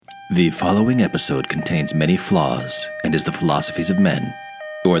The following episode contains many flaws and is the philosophies of men,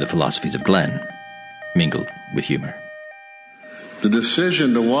 or the philosophies of Glenn, mingled with humor. The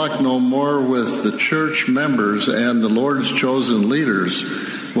decision to walk no more with the church members and the Lord's chosen leaders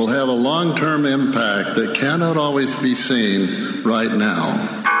will have a long-term impact that cannot always be seen right now.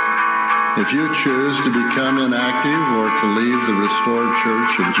 If you choose to become inactive or to leave the restored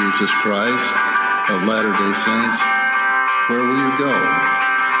Church of Jesus Christ of Latter-day Saints, where will you go?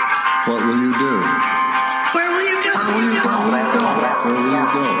 What will you do? Where will you go? Where will you go? Where will you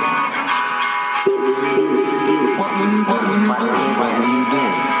go? What will you do? What will you do?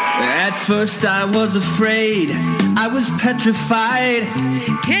 At first I was afraid, I was petrified.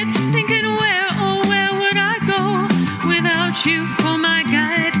 Kept thinking where would I go without you for my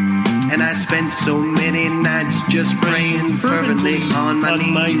guide? And I spent so many nights just praying fervently on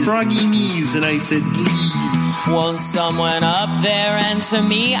my froggy knees, and I said, please. Won't someone up there answer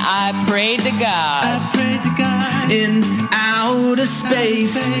me? I prayed to God. In outer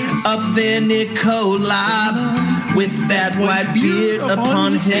space, up there near Kolob, with that white beard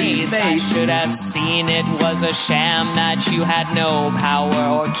upon his face. I should have seen it was a sham, that you had no power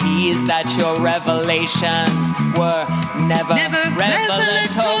or keys, that your revelations were never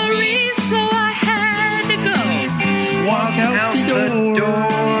revelatory. So I had to go. Walk out the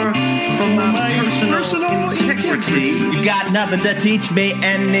door from my personal integrity. You got nothing to teach me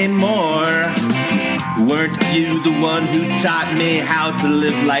anymore. Weren't you the one who taught me how to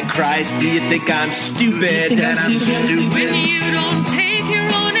live like Christ? Do you think I'm stupid? And I'm stupid. When you don't take your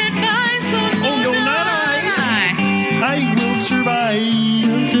own advice, Oh, no, not I will survive.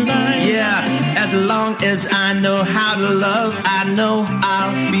 Yeah, as long as I know how to love, I know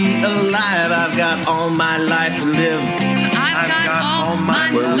I'll be alive. I've got all my life to live. I've got all my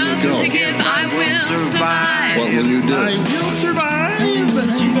Where will you love go? to give. I will survive. What will you do? I will survive. Hey.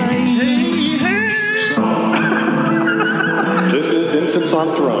 This is Infants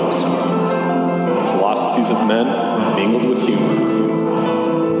on Thrones, the philosophies of men mingled with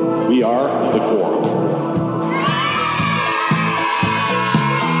humor. We are the core.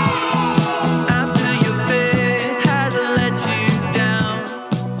 After your faith has let you down.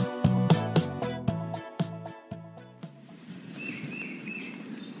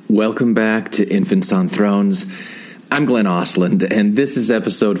 Welcome back to Infants on Thrones. I'm Glenn Osland, and this is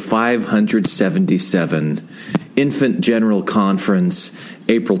episode 577, Infant General Conference,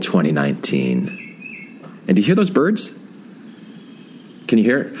 April 2019. And do you hear those birds? Can you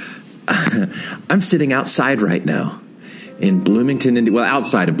hear it? I'm sitting outside right now in Bloomington,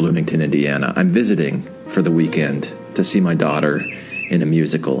 outside of Bloomington, Indiana. I'm visiting for the weekend to see my daughter in a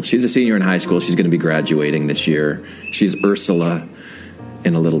musical. She's a senior in high school. She's going to be graduating this year. She's Ursula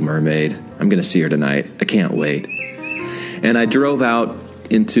in A Little Mermaid. I'm going to see her tonight. I can't wait. And I drove out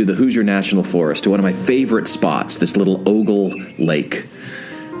into the Hoosier National Forest to one of my favorite spots, this little Ogle Lake.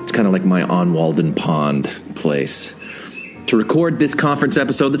 It's kind of like my on Walden Pond place, to record this conference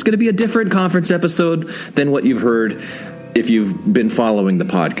episode that's going to be a different conference episode than what you've heard if you've been following the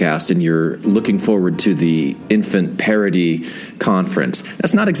podcast and you're looking forward to the Infant Parody Conference.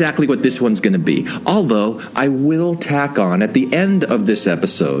 That's not exactly what this one's going to be, although I will tack on at the end of this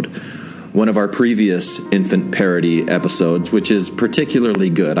episode one of our previous Infant Parody episodes, which is particularly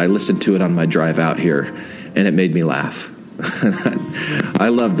good. I listened to it on my drive out here, and it made me laugh. I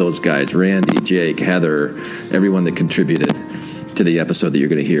love those guys, Randy, Jake, Heather, everyone that contributed to the episode that you're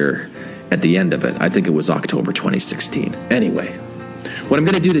going to hear at the end of it. I think it was October 2016. Anyway, what I'm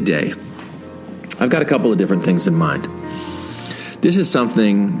going to do today, I've got a couple of different things in mind. This is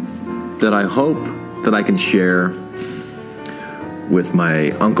something that I hope that I can share with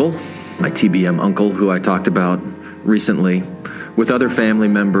my uncle, my TBM uncle, who I talked about recently, with other family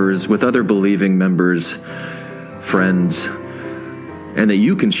members, with other believing members, friends, and that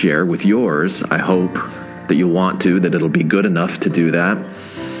you can share with yours. I hope that you want to, that it'll be good enough to do that.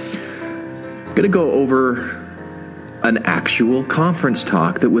 I'm going to go over an actual conference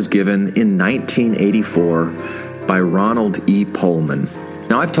talk that was given in 1984 by Ronald E. Pullman.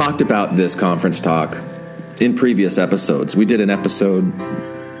 Now, I've talked about this conference talk in previous episodes. We did an episode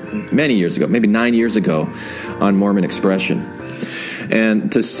many years ago, maybe 9 years ago, on Mormon expression. And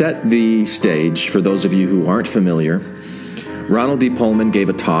to set the stage, for those of you who aren't familiar, Ronald D. Pullman gave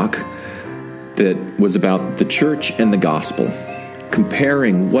a talk that was about the church and the gospel,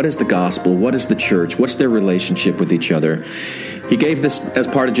 comparing what is the gospel, what is the church, what's their relationship with each other. He gave this as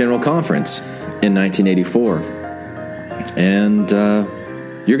part of General Conference in 1984. And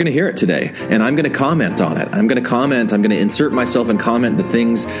you're going to hear it today, and I'm going to comment on it. I'm going to insert myself and comment the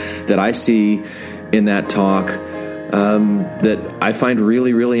things that I see in that talk that I find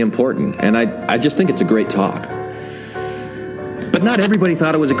really, really important. And I just think it's a great talk. But not everybody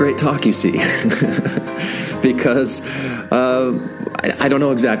thought it was a great talk, you see, because I don't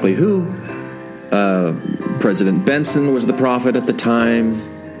know exactly who. President Benson was the prophet at the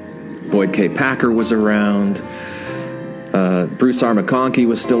time. Boyd K. Packer was around. Bruce R. McConkie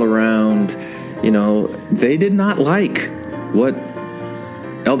was still around. You know, they did not like what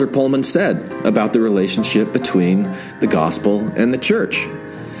Elder Pullman said about the relationship between the gospel and the church.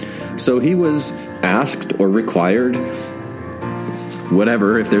 So he was asked or required,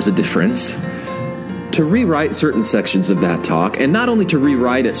 whatever, if there's a difference, to rewrite certain sections of that talk, and not only to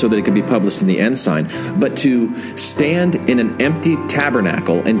rewrite it so that it could be published in the Ensign, but to stand in an empty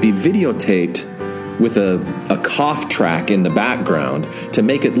tabernacle and be videotaped with a cough track in the background to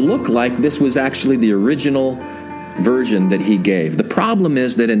make it look like this was actually the original version that he gave. The problem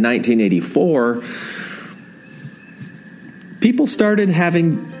is that in 1984, people started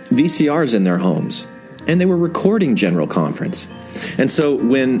having VCRs in their homes, and they were recording General Conference. And so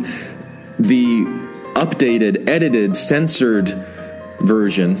when the updated, edited, censored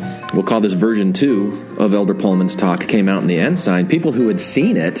version, we'll call this version 2 of Elder Pullman's talk, came out in the Ensign, people who had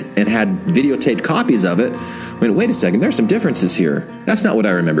seen it and had videotaped copies of it went, wait a second, there's some differences here. That's not what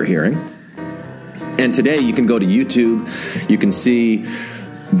I remember hearing. And today you can go to YouTube, you can see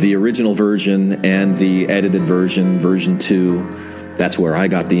the original version and the edited version, version 2. That's where I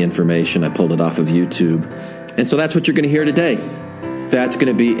got the information. I pulled it off of YouTube. And so that's what you're going to hear today. That's going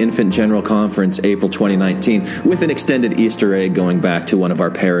to be Infant General Conference, April 2019, with an extended Easter egg going back to one of our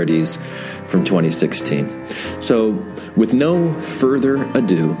parodies from 2016. So, with no further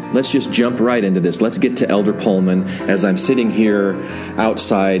ado, let's just jump right into this. Let's get to Elder Pullman as I'm sitting here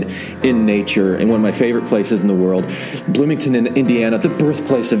outside in nature in one of my favorite places in the world, Bloomington, Indiana, the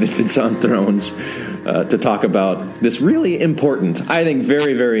birthplace of Infants on Thrones, to talk about this really important, I think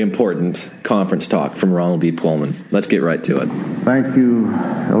very, very important conference talk from Ronald D. Pullman. Let's get right to it. Thank you,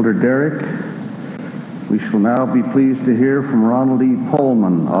 Elder Derek. We shall now be pleased to hear from Ronald E.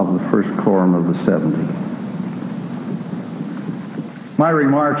 Pullman of the First Quorum of the 70. My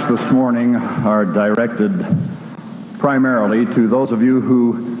remarks this morning are directed primarily to those of you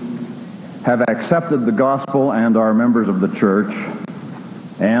who have accepted the gospel and are members of the church,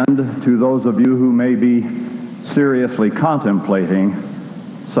 and to those of you who may be seriously contemplating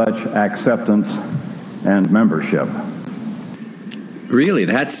such acceptance and membership. Really?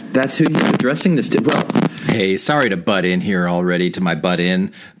 That's who you're addressing this to? Well, hey, sorry to butt in here already to my butt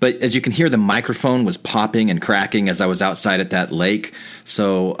in, but as you can hear, the microphone was popping and cracking as I was outside at that lake.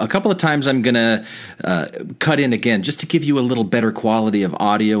 So a couple of times I'm going to cut in again just to give you a little better quality of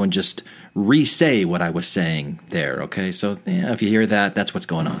audio and just re-say what I was saying there, okay? So yeah, if you hear that, that's what's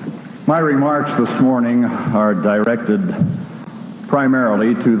going on. My remarks this morning are directed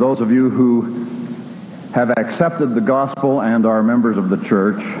primarily to those of you who have accepted the gospel and are members of the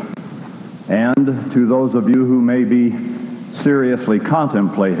church, and to those of you who may be seriously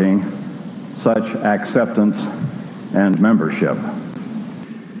contemplating such acceptance and membership.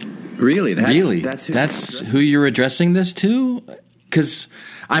 Really? That's who you're addressing this to? Because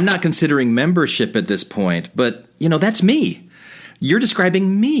I'm not considering membership at this point, but, you know, that's me. You're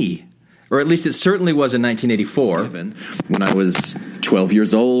describing me. Or at least it certainly was in 1984. When I was 12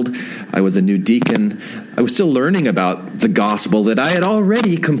 years old, I was a new deacon. I was still learning about the gospel that I had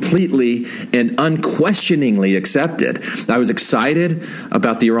already completely and unquestioningly accepted. I was excited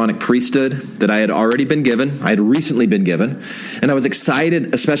about the Aaronic priesthood that I had already been given. I had recently been given. And I was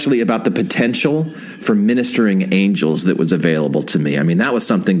excited especially about the potential for ministering angels that was available to me. I mean, that was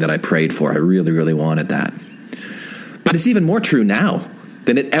something that I prayed for. I really, really wanted that. But it's even more true now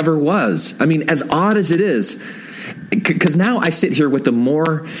than it ever was. I mean, as odd as it is, because now I sit here with a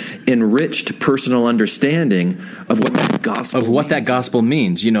more enriched personal understanding of what that gospel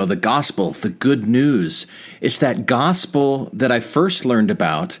means. You know, the gospel, the good news. It's that gospel that I first learned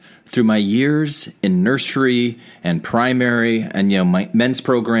about through my years in nursery and primary and, you know, my men's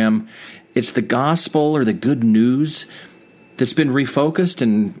program. It's the gospel or the good news that's been refocused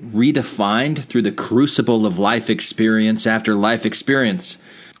and redefined through the crucible of life experience after life experience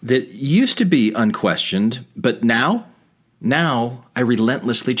that used to be unquestioned, but now I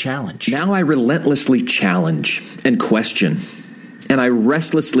relentlessly challenge. Now I relentlessly challenge and question, and I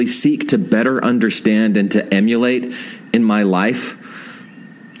restlessly seek to better understand and to emulate in my life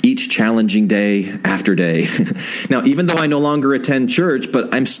each challenging day after day. Now, even though I no longer attend church,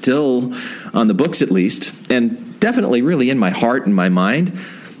 but I'm still, on the books at least, and definitely really in my heart and my mind,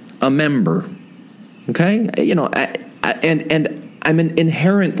 a member. Okay? You know, and I'm an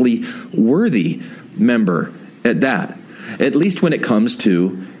inherently worthy member at that, at least when it comes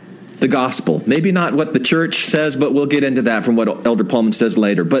to the gospel. Maybe not what the church says, but we'll get into that from what Elder Pullman says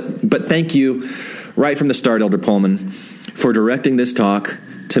later. But thank you right from the start, Elder Pullman, for directing this talk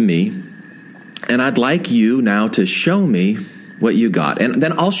to me. And I'd like you now to show me what you got. And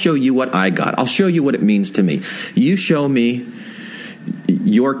then I'll show you what I got. I'll show you what it means to me. You show me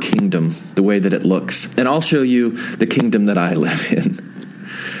your kingdom, the way that it looks. And I'll show you the kingdom that I live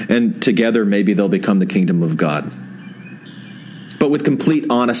in. And together, maybe they'll become the kingdom of God. But with complete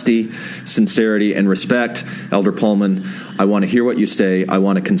honesty, sincerity, and respect, Elder Pullman, I want to hear what you say. I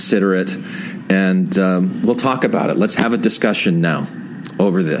want to consider it. And we'll talk about it. Let's have a discussion now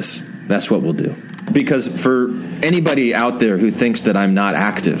over this. That's what we'll do. Because for anybody out there who thinks that I'm not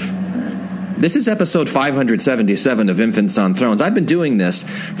active, this is episode 577 of Infants on Thrones. I've been doing this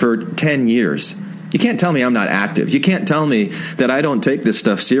for 10 years. You can't tell me I'm not active. You can't tell me that I don't take this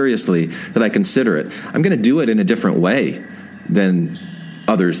stuff seriously, that I consider it. I'm going to do it in a different way than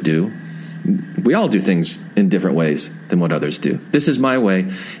others do. We all do things in different ways than what others do. This is my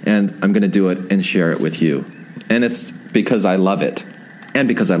way, and I'm going to do it and share it with you. And it's because I love it, and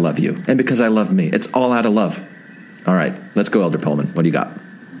because I love you, and because I love me. It's all out of love. All right, let's go, Elder Pullman. What do you got?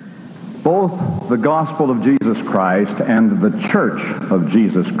 Both the gospel of Jesus Christ and the church of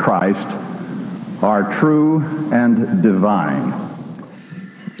Jesus Christ are true and divine.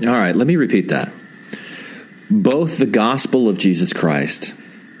 All right, let me repeat that. Both the gospel of Jesus Christ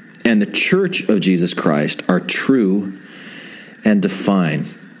and the church of Jesus Christ are true and divine.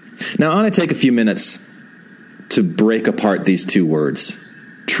 Now, I want to take a few minutes to break apart these two words,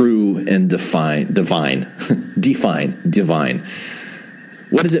 true and divine. Divine.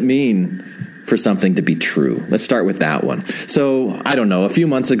 What does it mean for something to be true? Let's start with that one. So, I don't know, a few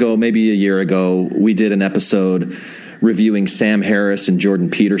months ago, maybe a year ago, we did an episode reviewing Sam Harris and Jordan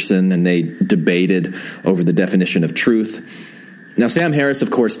Peterson, and they debated over the definition of truth. Now, Sam Harris,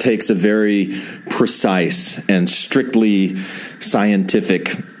 of course, takes a very precise and strictly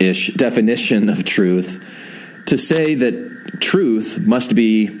scientific-ish definition of truth to say that truth must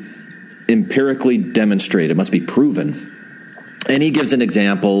be empirically demonstrated, must be proven. And he gives an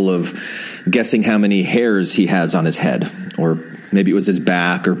example of guessing how many hairs he has on his head, or maybe it was his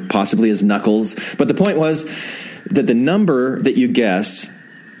back, or possibly his knuckles. But the point was that the number that you guess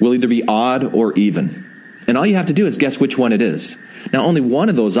will either be odd or even. And all you have to do is guess which one it is. Now, only one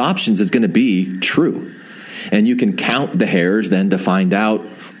of those options is going to be true. And you can count the hairs then to find out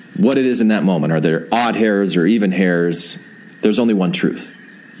what it is in that moment. Are there odd hairs or even hairs? There's only one truth.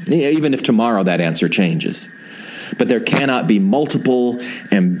 Even if tomorrow that answer changes. But there cannot be multiple,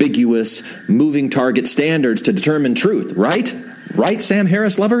 ambiguous, moving target standards to determine truth, right? Right, Sam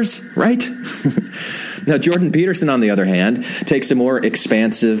Harris lovers? Right? Now, Jordan Peterson, on the other hand, takes a more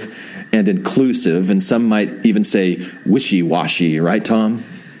expansive and inclusive, and some might even say wishy-washy, right, Tom?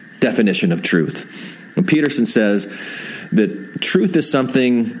 Definition of truth. And Peterson says that truth is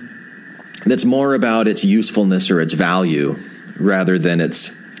something that's more about its usefulness or its value rather than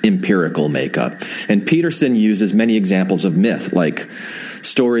its empirical makeup. And Peterson uses many examples of myth, like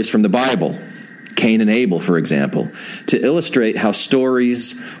stories from the Bible, Cain and Abel, for example, to illustrate how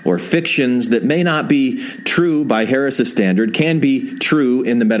stories or fictions that may not be true by Harris's standard can be true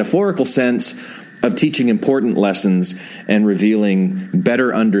in the metaphorical sense of teaching important lessons and revealing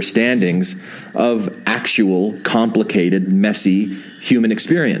better understandings of actual, complicated, messy human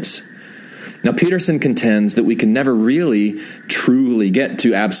experience. Now, Peterson contends that we can never really truly get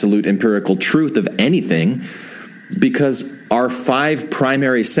to absolute empirical truth of anything because our 5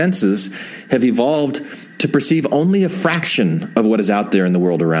 primary senses have evolved to perceive only a fraction of what is out there in the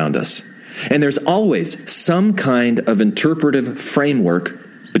world around us. And there's always some kind of interpretive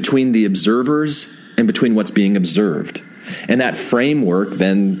framework between the observers and between what's being observed. And that framework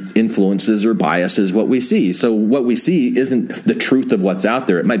then influences or biases what we see. So what we see isn't the truth of what's out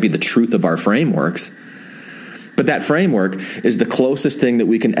there. It might be the truth of our frameworks. But that framework is the closest thing that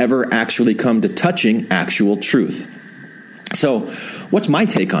we can ever actually come to touching actual truth. So what's my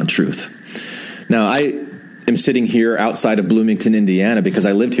take on truth? Now, I am sitting here outside of Bloomington, Indiana, because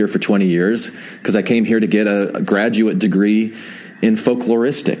I lived here for 20 years, because I came here to get a graduate degree in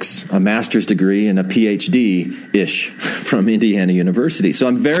folkloristics, a master's degree and a PhD-ish from Indiana University. So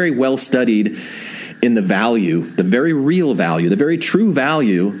I'm very well studied in the value, the very real value, the very true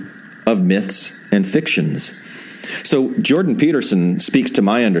value of myths and fictions. So Jordan Peterson speaks to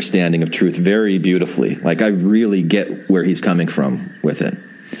my understanding of truth very beautifully. Like, I really get where he's coming from with it.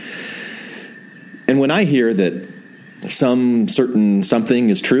 And when I hear that some certain something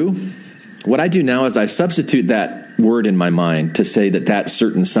is true, what I do now is I substitute that word in my mind to say that that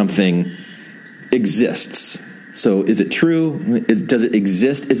certain something exists. So is it true? Does it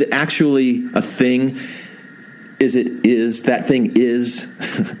exist? Is it actually a thing? That thing is?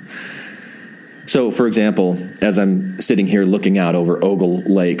 So, for example, as I'm sitting here looking out over Ogle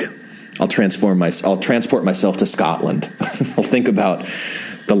Lake, I'll transport myself to Scotland. I'll think about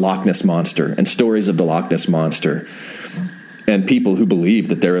the Loch Ness Monster and stories of the Loch Ness Monster and people who believe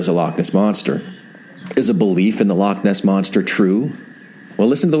that there is a Loch Ness Monster. Is a belief in the Loch Ness Monster true? Well,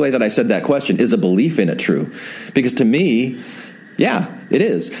 listen to the way that I said that question. Is a belief in it true? Because to me, yeah, it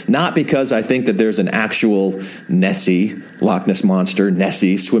is. Not because I think that there's an actual Loch Ness Monster,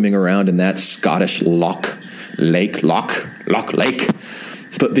 Nessie, swimming around in that Scottish Loch Lake,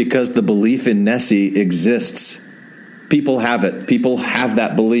 but because the belief in Nessie exists. People have it. People have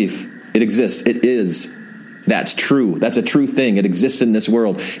that belief. It exists. It is. That's true. That's a true thing. It exists in this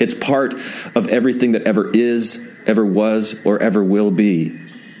world. It's part of everything that ever is, ever was, or ever will be.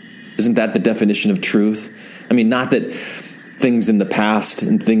 Isn't that the definition of truth? I mean, not that things in the past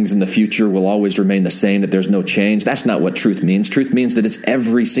and things in the future will always remain the same, that there's no change. That's not what truth means. Truth means that it's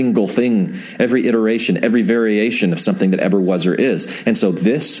every single thing, every iteration, every variation of something that ever was or is. And so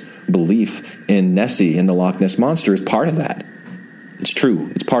this belief in Nessie, in the Loch Ness Monster, is part of that. It's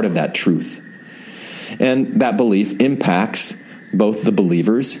true. It's part of that truth. And that belief impacts both the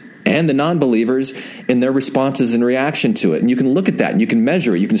believers and the non-believers in their responses and reaction to it. And you can look at that and you can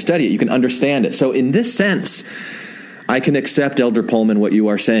measure it, you can study it, you can understand it. So in this sense, I can accept, Elder Pullman, what you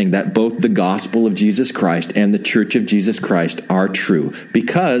are saying, that both the gospel of Jesus Christ and the Church of Jesus Christ are true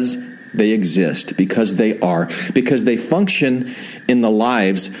because they exist, because they are, because they function in the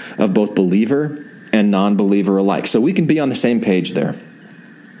lives of both believer and non-believer alike. So we can be on the same page there.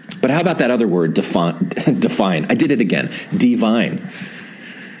 But how about that other word, define? I did it again, divine.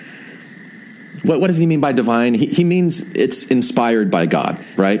 What does he mean by divine? He means it's inspired by God,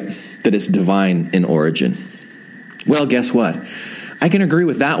 right? That it's divine in origin. Well, guess what? I can agree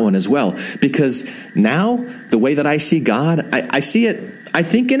with that one as well, because now the way that I see God, I see it, I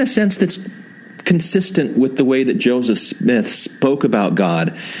think, in a sense that's consistent with the way that Joseph Smith spoke about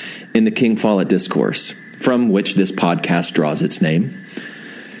God in the King Follett Discourse, from which this podcast draws its name.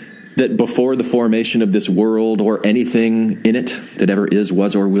 That before the formation of this world or anything in it that ever is,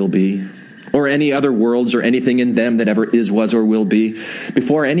 was, or will be, or any other worlds or anything in them that ever is, was, or will be,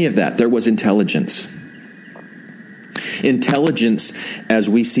 before any of that, there was intelligence. Intelligence as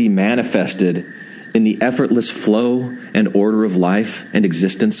we see manifested in the effortless flow and order of life and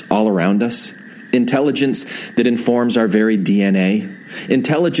existence all around us. Intelligence that informs our very DNA.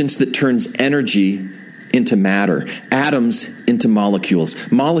 Intelligence that turns energy into matter, atoms into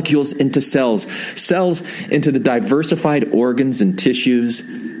molecules, molecules into cells, cells into the diversified organs and tissues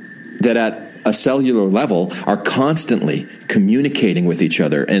that at a cellular level are constantly communicating with each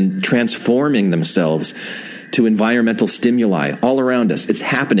other and transforming themselves to environmental stimuli all around us. It's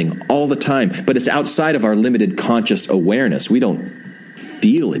happening all the time, but it's outside of our limited conscious awareness. We don't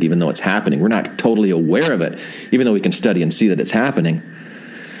feel it even though it's happening. We're not totally aware of it, even though we can study and see that it's happening.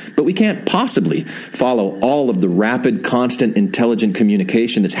 But we can't possibly follow all of the rapid, constant, intelligent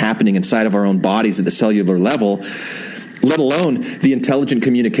communication that's happening inside of our own bodies at the cellular level, let alone the intelligent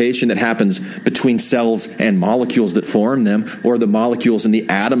communication that happens between cells and molecules that form them, or the molecules and the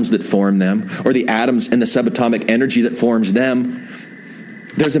atoms that form them, or the atoms and the subatomic energy that forms them.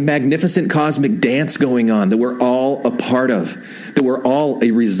 There's a magnificent cosmic dance going on that we're all a part of, that we're all a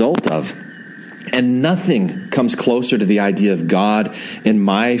result of. And nothing comes closer to the idea of God in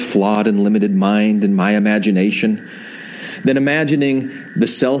my flawed and limited mind and my imagination than imagining the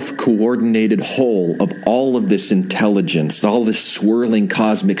self-coordinated whole of all of this intelligence, all this swirling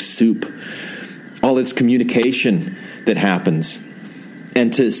cosmic soup, all this communication that happens.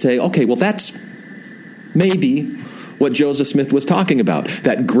 And to say, okay, well, that's maybe what Joseph Smith was talking about,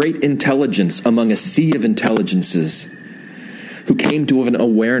 that great intelligence among a sea of intelligences who came to an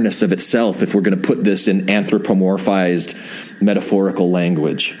awareness of itself, if we're going to put this in anthropomorphized metaphorical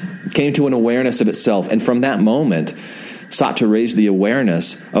language, came to an awareness of itself, and from that moment sought to raise the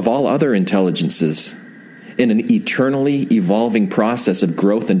awareness of all other intelligences in an eternally evolving process of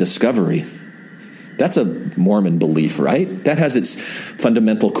growth and discovery. That's a Mormon belief, right? That has its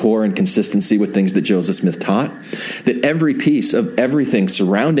fundamental core and consistency with things that Joseph Smith taught. That every piece of everything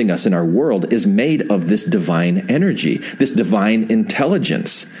surrounding us in our world is made of this divine energy, this divine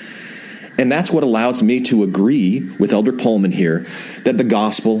intelligence. And that's what allows me to agree with Elder Pullman here that the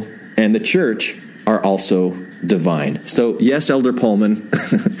gospel and the church are also divine. So, yes, Elder Pullman,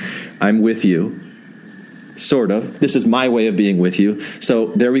 I'm with you. Sort of. This is my way of being with you. So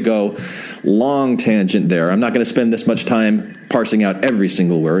there we go. Long tangent there. I'm not going to spend this much time parsing out every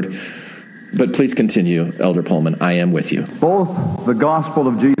single word. But please continue, Elder Pullman. I am with you. Both the gospel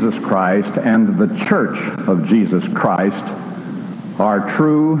of Jesus Christ and the church of Jesus Christ are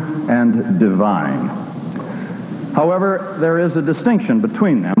true and divine. However, there is a distinction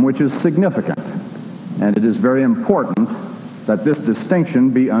between them which is significant, and it is very important that this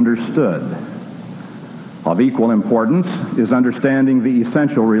distinction be understood. Of equal importance is understanding the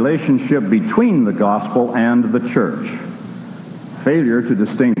essential relationship between the gospel and the church. Failure to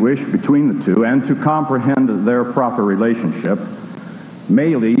distinguish between the two and to comprehend their proper relationship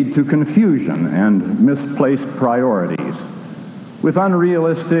may lead to confusion and misplaced priorities, with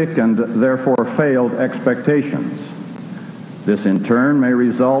unrealistic and therefore failed expectations. This in turn may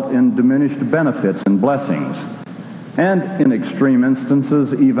result in diminished benefits and blessings, and in extreme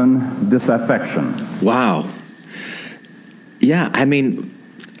instances, even disaffection. Wow. Yeah, I mean,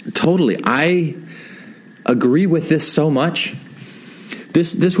 totally. I agree with this so much.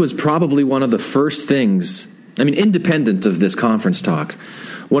 This was probably one of the first things, I mean, independent of this conference talk,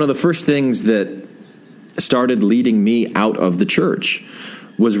 one of the first things that started leading me out of the church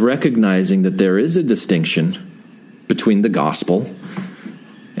was recognizing that there is a distinction between the gospel,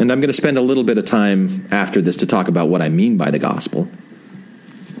 and I'm going to spend a little bit of time after this to talk about what I mean by the gospel,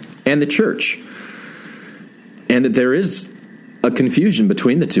 and the church, and that there is a confusion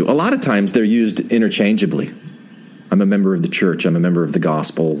between the two. A lot of times they're used interchangeably. I'm a member of the church. I'm a member of the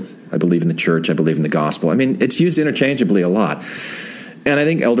gospel. I believe in the church. I believe in the gospel. I mean, it's used interchangeably a lot. And I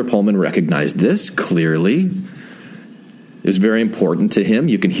think Elder Pullman recognized this clearly. It was very important to him.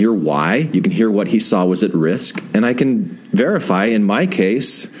 You can hear why. You can hear what he saw was at risk. And I can verify, in my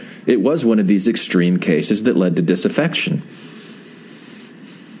case, it was one of these extreme cases that led to disaffection.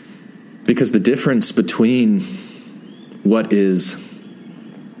 Because the difference between what is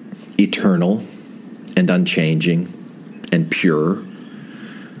eternal and unchanging and pure,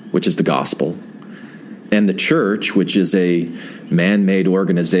 which is the gospel, and the church, which is a man-made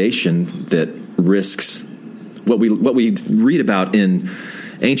organization that risks what we read about in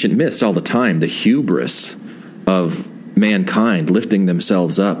ancient myths all the time, the hubris of mankind lifting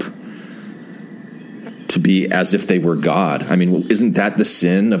themselves up to be as if they were God. I mean, isn't that the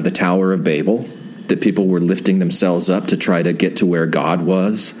sin of the Tower of Babel? That people were lifting themselves up to try to get to where God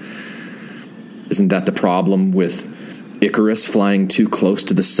was? Isn't that the problem with Icarus flying too close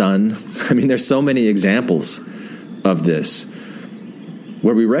to the sun? I mean, there's so many examples of this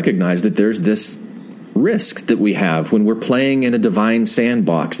where we recognize that there's this risk that we have when we're playing in a divine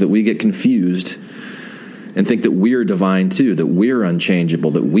sandbox, that we get confused and think that we're divine too, that we're unchangeable,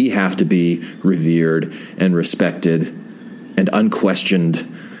 that we have to be revered and respected and unquestioned,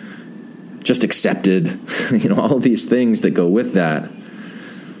 just accepted, all these things that go with that.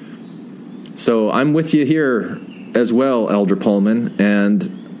 So I'm with you here as well, Elder Pullman, and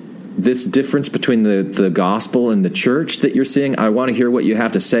this difference between the gospel and the church that you're seeing, I want to hear what you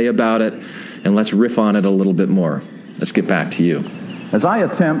have to say about it, and let's riff on it a little bit more. Let's get back to you. As I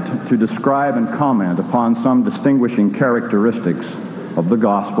attempt to describe and comment upon some distinguishing characteristics of the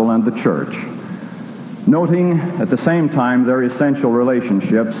gospel and the church, noting at the same time their essential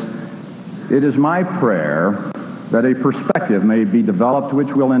relationships, it is my prayer that a perspective may be developed which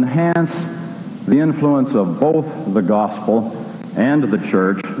will enhance the influence of both the gospel and the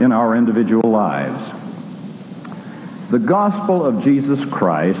church in our individual lives. The gospel of Jesus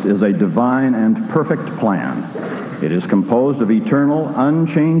Christ is a divine and perfect plan. It is composed of eternal,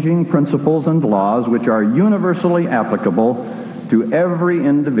 unchanging principles and laws which are universally applicable to every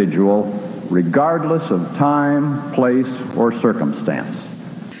individual, regardless of time, place, or circumstance.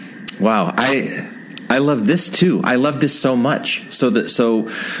 Wow, I love this too. I love this so much. So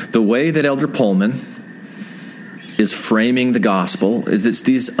the way that Elder Pullman is framing the gospel is it's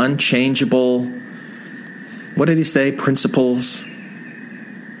these unchangeable, what did he say? Principles,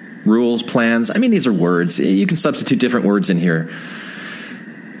 rules, plans. I mean, these are words. You can substitute different words in here.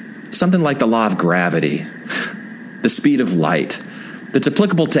 Something like the law of gravity, the speed of light, that's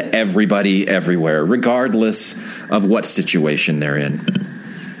applicable to everybody, everywhere, regardless of what situation they're in.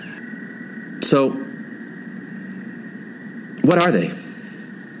 So, what are they?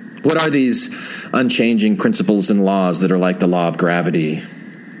 What are these unchanging principles and laws that are like the law of gravity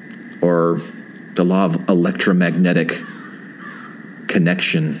or the law of electromagnetic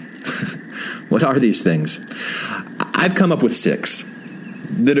connection? What are these things? I've come up with 6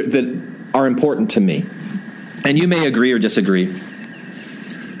 that are important to me. And you may agree or disagree.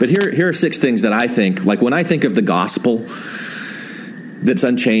 But here are 6 things that I think, like when I think of the gospel that's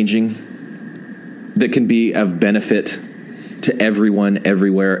unchanging, that can be of benefit to everyone,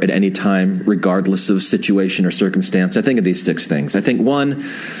 everywhere, at any time, regardless of situation or circumstance. I think of these 6 things. I think 1,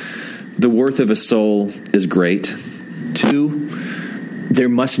 the worth of a soul is great. 2, there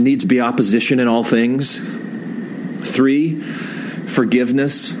must needs be opposition in all things. 3,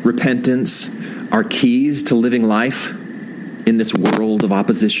 forgiveness, repentance are keys to living life in this world of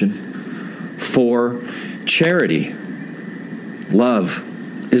opposition. 4, charity, love,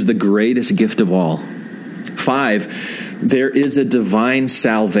 is the greatest gift of all. 5, there is a divine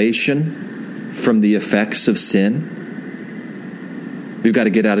salvation from the effects of sin. We've got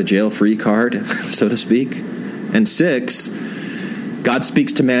a get out of jail free card, so to speak. And 6, God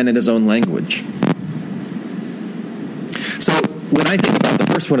speaks to man in his own language. So when I think about the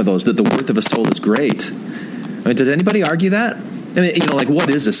first one of those, that the worth of a soul is great, I mean, does anybody argue that? I mean, like, what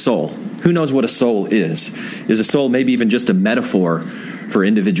is a soul? Who knows what a soul is? Is a soul maybe even just a metaphor for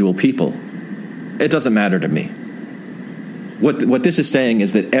individual people? It doesn't matter to me. What this is saying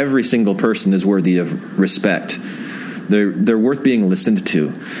is that every single person is worthy of respect. They're worth being listened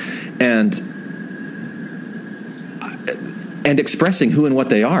to, and expressing who and what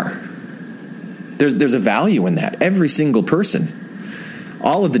they are. There's a value in that. Every single person,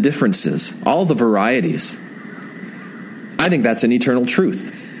 all of the differences, all the varieties. I think that's an eternal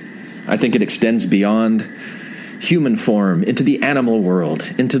truth. I think it extends beyond human form into the animal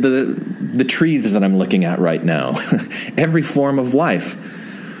world, into the trees that I'm looking at right now. Every form of life.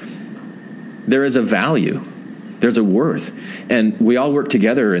 There is a value. There's a worth. And we all work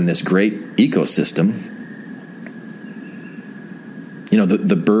together in this great ecosystem. You know,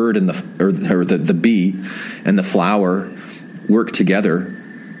 the bird and the bee and the flower work together.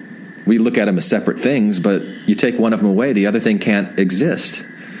 We look at them as separate things, but you take one of them away, the other thing can't exist.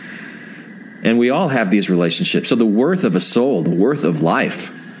 And we all have these relationships. So the worth of a soul, the worth of life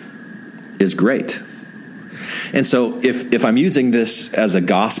is great. And so if I'm using this as a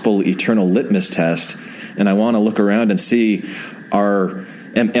gospel eternal litmus test, and I want to look around and see,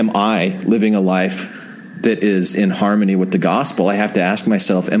 am I living a life that is in harmony with the gospel, I have to ask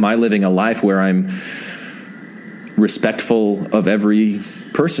myself, am I living a life where I'm respectful of every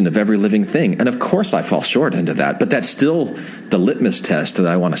person, of every living thing? And of course I fall short into that, but that's still the litmus test that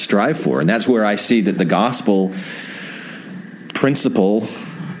I want to strive for. And that's where I see that the gospel principle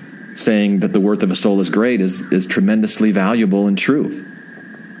saying that the worth of a soul is great is tremendously valuable and true.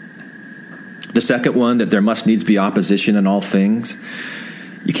 The second one, that there must needs be opposition in all things.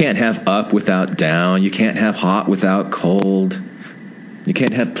 You can't have up without down. You can't have hot without cold. You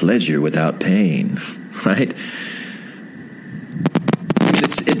can't have pleasure without pain, right? I mean,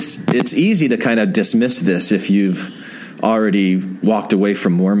 it's easy to kind of dismiss this if you've already walked away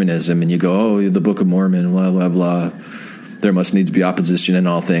from Mormonism and you go, oh, the Book of Mormon, blah, blah, blah. There must needs be opposition in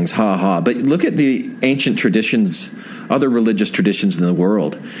all things, ha, ha. But look at the ancient traditions, other religious traditions in the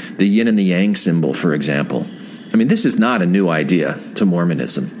world. The yin and the yang symbol, for example. I mean, this is not a new idea to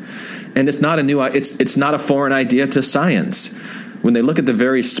Mormonism. And it's not it's not a foreign idea to science. When they look at the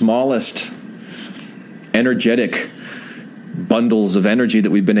very smallest energetic bundles of energy that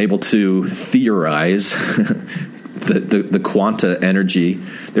we've been able to theorize, the quanta energy,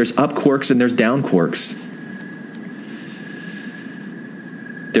 there's up quarks and there's down quarks.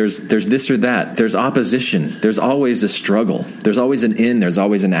 There's this or that. There's opposition. There's always a struggle. There's always an in. There's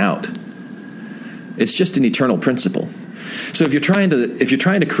always an out. It's just an eternal principle. So if you're trying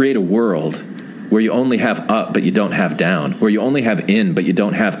to create a world where you only have up but you don't have down, where you only have in but you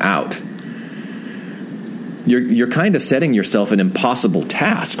don't have out, you're kind of setting yourself an impossible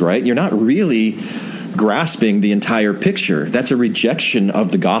task, right? You're not really grasping the entire picture. That's a rejection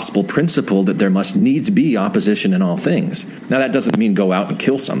of the gospel principle that there must needs be opposition in all things. Now, that doesn't mean go out and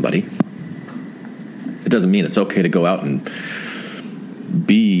kill somebody. It doesn't mean it's okay to go out and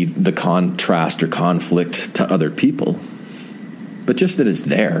be the contrast or conflict to other people. But just that it's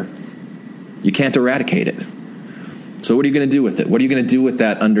there. You can't eradicate it. So what are you going to do with it? What are you going to do with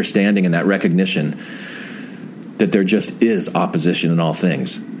that understanding and that recognition that there just is opposition in all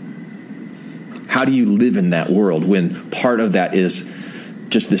things? How do you live in that world when part of that is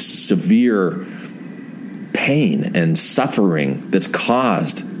just this severe pain and suffering that's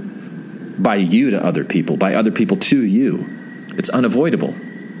caused by you to other people, by other people to you? It's unavoidable.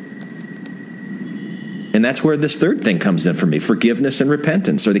 And that's where this third thing comes in for me. Forgiveness and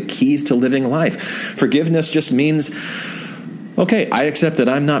repentance are the keys to living life. Forgiveness just means, okay, I accept that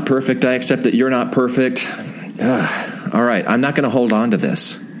I'm not perfect. I accept that you're not perfect. All right, I'm not going to hold on to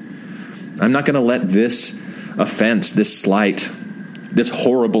this. I'm not going to let this offense, this slight, this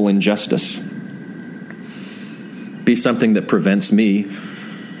horrible injustice be something that prevents me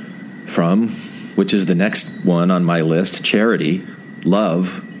from, which is the next one on my list, charity,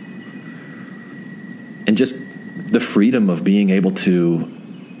 love, and just the freedom of being able to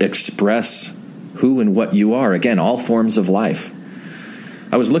express who and what you are. Again, all forms of life.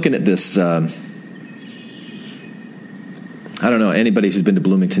 I was looking at this, I don't know, anybody who's been to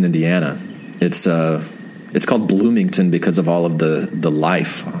Bloomington, Indiana, it's called Bloomington because of all of the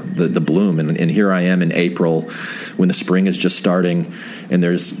life, the bloom. And here I am in April when the spring is just starting, and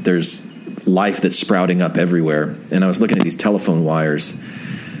there's life that's sprouting up everywhere. And I was looking at these telephone wires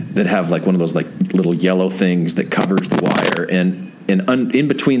that have like one of those like little yellow things that covers the wire, and in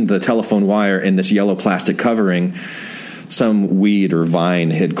between the telephone wire and this yellow plastic covering, some weed or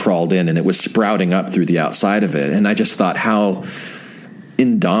vine had crawled in, and it was sprouting up through the outside of it. And I just thought how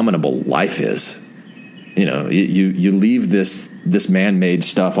indomitable life is. You know, you leave this man-made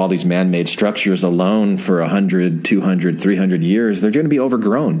stuff, all these man-made structures alone for 100, 200, 300 years. They're going to be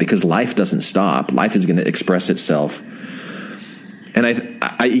overgrown because life doesn't stop. Life is going to express itself. And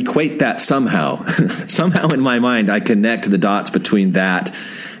I equate that somehow. Somehow in my mind, I connect the dots between that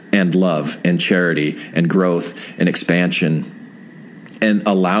and love and charity and growth and expansion and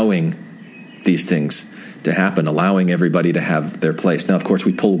allowing these things to happen, allowing everybody to have their place. Now, of course,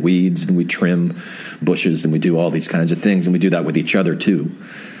 we pull weeds and we trim bushes and we do all these kinds of things, and we do that with each other too.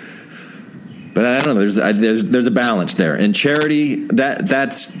 But I don't know. There's a balance there. And charity,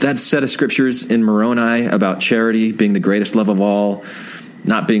 that set of scriptures in Moroni about charity being the greatest love of all,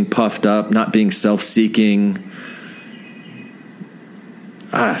 not being puffed up, not being self-seeking.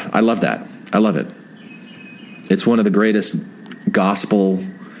 I love that. I love it. It's one of the greatest gospel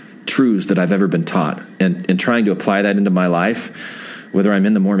truths that I've ever been taught. And trying to apply that into my life, whether I'm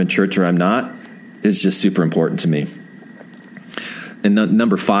in the Mormon church or I'm not, is just super important to me. And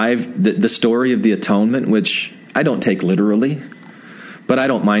number 5, the story of the atonement, which I don't take literally, but I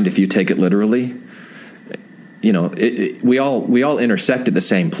don't mind if you take it literally. You know, we all intersect at the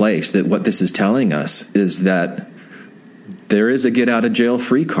same place. That what this is telling us is that there is a get out of jail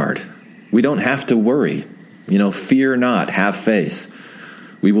free card. We don't have to worry. You know, fear not, have faith.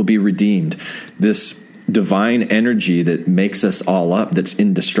 We will be redeemed. This divine energy that makes us all up, that's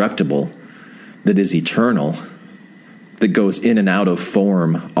indestructible, that is eternal, that goes in and out of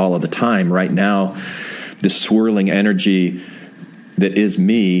form all of the time. Right now, this swirling energy that is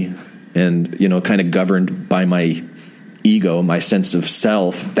me and, you know, kind of governed by my ego, my sense of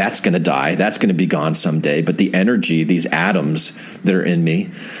self, that's going to die. That's going to be gone someday. But the energy, these atoms that are in me,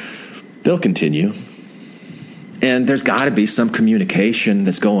 they'll continue. And there's got to be some communication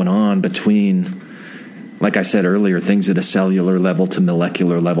that's going on between, like I said earlier, things at a cellular level to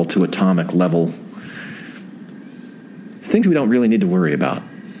molecular level to atomic level. Things we don't really need to worry about,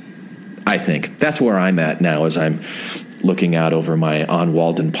 I think. That's where I'm at now as I'm looking out over my on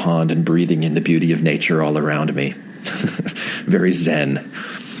Walden Pond and breathing in the beauty of nature all around me. Very zen,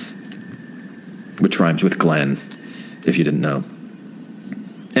 which rhymes with Glenn, if you didn't know.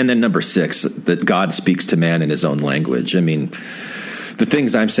 And then number 6, that God speaks to man in his own language. I mean, the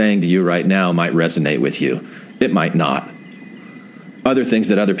things I'm saying to you right now might resonate with you. It might not. Other things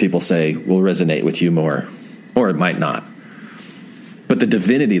that other people say will resonate with you more, or it might not. But the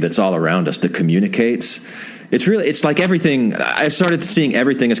divinity that's all around us that communicates, it's like everything. I started seeing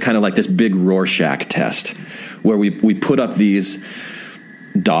everything as kind of like this big Rorschach test, where we put up these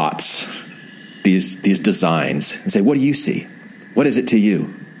dots, these designs, and say, what do you see? What is it to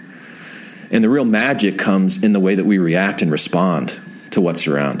you? And the real magic comes in the way that we react and respond to what's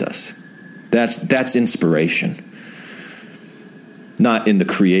around us. That's inspiration. Not in the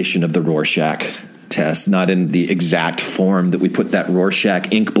creation of the Rorschach test, not in the exact form that we put that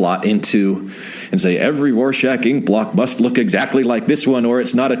Rorschach ink blot into and say, every Rorschach ink block must look exactly like this one, or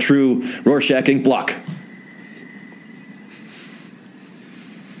it's not a true Rorschach ink block.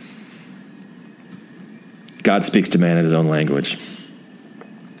 God speaks to man in his own language.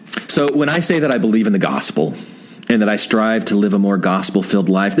 So when I say that I believe in the gospel and that I strive to live a more gospel-filled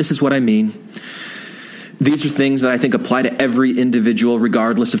life, this is what I mean. These are things that I think apply to every individual,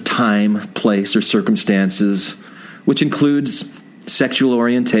 regardless of time, place, or circumstances, which includes sexual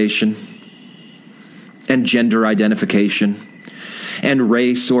orientation and gender identification and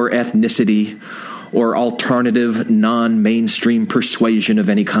race or ethnicity or alternative non-mainstream persuasion of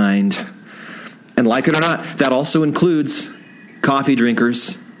any kind. And like it or not, that also includes coffee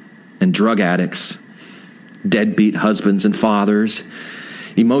drinkers and drug addicts, deadbeat husbands and fathers,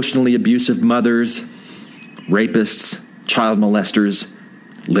 emotionally abusive mothers, rapists, child molesters,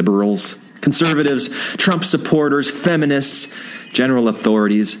 liberals, conservatives, Trump supporters, feminists, general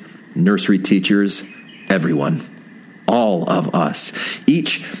authorities, nursery teachers, everyone, all of us,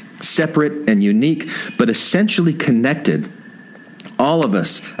 each separate and unique, but essentially connected, all of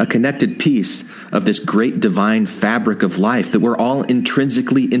us a connected piece of this great divine fabric of life that we're all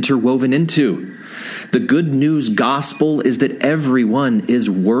intrinsically interwoven into. The good news gospel is that everyone is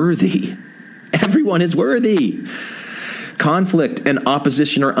worthy. Everyone is worthy. Conflict and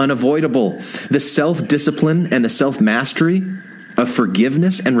opposition are unavoidable. The self-discipline and the self-mastery of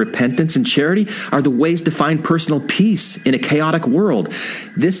forgiveness and repentance and charity are the ways to find personal peace in a chaotic world.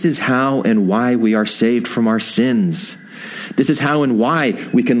 This is how and why we are saved from our sins. This is how and why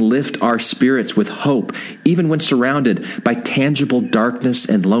we can lift our spirits with hope, even when surrounded by tangible darkness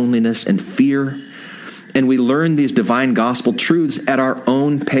and loneliness and fear. And we learn these divine gospel truths at our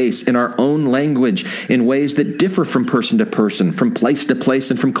own pace, in our own language, in ways that differ from person to person, from place to place,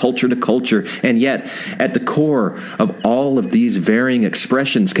 and from culture to culture. And yet, at the core of all of these varying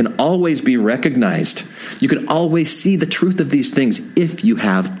expressions can always be recognized. You can always see the truth of these things if you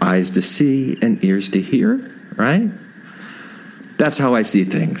have eyes to see and ears to hear, right? That's how I see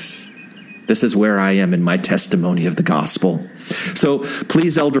things. This is where I am in my testimony of the gospel. So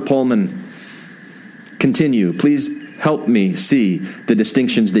please, Elder Pullman, continue. Please help me see the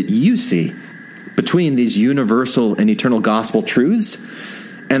distinctions that you see between these universal and eternal gospel truths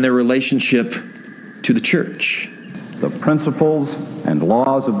and their relationship to the church. The principles and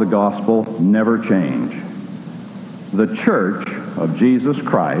laws of the gospel never change. The Church of Jesus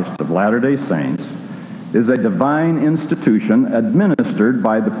Christ of Latter-day Saints is a divine institution administered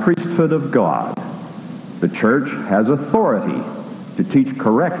by the priesthood of God. The church has authority to teach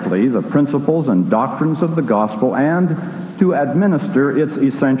correctly the principles and doctrines of the gospel and to administer its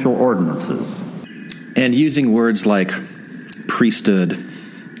essential ordinances. And using words like priesthood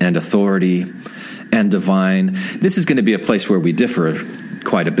and authority and divine, this is going to be a place where we differ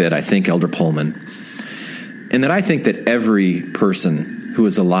quite a bit, I think, Elder Pullman. And that I think that every person who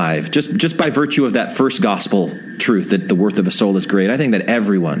is alive, just by virtue of that first gospel truth, that the worth of a soul is great, I think that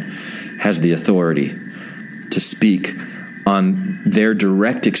everyone has the authority to speak on their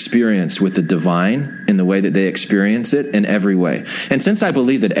direct experience with the divine in the way that they experience it in every way. And since I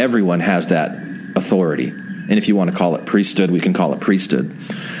believe that everyone has that authority, and if you want to call it priesthood, we can call it priesthood,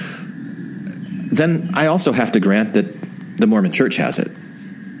 then I also have to grant that the Mormon Church has it.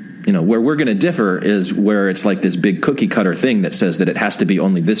 You know, where we're going to differ is where it's like this big cookie cutter thing that says that it has to be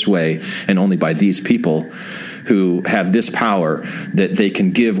only this way and only by these people who have this power that they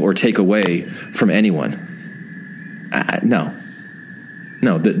can give or take away from anyone.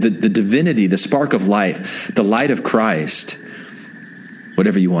 No, the divinity, the spark of life, the light of Christ,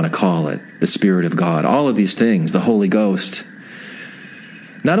 whatever you want to call it, the Spirit of God, all of these things, the Holy Ghost,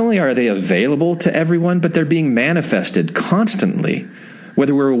 not only are they available to everyone, but they're being manifested constantly,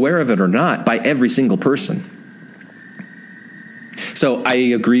 whether we're aware of it or not, by every single person. So I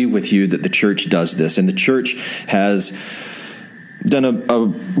agree with you that the church does this, and the church has done a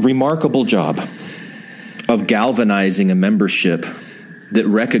remarkable job of galvanizing a membership that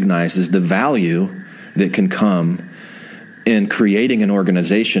recognizes the value that can come in creating an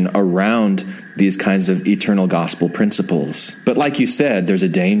organization around these kinds of eternal gospel principles. But like you said, there's a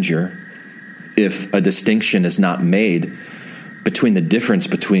danger if a distinction is not made between the difference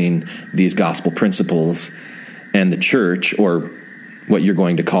between these gospel principles and the church, or what you're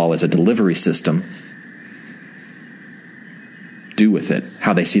going to call as a delivery system, do with it,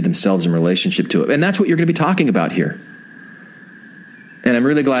 how they see themselves in relationship to it. And that's what you're going to be talking about here. And I'm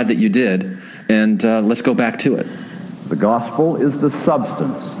really glad that you did. And let's go back to it. The gospel is the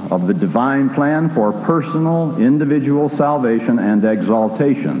substance of the divine plan for personal, individual salvation and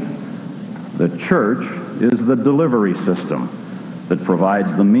exaltation. The church is the delivery system that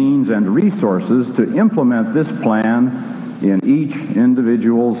provides the means and resources to implement this plan in each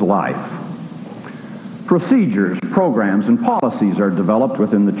individual's life. Procedures, programs, and policies are developed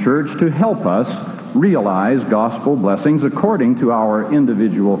within the church to help us realize gospel blessings according to our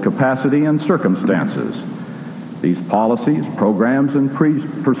individual capacity and circumstances. These policies, programs, and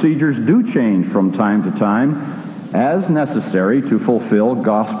procedures do change from time to time as necessary to fulfill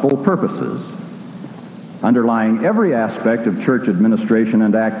gospel purposes. Underlying every aspect of church administration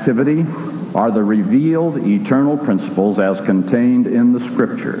and activity are the revealed eternal principles as contained in the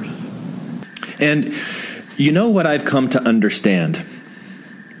Scriptures. And you know what I've come to understand?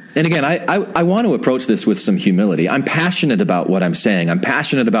 And again, I want to approach this with some humility. I'm passionate about what I'm saying. I'm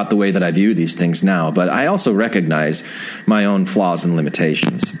passionate about the way that I view these things now, but I also recognize my own flaws and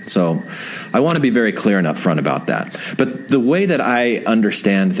limitations. So I want to be very clear and upfront about that. But the way that I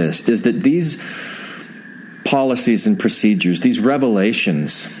understand this is that these policies and procedures, these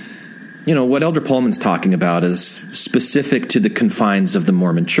revelations, you know, what Elder Pullman's talking about is specific to the confines of the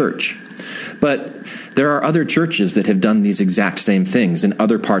Mormon Church. But there are other churches that have done these exact same things in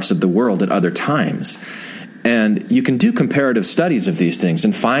other parts of the world at other times. And you can do comparative studies of these things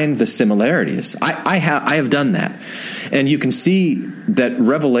and find the similarities. I have done that. And you can see that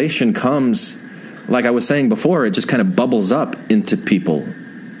revelation comes, like I was saying before, it just kind of bubbles up into people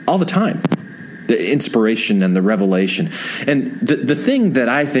all the time. The inspiration and the revelation. And the thing that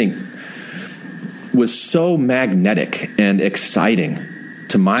I think was so magnetic and exciting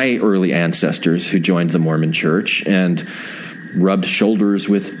to my early ancestors who joined the Mormon Church and rubbed shoulders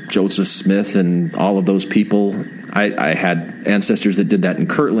with Joseph Smith and all of those people. I had ancestors that did that in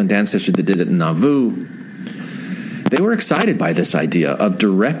Kirtland, ancestors that did it in Nauvoo. They were excited by this idea of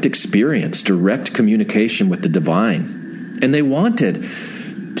direct experience, direct communication with the divine. And they wanted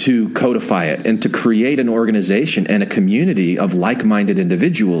to codify it and to create an organization and a community of like-minded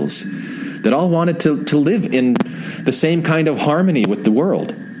individuals that all wanted to live in the same kind of harmony with the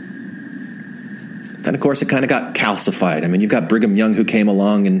world. Then, of course, it kind of got calcified. I mean, you've got Brigham Young who came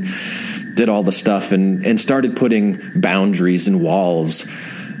along and did all the stuff and started putting boundaries and walls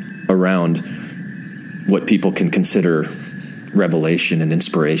around what people can consider revelation and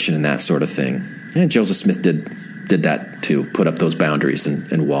inspiration and that sort of thing. And Joseph Smith did that too, put up those boundaries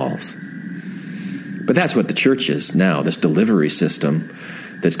and walls. But that's what the church is now, this delivery system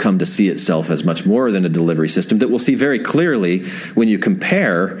that's come to see itself as much more than a delivery system that we'll see very clearly when you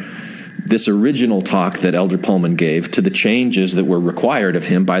compare this original talk that Elder Pullman gave to the changes that were required of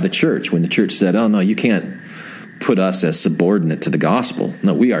him by the church, when the church said, oh, no, you can't put us as subordinate to the gospel.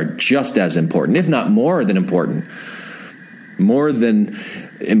 No, we are just as important, if not more than important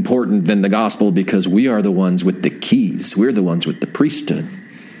than the gospel, because we are the ones with the keys. We're the ones with the priesthood.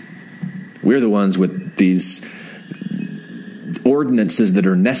 We're the ones with these ordinances that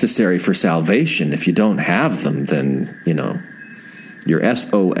are necessary for salvation. If you don't have them, then, you're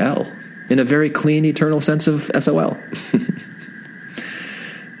SOL, in a very clean, eternal sense of SOL.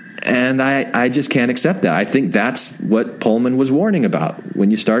 And I just can't accept that. I think that's what Pullman was warning about when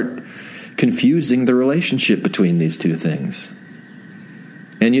you start confusing the relationship between these two things.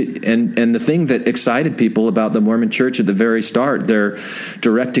 And the thing that excited people about the Mormon Church at the very start, their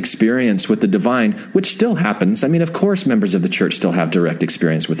direct experience with the divine, which still happens. I mean, of course, members of the church still have direct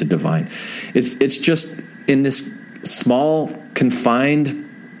experience with the divine. It's just in this small, confined,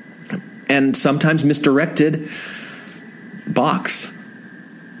 and sometimes misdirected box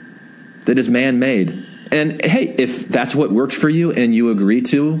that is man-made. And hey, if that's what works for you and you agree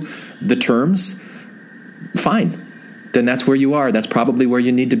to the terms, fine. Then that's where you are. That's probably where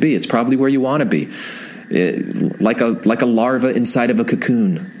you need to be. It's probably where you want to be. Like a larva inside of a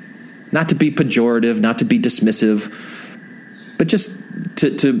cocoon. Not to be pejorative, not to be dismissive, but just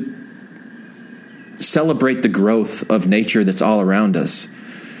to celebrate the growth of nature that's all around us.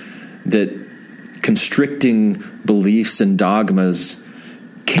 That constricting beliefs and dogmas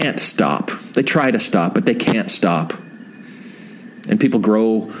can't stop. They try to stop, but they can't stop. And people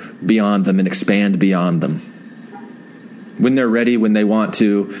grow beyond them and expand beyond them. When they're ready, when they want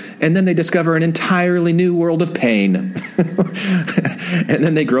to, and then they discover an entirely new world of pain. And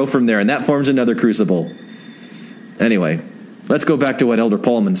then they grow from there, and that forms another crucible. Anyway, let's go back to what Elder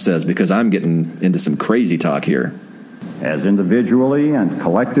Pullman says, because I'm getting into some crazy talk here. As individually and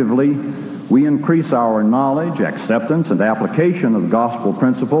collectively, we increase our knowledge, acceptance, and application of gospel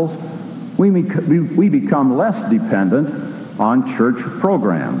principles, we become less dependent on church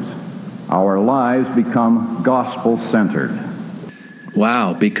programs. Our lives become gospel-centered.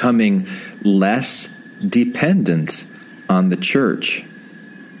 Wow, becoming less dependent on the church.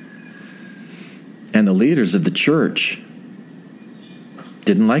 And the leaders of the church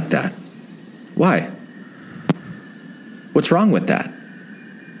didn't like that. Why? What's wrong with that?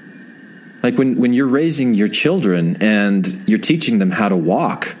 Like when you're raising your children and you're teaching them how to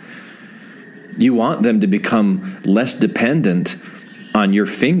walk, you want them to become less dependent on your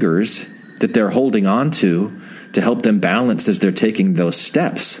fingers that they're holding on to help them balance as they're taking those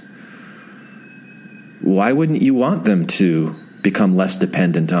steps. Why wouldn't you want them to become less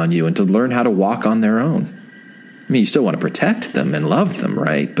dependent on you and to learn how to walk on their own? I mean, you still want to protect them and love them,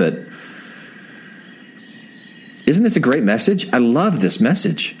 right? But isn't this a great message? I love this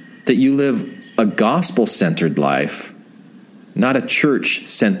message, that you live a gospel-centered life, not a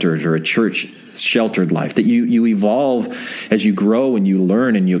church-centered or a church-sheltered life, that you evolve as you grow and you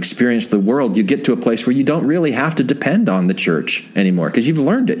learn and you experience the world. You get to a place where you don't really have to depend on the church anymore because you've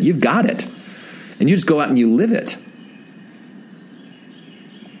learned it, you've got it, and you just go out and you live it.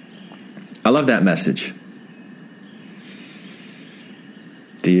 I love that message.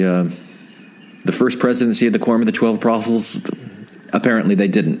 The first presidency of the Quorum of the 12 Apostles, Apparently they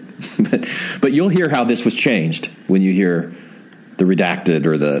didn't. But you'll hear how this was changed when you hear the redacted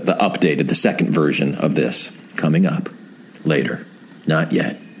or the updated, the second version of this coming up later. Not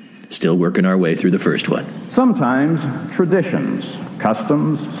yet. Still working our way through the first one. Sometimes traditions,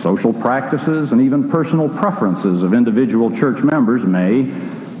 customs, social practices, and even personal preferences of individual church members may,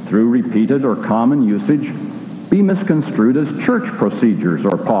 through repeated or common usage, be misconstrued as church procedures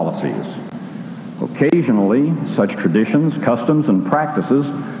or policies. Occasionally, such traditions, customs, and practices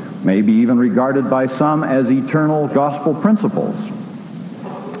may be even regarded by some as eternal gospel principles.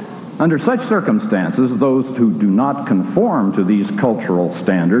 Under such circumstances, those who do not conform to these cultural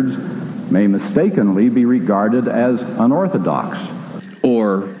standards may mistakenly be regarded as unorthodox.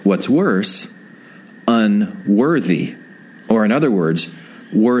 Or, what's worse, unworthy. Or, in other words,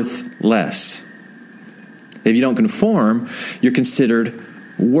 worth less. If you don't conform, you're considered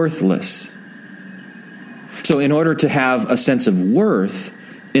worthless. So in order to have a sense of worth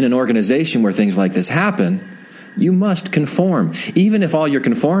in an organization where things like this happen, you must conform, even if all you're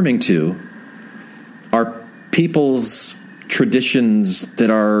conforming to are people's traditions that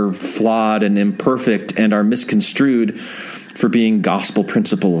are flawed and imperfect and are misconstrued for being gospel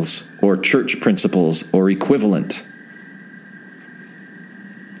principles or church principles or equivalent.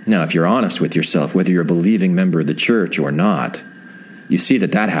 Now, if you're honest with yourself, whether you're a believing member of the church or not, you see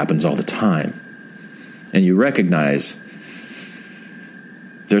that that happens all the time. And you recognize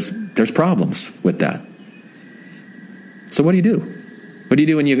there's problems with that. So what do you do? What do you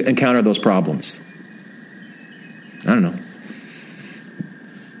do when you encounter those problems? I don't know.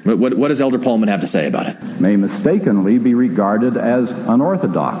 What does Elder Pullman have to say about it? May mistakenly be regarded as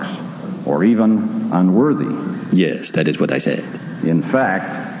unorthodox or even unworthy. Yes, that is what I said. In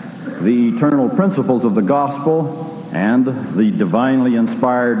fact, the eternal principles of the gospel and the divinely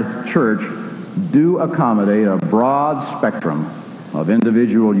inspired church do accommodate a broad spectrum of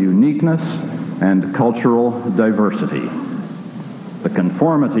individual uniqueness and cultural diversity. The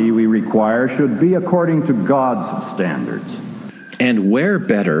conformity we require should be according to God's standards. And where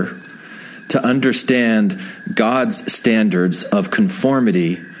better to understand God's standards of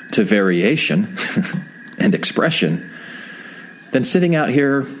conformity to variation and expression than sitting out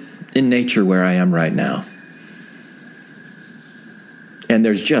here in nature where I am right now. And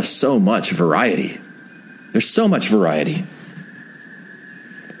there's just so much variety. There's so much variety.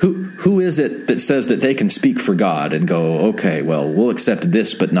 Who is it that says that they can speak for God and go, okay, well, we'll accept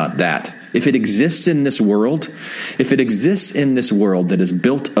this, but not that? If it exists in this world, that is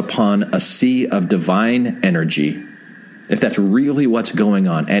built upon a sea of divine energy, if that's really what's going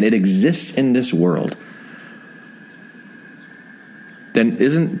on, and it exists in this world, then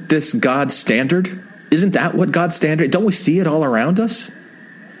isn't this God's standard? Isn't that what God's standard? Don't we see it all around us?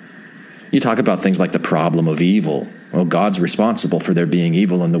 You talk about things like the problem of evil. Well, God's responsible for there being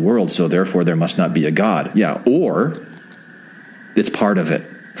evil in the world, so therefore there must not be a God. Yeah, or it's part of it.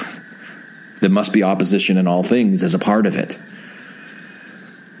 There must be opposition in all things as a part of it.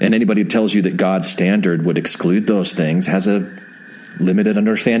 And anybody who tells you that God's standard would exclude those things has a limited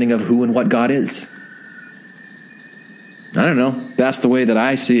understanding of who and what God is. I don't know. That's the way that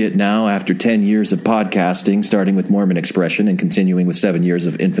I see it now after 10 years of podcasting, starting with Mormon Expression and continuing with 7 years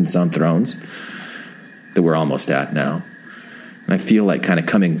of Infants on Thrones that we're almost at now. And I feel like kind of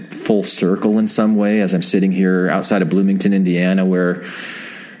coming full circle in some way as I'm sitting here outside of Bloomington, Indiana, where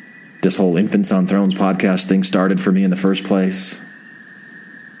this whole Infants on Thrones podcast thing started for me in the first place.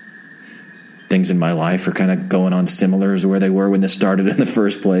 Things in my life are kind of going on similar as where they were when this started in the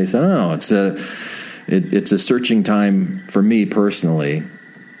first place. I don't know. It's a searching time for me personally,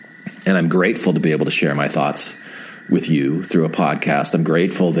 and I'm grateful to be able to share my thoughts with you through a podcast. I'm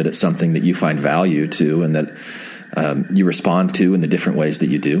grateful that it's something that you find value to and that you respond to in the different ways that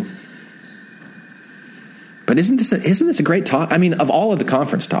you do. But isn't this a great talk? I mean, of all of the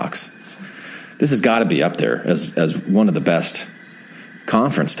conference talks, this has got to be up there as one of the best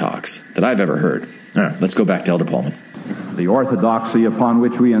conference talks that I've ever heard. All right, let's go back to Elder Pullman. The orthodoxy upon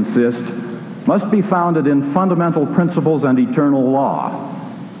which we insist must be founded in fundamental principles and eternal law,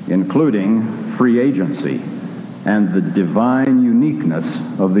 including free agency and the divine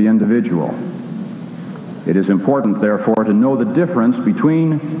uniqueness of the individual. It is important, therefore, to know the difference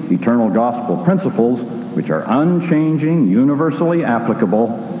between eternal gospel principles, which are unchanging, universally applicable,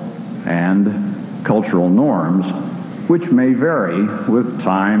 and cultural norms, which may vary with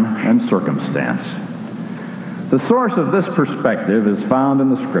time and circumstance. The source of this perspective is found in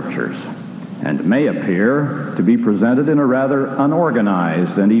the Scriptures, and may appear to be presented in a rather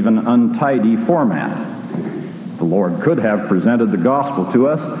unorganized and even untidy format. The Lord could have presented the gospel to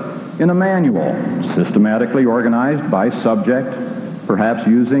us in a manual, systematically organized by subject, perhaps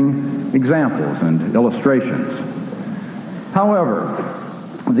using examples and illustrations.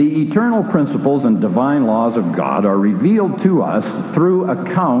 However, the eternal principles and divine laws of God are revealed to us through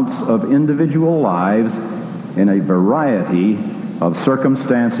accounts of individual lives in a variety of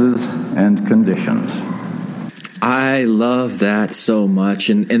circumstances and conditions. I love that so much.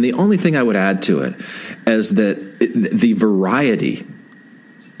 And the only thing I would add to it is that the variety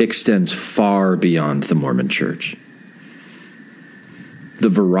extends far beyond the Mormon Church. The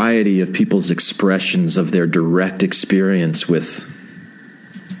variety of people's expressions of their direct experience with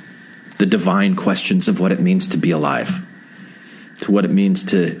the divine questions of what it means to be alive, to what it means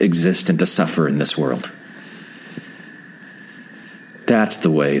to exist and to suffer in this world. That's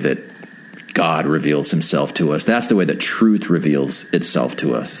the way that God reveals himself to us. That's the way that truth reveals itself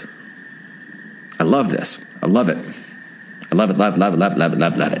to us. I love this. I love it. I love it,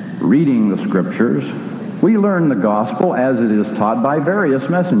 love it. Reading the Scriptures, we learn the gospel as it is taught by various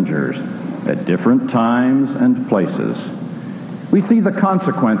messengers at different times and places. We see the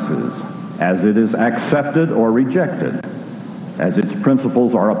consequences as it is accepted or rejected, as its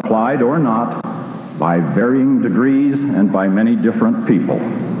principles are applied or not by varying degrees and by many different people.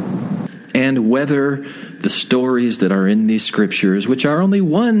 And whether the stories that are in these scriptures, which are only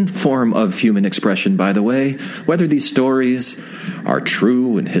one form of human expression, by the way, whether these stories are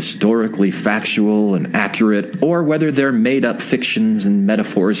true and historically factual and accurate, or whether they're made-up fictions and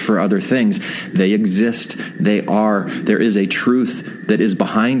metaphors for other things, they exist, they are. There is a truth that is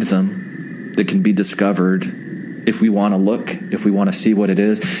behind them that can be discovered if we want to look, if we want to see what it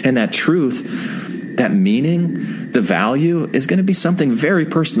is. And that truth, that meaning, the value is going to be something very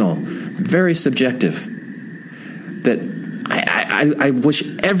personal, very subjective, that I wish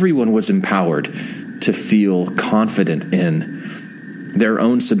everyone was empowered to feel confident in their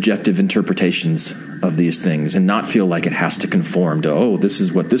own subjective interpretations of these things and not feel like it has to conform to, oh, this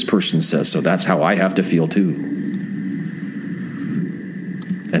is what this person says, so that's how I have to feel too.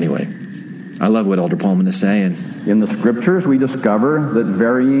 Anyway, I love what Elder Pullman is saying. In the Scriptures, we discover that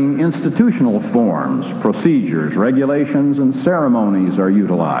varying institutional forms, procedures, regulations, and ceremonies are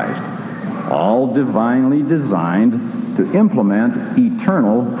utilized, all divinely designed to implement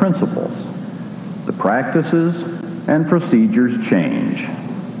eternal principles. The practices and procedures change.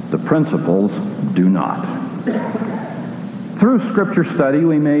 The principles do not. Through Scripture study,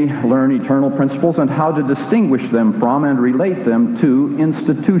 we may learn eternal principles and how to distinguish them from and relate them to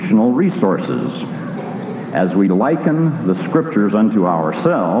institutional resources. As we liken the Scriptures unto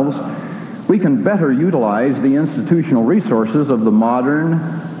ourselves, we can better utilize the institutional resources of the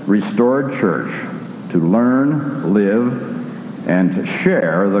modern, restored church to learn, live, and to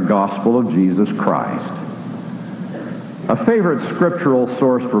share the gospel of Jesus Christ. A favorite scriptural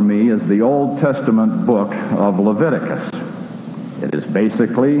source for me is the Old Testament book of Leviticus. It is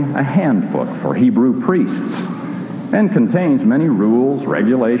basically a handbook for Hebrew priests and contains many rules,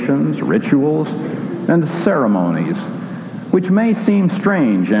 regulations, rituals, and ceremonies which may seem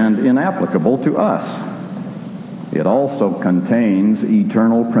strange and inapplicable to us. It also contains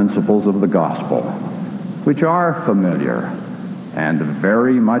eternal principles of the gospel, which are familiar and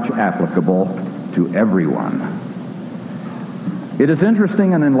very much applicable to everyone. It is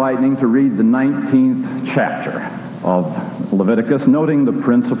interesting and enlightening to read the 19th chapter of Leviticus, noting the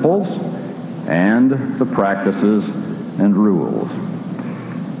principles and the practices and rules.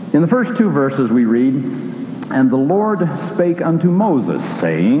 In the first two verses we read, "And the Lord spake unto Moses,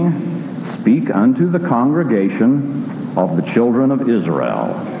 saying, Speak unto the congregation of the children of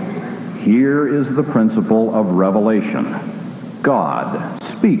Israel. Here is the principle of revelation. God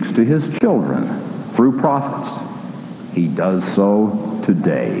speaks to his children through prophets. He does so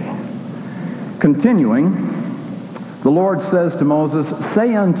today." Continuing, the Lord says to Moses,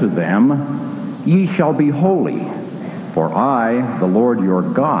 "Say unto them, Ye shall be holy, for I, the Lord your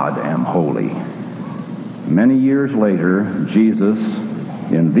God, am holy." Many years later, Jesus,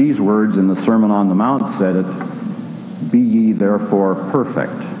 in these words in the Sermon on the Mount, said it, "Be ye therefore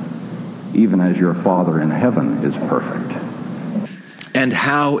perfect, even as your Father in heaven is perfect." And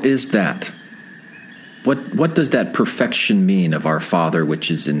how is that? What does that perfection mean of our Father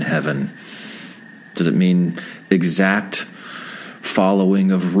which is in heaven? Does it mean exact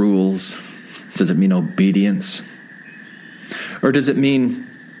following of rules? Does it mean obedience? Or does it mean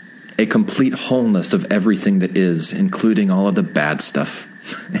a complete wholeness of everything that is, including all of the bad stuff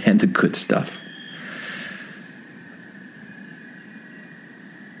and the good stuff?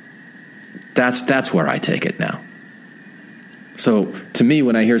 That's where I take it now. So, to me,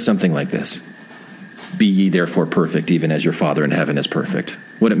 when I hear something like this, "Be ye therefore perfect, even as your Father in heaven is perfect,"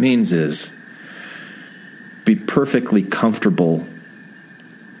 what it means is be perfectly comfortable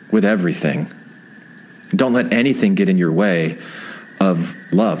with everything. Don't let anything get in your way of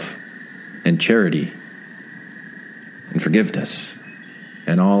love and charity and forgiveness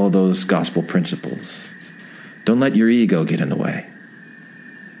and all of those gospel principles. Don't let your ego get in the way.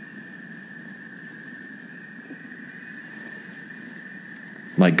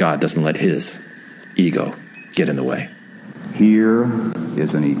 Like God doesn't let his ego get in the way. Here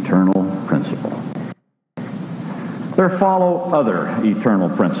is an eternal principle. There follow other eternal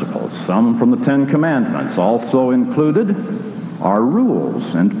principles, some from the Ten Commandments. Also included are rules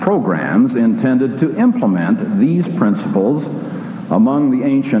and programs intended to implement these principles among the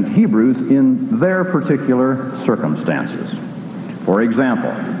ancient Hebrews in their particular circumstances. For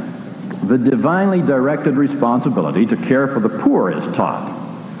example, the divinely directed responsibility to care for the poor is taught.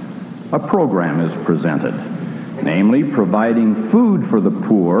 A program is presented, namely providing food for the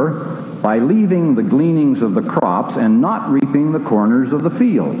poor by leaving the gleanings of the crops and not reaping the corners of the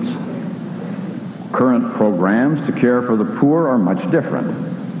fields. Current programs to care for the poor are much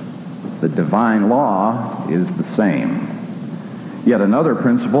different. The divine law is the same. Yet another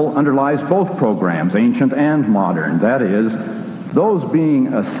principle underlies both programs, ancient and modern. That is, those being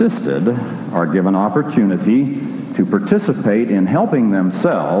assisted are given opportunity to participate in helping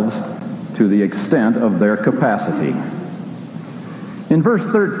themselves to the extent of their capacity. In verse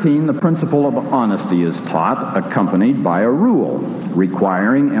 13, the principle of honesty is taught, accompanied by a rule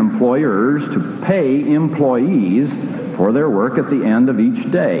requiring employers to pay employees for their work at the end of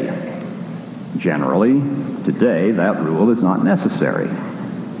each day. Generally, today, that rule is not necessary.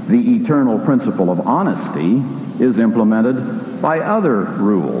 The eternal principle of honesty is implemented by other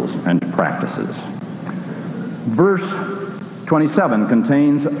rules and practices. Verse 27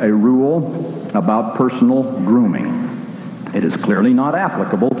 contains a rule about personal grooming. It is clearly not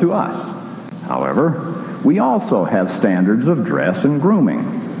applicable to us. However, we also have standards of dress and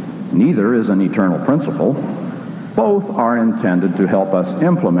grooming. Neither is an eternal principle. Both are intended to help us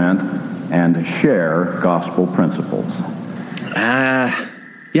implement and share gospel principles.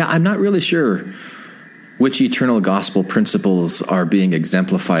 I'm not really sure which eternal gospel principles are being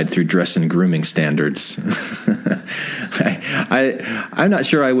exemplified through dress and grooming standards. I'm not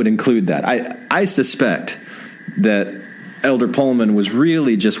sure I would include that. I suspect that Elder Pullman was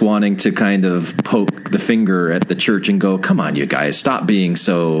really just wanting to kind of poke the finger at the church and go, come on, you guys, stop being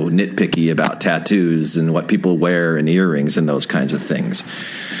so nitpicky about tattoos and what people wear and earrings and those kinds of things.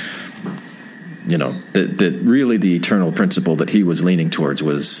 You know, that really the eternal principle that he was leaning towards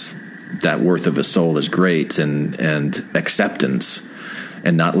was that worth of a soul is great and acceptance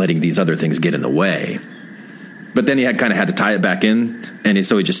and not letting these other things get in the way. But then he kind of had to tie it back in, and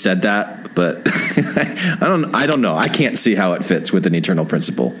so he just said that. But I don't know. I can't see how it fits with an eternal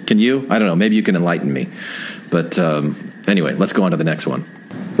principle. Can you? I don't know. Maybe you can enlighten me. But anyway, let's go on to the next one.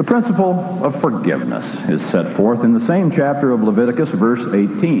 The principle of forgiveness is set forth in the same chapter of Leviticus, verse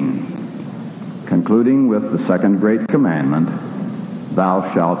 18, concluding with the second great commandment,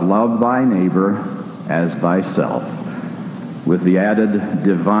 thou shalt love thy neighbor as thyself, with the added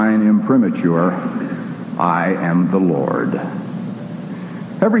divine imprimatur, I am the Lord.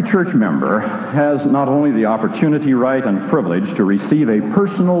 Every church member has not only the opportunity, right, and privilege to receive a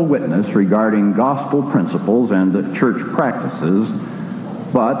personal witness regarding gospel principles and church practices,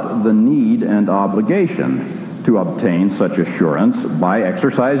 but the need and obligation to obtain such assurance by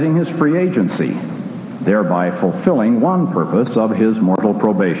exercising his free agency, thereby fulfilling one purpose of his mortal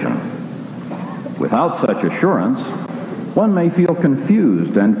probation. Without such assurance, one may feel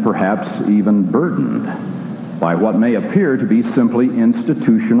confused and perhaps even burdened by what may appear to be simply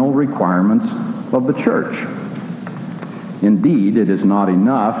institutional requirements of the church. Indeed, it is not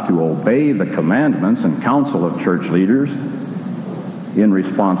enough to obey the commandments and counsel of church leaders. In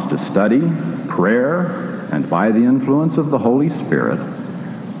response to study, prayer, and by the influence of the Holy Spirit,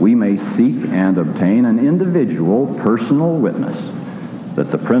 we may seek and obtain an individual personal witness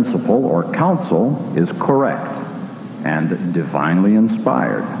that the principle or counsel is correct and divinely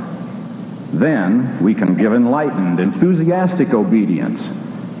inspired. Then we can give enlightened, enthusiastic obedience,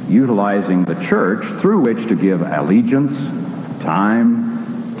 utilizing the church through which to give allegiance,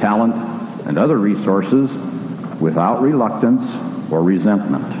 time, talent, and other resources without reluctance or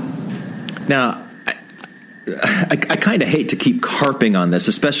resentment. Now, I kind of hate to keep harping on this,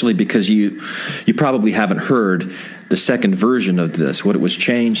 especially because you probably haven't heard the second version of this, what it was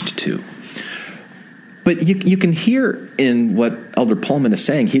changed to. But you can hear in what Elder Pullman is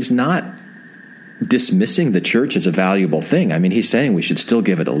saying, he's not dismissing the church as a valuable thing. I mean, he's saying we should still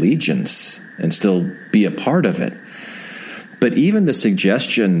give it allegiance and still be a part of it. But even the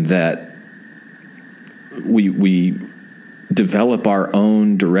suggestion that we develop our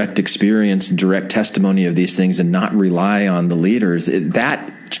own direct experience, direct testimony of these things and not rely on the leaders,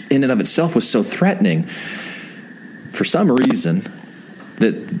 that in and of itself was so threatening for some reason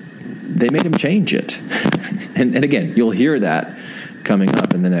that they made him change it. And again, you'll hear that coming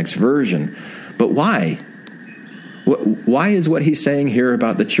up in the next version. But why? Why is what he's saying here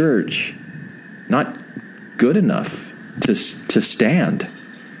about the church not good enough to stand?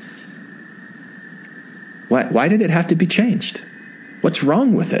 Why did it have to be changed? What's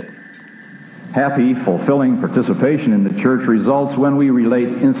wrong with it? Happy, fulfilling participation in the church results when we relate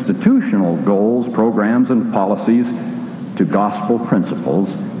institutional goals, programs, and policies to gospel principles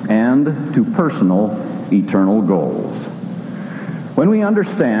and to personal, eternal goals. When we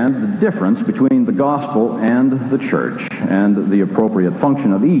understand the difference between the gospel and the church and the appropriate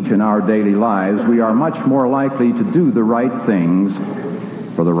function of each in our daily lives, we are much more likely to do the right things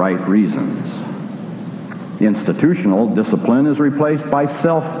for the right reasons. Institutional discipline is replaced by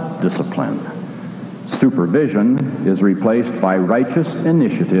self-discipline. Supervision is replaced by righteous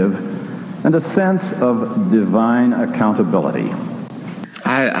initiative and a sense of divine accountability.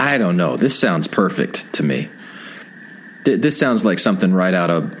 I don't know. This sounds perfect to me. This sounds like something right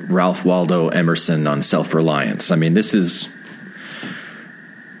out of Ralph Waldo Emerson on self-reliance. I mean, this is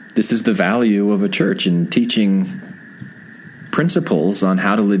the value of a church in teaching principles on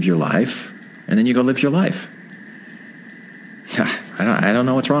how to live your life, and then you go live your life. I don't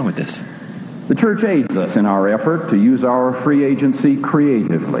know what's wrong with this. The church aids us in our effort to use our free agency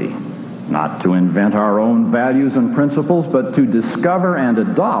creatively, not to invent our own values and principles, but to discover and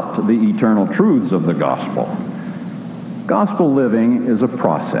adopt the eternal truths of the gospel. Gospel living is a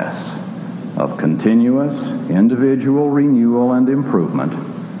process of continuous individual renewal and improvement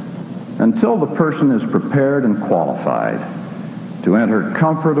until the person is prepared and qualified to enter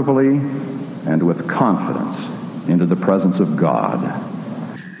comfortably and with confidence into the presence of God.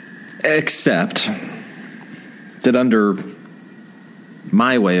 Except that under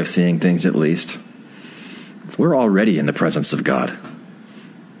my way of seeing things, at least, we're already in the presence of God.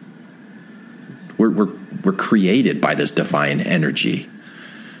 We're created by this divine energy.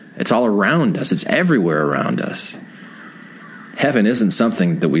 It's all around us. It's everywhere around us. Heaven isn't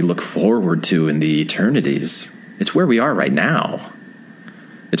something that we look forward to in the eternities. It's where we are right now.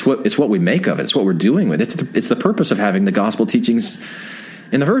 It's what we make of it. It's what we're doing with it. It's the purpose of having the gospel teachings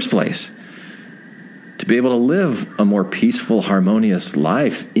in the first place. To be able to live a more peaceful, harmonious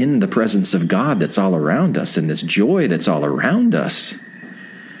life in the presence of God that's all around us, and this joy that's all around us.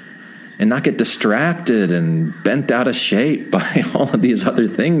 And not get distracted and bent out of shape by all of these other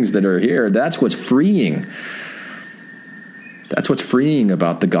things that are here. That's what's freeing. That's what's freeing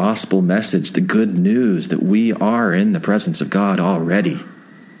about the gospel message, the good news that we are in the presence of God already.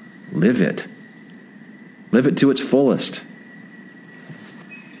 Live it. Live it to its fullest.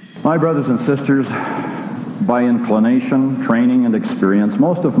 My brothers and sisters, by inclination, training, and experience,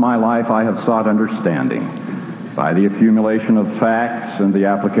 most of my life I have sought understanding by the accumulation of facts and the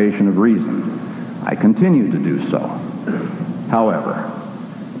application of reason. I continue to do so. However,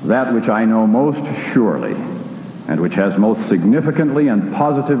 that which I know most surely and which has most significantly and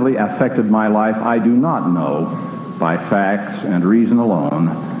positively affected my life, I do not know by facts and reason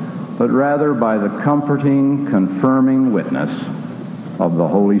alone, but rather by the comforting, confirming witness of the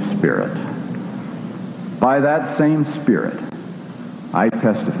Holy Spirit. By that same Spirit, I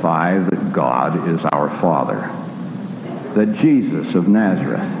testify that God is our Father, that Jesus of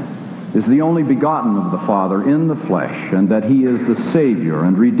Nazareth is the only begotten of the Father in the flesh, and that he is the Savior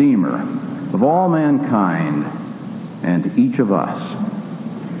and Redeemer of all mankind and each of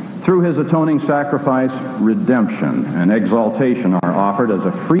us. Through his atoning sacrifice, redemption and exaltation are offered as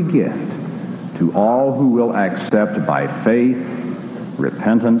a free gift to all who will accept by faith,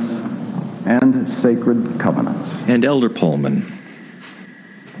 repentance, and sacred covenants. And Elder Pullman,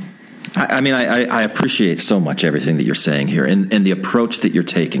 I appreciate so much everything that you're saying here and the approach that you're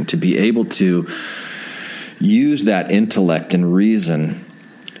taking to be able to use that intellect and reason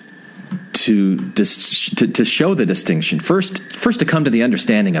to show the distinction. First to come to the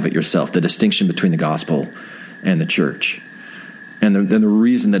understanding of it yourself, the distinction between the gospel and the church. And the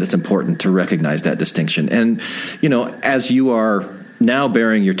reason that it's important to recognize that distinction. And, as you are now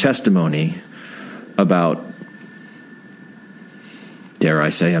bearing your testimony about, dare I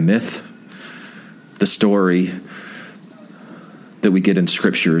say, a myth, the story that we get in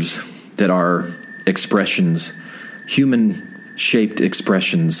scriptures that are expressions, human-shaped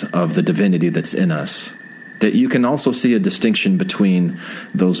expressions of the divinity that's in us, that you can also see a distinction between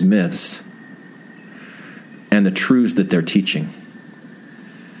those myths and the truths that they're teaching.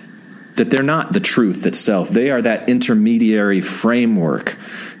 that they're not the truth itself. They are that intermediary framework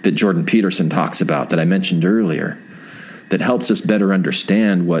that Jordan Peterson talks about that I mentioned earlier, that helps us better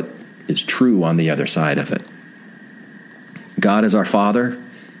understand what is true on the other side of it. God is our Father,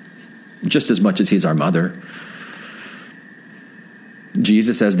 just as much as he's our mother.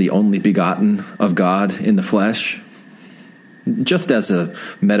 Jesus as the only begotten of God in the flesh, just as a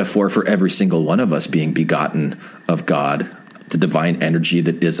metaphor for every single one of us being begotten of God, the divine energy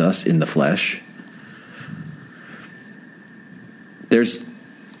that is us in the flesh. There's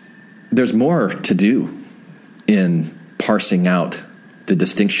more to do in parsing out the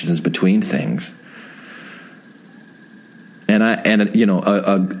distinctions between things. And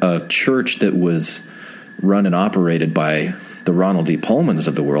a church that was run and operated by the Ronald D. Pullmans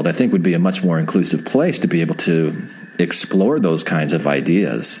of the world, I think would be a much more inclusive place to be able to explore those kinds of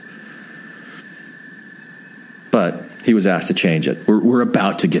ideas. But he was asked to change it. We're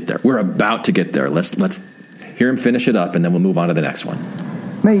about to get there. We're about to get there. Let's hear him finish it up, and then we'll move on to the next one.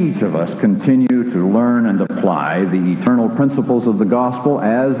 May each of us continue to learn and apply the eternal principles of the gospel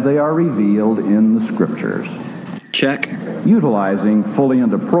as they are revealed in the Scriptures. Check. Utilizing fully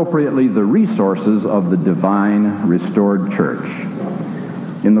and appropriately the resources of the divine restored church.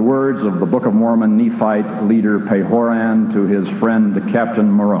 In the words of the Book of Mormon Nephite leader Pahoran to his friend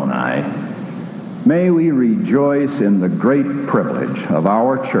Captain Moroni, may we rejoice in the great privilege of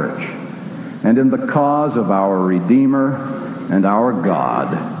our church and in the cause of our Redeemer and our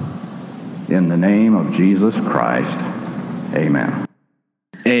God. In the name of Jesus Christ, amen.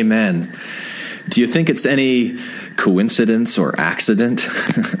 Amen. Do you think it's any coincidence or accident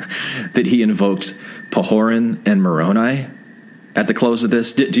that he invoked Pahoran and Moroni at the close of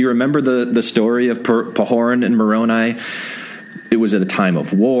this? Do you remember the story of Pahoran and Moroni? It was at a time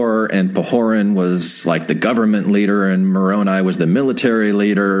of war, and Pahoran was like the government leader, and Moroni was the military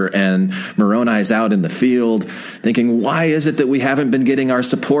leader, and Moroni's out in the field thinking, why is it that we haven't been getting our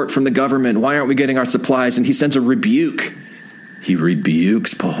support from the government? Why aren't we getting our supplies? And he sends a rebuke. He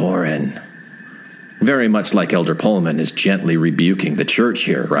rebukes Pahoran. Very much like Elder Pullman is gently rebuking the church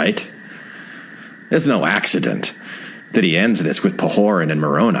here, right? There's no accident that he ends this with Pahoran and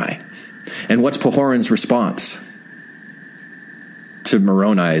Moroni. And what's Pahoran's response to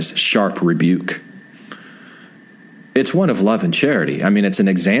Moroni's sharp rebuke? It's one of love and charity. I mean, it's an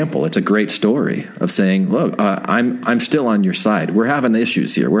example. It's a great story of saying, look, I'm still on your side. We're having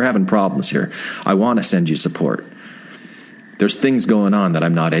issues here. We're having problems here. I want to send you support. There's things going on that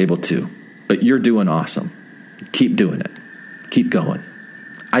I'm not able to. But you're doing awesome. Keep doing it. Keep going.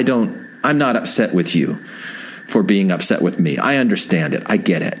 I'm not upset with you for being upset with me. I understand it. I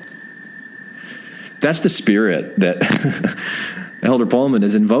get it. That's the spirit that Elder Pullman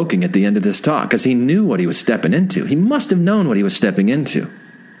is invoking at the end of this talk, because he knew what he was stepping into. He must have known what he was stepping into.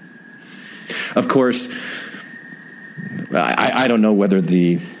 Of course, I don't know whether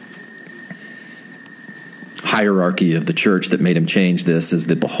the hierarchy of the church that made him change this is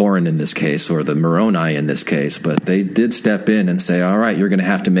the Pahoran in this case or the Moroni in this case, but they did step in and say, all right, you're going to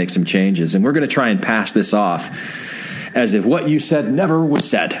have to make some changes, and we're going to try and pass this off as if what you said never was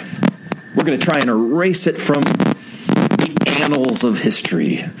said. We're going to try and erase it from the annals of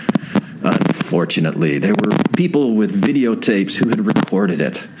history. Unfortunately, there were people with videotapes who had recorded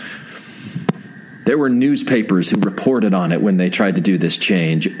it. There were newspapers who reported on it when they tried to do this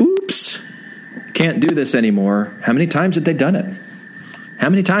change. Oops. Can't do this anymore. How many times had they done it? How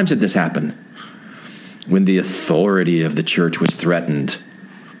many times had this happened? When the authority of the church was threatened.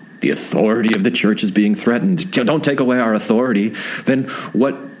 The authority of the church is being threatened. Don't take away our authority. Then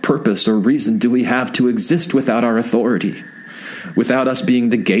what purpose or reason do we have to exist without our authority? Without us being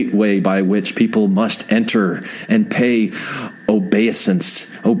the gateway by which people must enter and pay obedience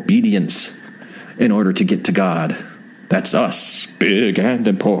in order to get to God. That's us, big and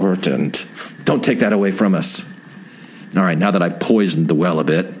important. Don't take that away from us. All right, now that I've poisoned the well a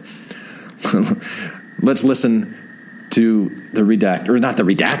bit, let's listen to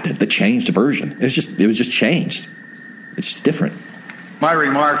the changed version. It was just changed. It's just different. My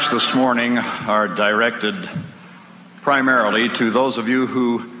remarks this morning are directed primarily to those of you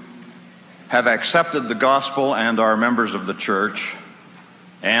who have accepted the gospel and are members of the church,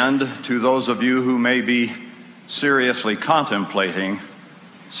 and to those of you who may be seriously contemplating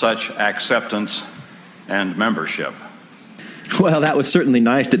such acceptance and membership. Well, that was certainly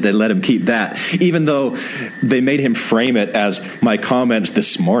nice that they let him keep that, even though they made him frame it as my comments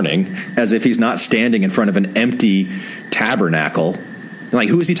this morning, as if he's not standing in front of an empty tabernacle. Like,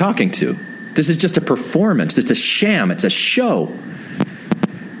 who is he talking to? This is just a performance. It's a sham. It's a show.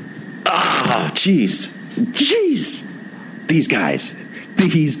 Ah, jeez. These guys.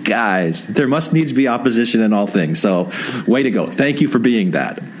 These guys. There must needs be opposition in all things. So, way to go. Thank you for being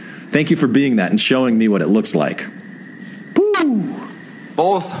that. Thank you for being that and showing me what it looks like. Woo!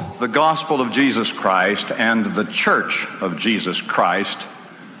 Both the gospel of Jesus Christ and the church of Jesus Christ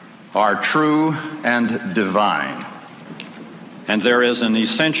are true and divine. And there is an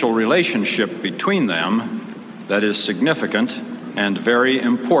essential relationship between them that is significant and very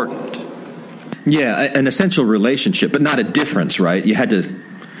important. Yeah, an essential relationship, but not a difference, right? You had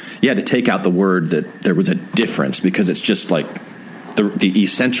to take out the word that there was a difference, because it's just like the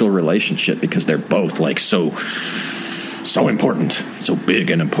essential relationship, because they're both like so important, so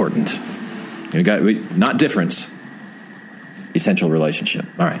big and important. You got not difference, essential relationship.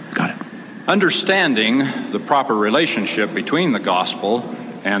 All right, got it. Understanding the proper relationship between the gospel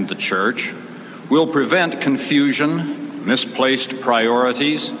and the church will prevent confusion, misplaced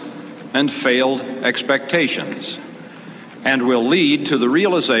priorities, and failed expectations, and will lead to the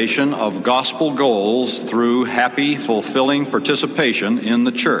realization of gospel goals through happy, fulfilling participation in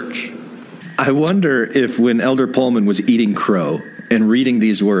the church. I wonder if when Elder Pullman was eating crow and reading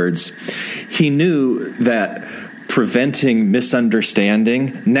these words, he knew that preventing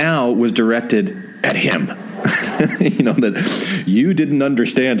misunderstanding now was directed at him. That you didn't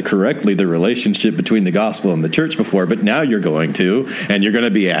understand correctly the relationship between the gospel and the church before, but now you're going to, and you're going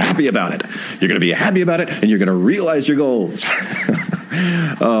to be happy about it. You're going to be happy about it, and you're going to realize your goals.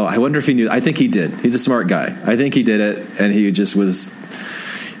 Oh, I wonder if he knew. I think he did. He's a smart guy. I think he did it, and he just was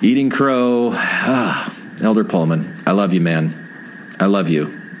eating crow. Elder Pullman, I love you, man. I love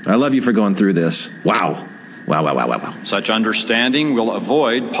you. I love you for going through this. Wow. Wow. Such understanding will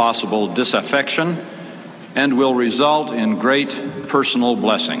avoid possible disaffection and will result in great personal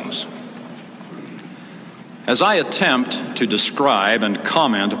blessings. As I attempt to describe and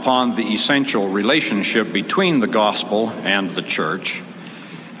comment upon the essential relationship between the gospel and the church,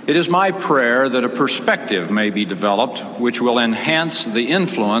 it is my prayer that a perspective may be developed which will enhance the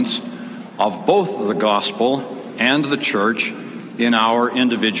influence of both the gospel and the church in our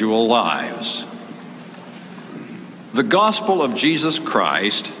individual lives. The gospel of Jesus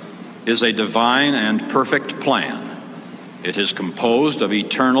Christ is a divine and perfect plan. It is composed of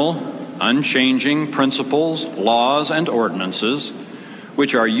eternal, unchanging principles, laws, and ordinances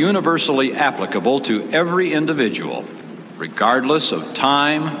which are universally applicable to every individual, regardless of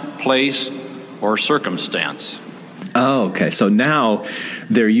time, place, or circumstance. Oh, okay. So now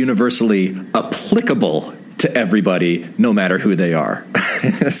they're universally applicable to everybody, no matter who they are.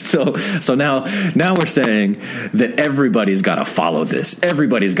 So now we're saying that everybody's got to follow this.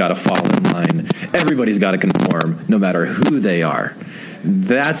 Everybody's got to fall in line. Everybody's got to conform, no matter who they are.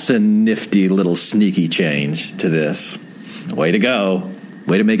 That's a nifty little sneaky change to this. Way to go.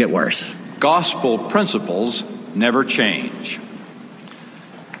 Way to make it worse. Gospel principles never change.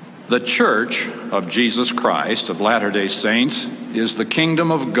 The Church of Jesus Christ of Latter-day Saints is the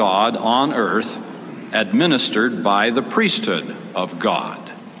kingdom of God on earth, administered by the priesthood of God.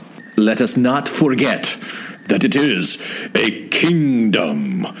 Let us not forget that it is a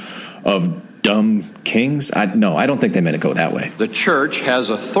kingdom of dumb kings. I don't think they meant to go that way. The church has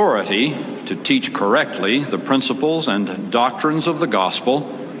authority to teach correctly the principles and doctrines of the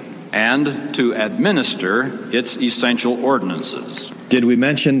gospel and to administer its essential ordinances. Did we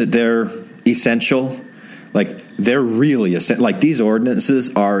mention that they're essential? Like, they're really essential. Like, these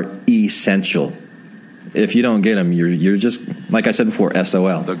ordinances are essential. If you don't get them, you're just, like I said before,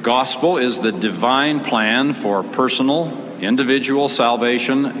 SOL. The gospel is the divine plan for personal, individual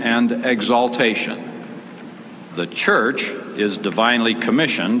salvation and exaltation. The church is divinely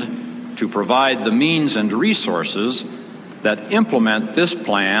commissioned to provide the means and resources that implement this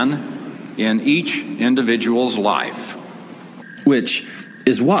plan in each individual's life. Which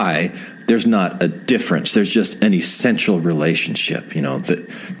is why there's not a difference. There's just an essential relationship.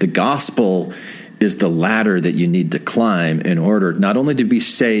 The gospel is the ladder that you need to climb in order not only to be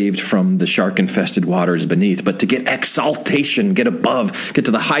saved from the shark-infested waters beneath, but to get exaltation, get above, get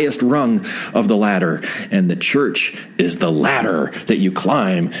to the highest rung of the ladder. And the church is the ladder that you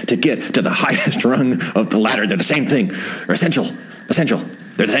climb to get to the highest rung of the ladder. They're the same thing. They're essential.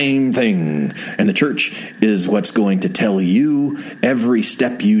 They're the same thing. And the church is what's going to tell you every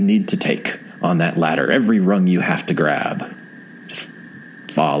step you need to take on that ladder, every rung you have to grab.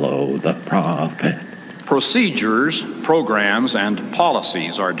 Follow the prophet. Procedures, programs, and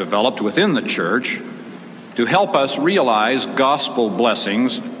policies are developed within the church to help us realize gospel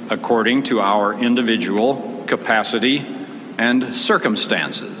blessings according to our individual capacity and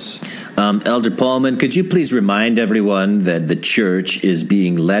circumstances. Elder Paulman, could you please remind everyone that the church is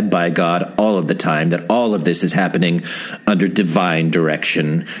being led by God all of the time, that all of this is happening under divine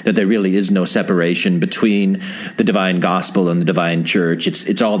direction, that there really is no separation between the divine gospel and the divine church.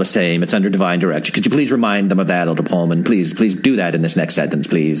 It's all the same. It's under divine direction. Could you please remind them of that, Elder Paulman? Please do that in this next sentence,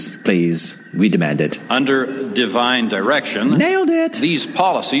 please. Please. We demand it. Under divine direction. Nailed it. These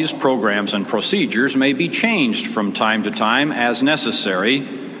policies, programs, and procedures may be changed from time to time as necessary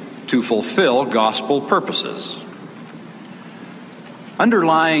to fulfill gospel purposes.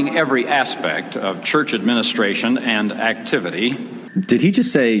 Underlying every aspect of church administration and activity. Did he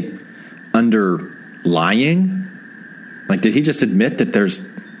just say underlying? Like, did he just admit that there's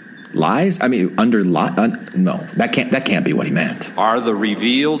lies? I mean, no, that can't be what he meant. Are the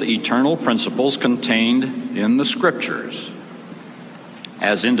revealed eternal principles contained in the Scriptures.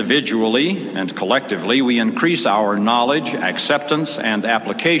 As individually and collectively we increase our knowledge, acceptance, and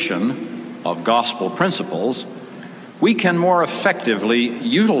application of gospel principles, we can more effectively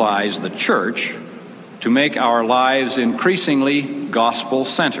utilize the church to make our lives increasingly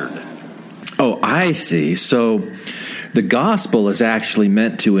gospel-centered. Oh, I see. So the gospel is actually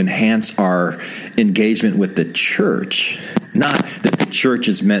meant to enhance our engagement with the church, not that the church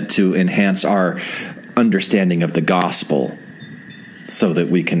is meant to enhance our understanding of the gospel so that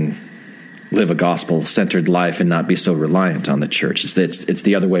we can live a gospel-centered life and not be so reliant on the church. It's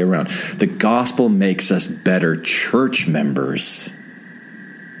the other way around. The gospel makes us better church members.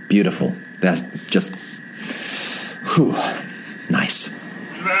 Beautiful. That's just, nice.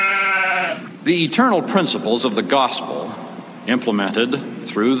 The eternal principles of the gospel, implemented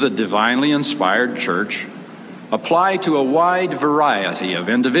through the divinely inspired church, apply to a wide variety of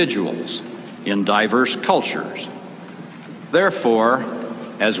individuals in diverse cultures. Therefore,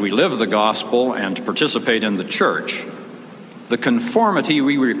 as we live the gospel and participate in the church, the conformity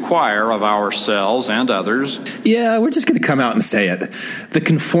we require of ourselves and others. Yeah, we're just going to come out and say it. The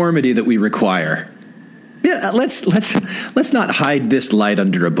conformity that we require. Yeah, let's not hide this light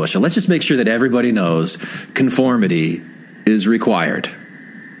under a bushel. Let's just make sure that everybody knows conformity is required.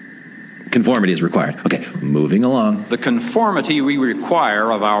 Conformity is required. Okay, moving along. The conformity we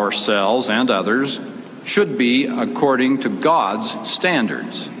require of ourselves and others should be according to God's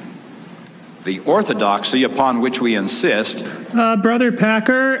standards. The orthodoxy upon which we insist. Brother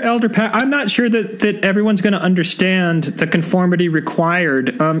Packer, Elder Packer, I'm not sure that everyone's going to understand the conformity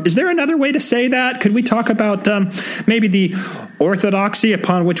required. Is there another way to say that? Could we talk about maybe the orthodoxy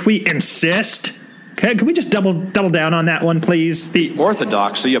upon which we insist? Okay, can we just double down on that one, please? The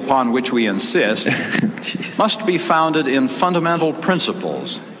orthodoxy upon which we insist must be founded in fundamental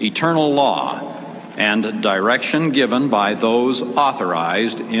principles, eternal law, and direction given by those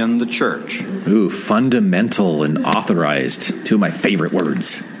authorized in the church. Ooh, fundamental and authorized, two of my favorite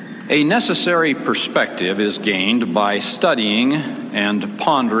words. A necessary perspective is gained by studying and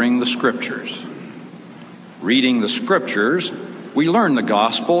pondering the Scriptures. Reading the Scriptures, we learn the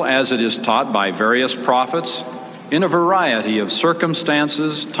gospel as it is taught by various prophets in a variety of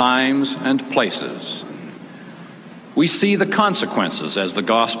circumstances, times, and places. We see the consequences as the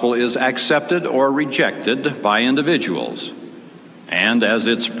gospel is accepted or rejected by individuals, and as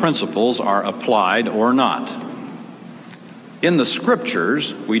its principles are applied or not. In the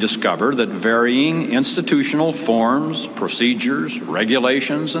Scriptures, we discover that varying institutional forms, procedures,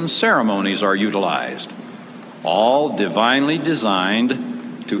 regulations, and ceremonies are utilized, all divinely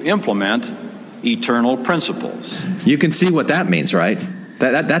designed to implement eternal principles. You can see what that means, right?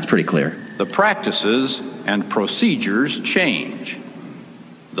 That's pretty clear. The practices and procedures change.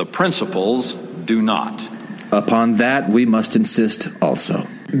 The principles do not. Upon that, we must insist also.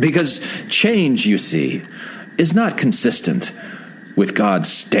 Because change, you see, is not consistent with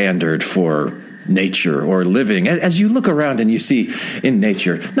God's standard for nature or living. As you look around and you see in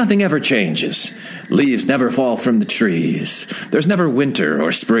nature, nothing ever changes. Leaves never fall from the trees. There's never winter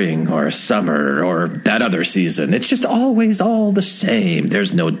or spring or summer or that other season. It's just always all the same.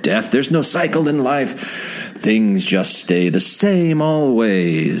 There's no death. There's no cycle in life. Things just stay the same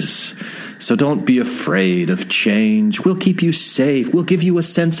always. So don't be afraid of change. We'll keep you safe. We'll give you a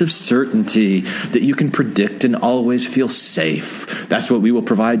sense of certainty that you can predict and always feel safe. That's what we will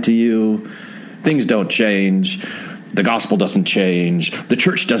provide to you. Things don't change. The gospel doesn't change. The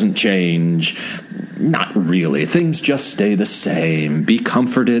church doesn't change. Not really. Things just stay the same. Be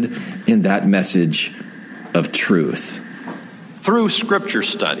comforted in that message of truth. Through Scripture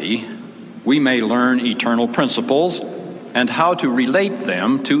study, we may learn eternal principles and how to relate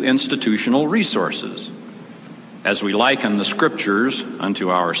them to institutional resources. As we liken the Scriptures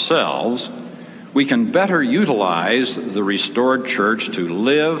unto ourselves, we can better utilize the restored church to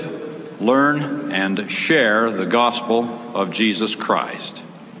live, learn and share the gospel of Jesus Christ.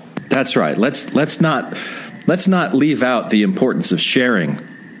 That's right. Let's not leave out the importance of sharing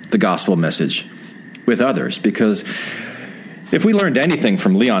the gospel message with others, because if we learned anything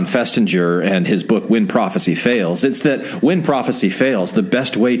from Leon Festinger and his book When Prophecy Fails, it's that when prophecy fails, the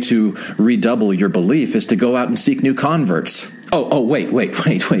best way to redouble your belief is to go out and seek new converts. Wait.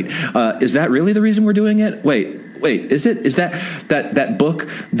 Is that really the reason we're doing it? Wait. Is that book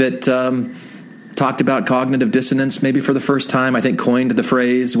that talked about cognitive dissonance maybe for the first time, I think coined the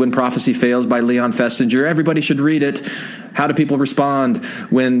phrase When Prophecy Fails by Leon Festinger? Everybody should read it. How do people respond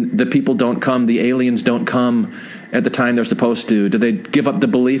when the people don't come, the aliens don't come at the time they're supposed to? Do they give up the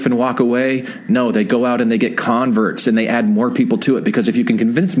belief and walk away? No, they go out and they get converts and they add more people to it, because if you can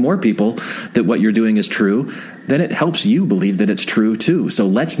convince more people that what you're doing is true, then it helps you believe that it's true too. So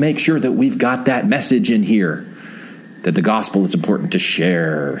let's make sure that we've got that message in here, that the gospel is important to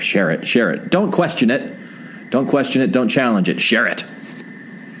share. Share it. Don't question it. Don't challenge it. Share it.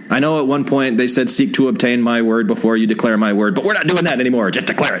 I know at one point they said, seek to obtain my word before you declare my word, but we're not doing that anymore. Just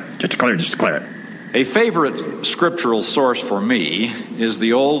declare it. Just declare it. A favorite scriptural source for me is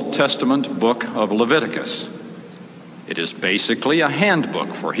the Old Testament book of Leviticus. It is basically a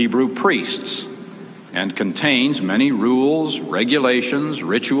handbook for Hebrew priests and contains many rules, regulations,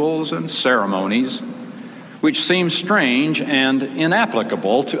 rituals, and ceremonies which seem strange and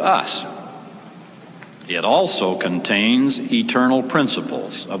inapplicable to us. It also contains eternal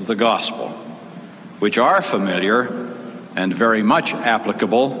principles of the gospel, which are familiar and very much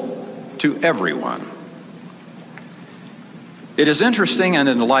applicable to everyone. It is interesting and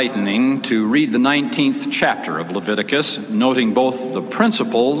enlightening to read the 19th chapter of Leviticus, noting both the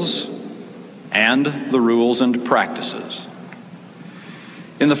principles and the rules and practices.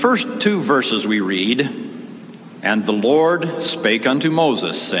 In the first 2 verses we read, "And the Lord spake unto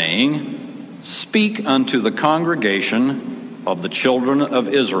Moses, saying, Speak unto the congregation of the children of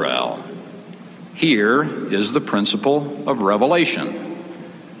Israel." Here is the principle of revelation.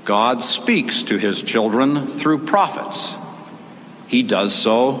 God speaks to his children through prophets. He does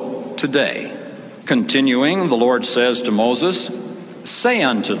so today. Continuing, the Lord says to Moses, "Say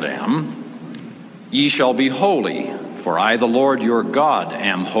unto them, Ye shall be holy, for I, the Lord your God,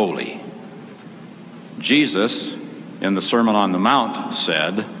 am holy." Jesus, in the Sermon on the Mount,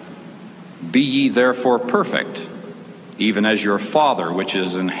 said, "Be ye therefore perfect, even as your Father which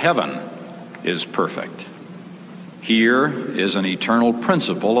is in heaven is perfect." Here is an eternal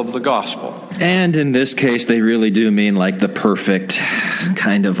principle of the gospel. And in this case, they really do mean like the perfect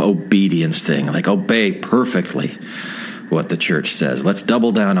kind of obedience thing, like obey perfectly what the church says. Let's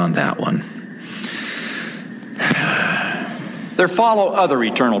double down on that one. There follow other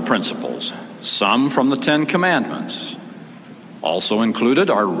eternal principles, some from the 10 Commandments. Also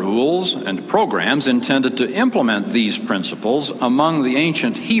included are rules and programs intended to implement these principles among the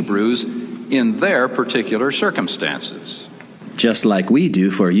ancient Hebrews in their particular circumstances. Just like we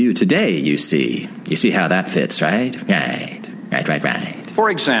do for you today, you see. You see how that fits, right? Right. For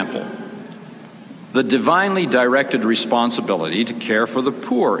example, the divinely directed responsibility to care for the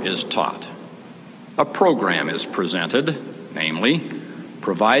poor is taught. A program is presented, namely,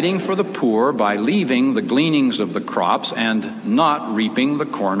 providing for the poor by leaving the gleanings of the crops and not reaping the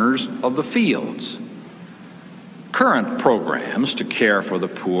corners of the fields. Current programs to care for the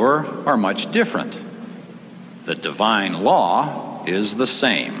poor are much different. The divine law is the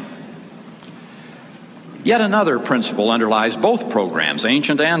same. Yet another principle underlies both programs,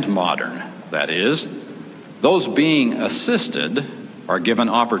 ancient and modern. That is, those being assisted are given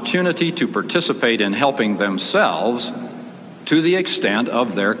opportunity to participate in helping themselves to the extent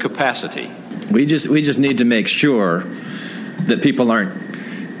of their capacity. We just need to make sure that people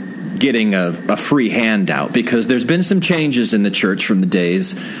aren't getting a free handout, because there's been some changes in the church from the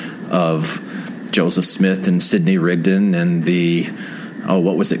days of Joseph Smith and Sidney Rigdon and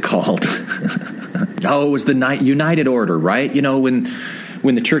what was it called? It was the United Order, right? You know, when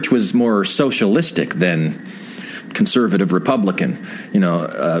the church was more socialistic than conservative Republican. You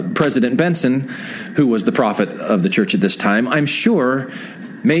know, President Benson, who was the prophet of the church at this time, I'm sure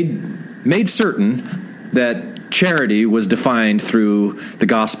made certain that charity was defined through the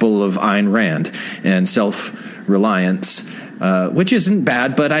gospel of Ayn Rand and self-reliance, which isn't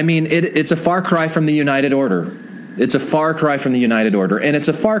bad, but I mean, it's a far cry from the United Order. It's a far cry from the United Order, and it's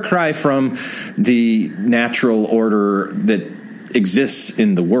a far cry from the natural order that exists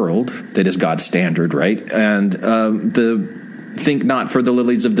in the world, that is God's standard, right? And the think not for the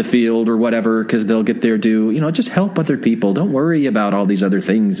lilies of the field or whatever, because they'll get their due. Just help other people. Don't worry about all these other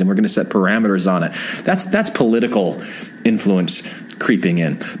things, and we're going to set parameters on it. That's political influence creeping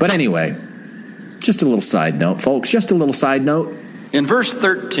in. But anyway, just a little side note, folks, just a little side note. In verse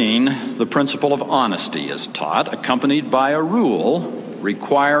 13, the principle of honesty is taught, accompanied by a rule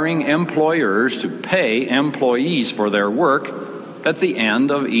requiring employers to pay employees for their work at the end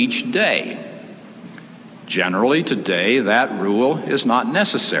of each day. Generally, today, that rule is not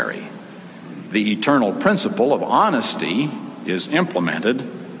necessary. The eternal principle of honesty is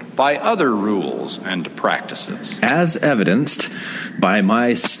implemented by other rules and practices. As evidenced by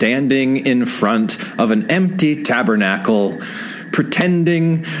my standing in front of an empty tabernacle,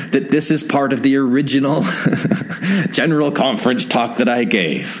 pretending that this is part of the original General Conference talk that I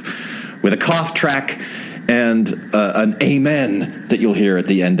gave, with a cough track and an amen that you'll hear at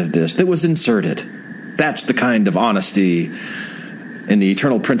the end of this that was inserted. That's the kind of honesty in the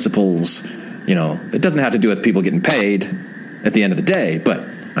eternal principles. It doesn't have to do with people getting paid at the end of the day, but,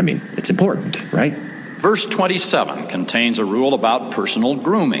 it's important, right? Verse 27 contains a rule about personal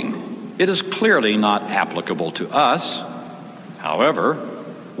grooming. It is clearly not applicable to us. However,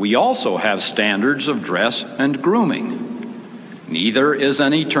 we also have standards of dress and grooming. Neither is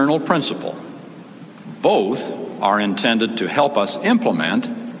an eternal principle. Both are intended to help us implement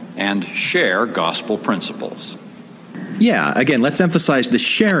and share gospel principles. Yeah, again, let's emphasize the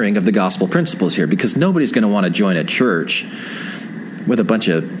sharing of the gospel principles here, because nobody's going to want to join a church with a bunch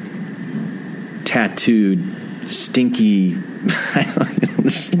of tattooed, stinky,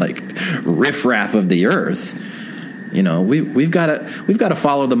 just like riffraff of the earth. We've got to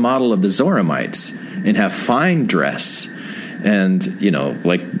follow the model of the Zoramites and have fine dress and,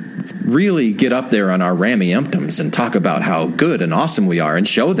 really get up there on our rammy-emptums and talk about how good and awesome we are and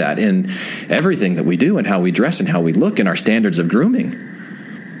show that in everything that we do and how we dress and how we look and our standards of grooming.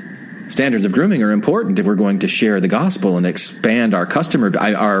 Standards of grooming are important if we're going to share the gospel and expand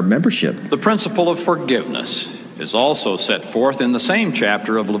our membership. The principle of forgiveness is also set forth in the same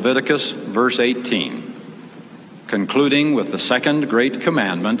chapter of Leviticus, verse 18, concluding with the second great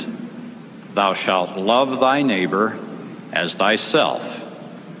commandment, "Thou shalt love thy neighbor as thyself,"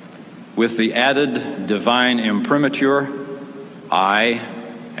 with the added divine imprimatur, "I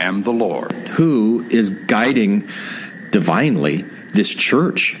am the Lord." Who is guiding divinely this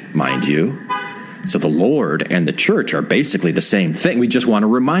church, mind you. So the Lord and the church are basically the same thing. We just want to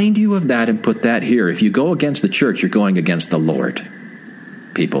remind you of that and put that here. If you go against the church, you're going against the Lord.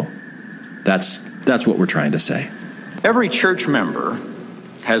 People, that's what we're trying to say. Every church member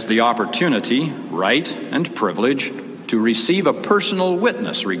has the opportunity, right, and privilege to receive a personal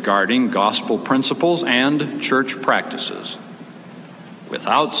witness regarding gospel principles and church practices.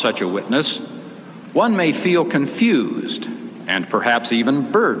 Without such a witness, one may feel confused and perhaps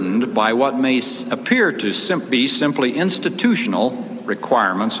even burdened by what may appear to be simply institutional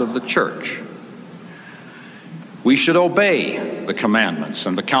requirements of the church. We should obey the commandments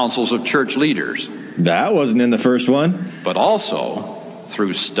and the counsels of church leaders. That wasn't in the first one. But also,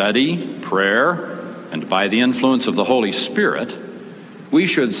 through study, prayer, and by the influence of the Holy Spirit, we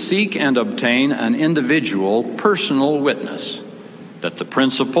should seek and obtain an individual personal witness that the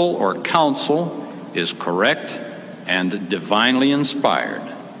principle or counsel is correct and divinely inspired.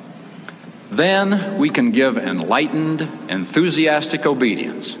 Then we can give enlightened, enthusiastic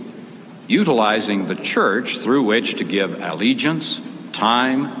obedience, utilizing the church through which to give allegiance,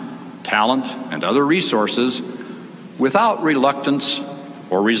 time, talent, and other resources without reluctance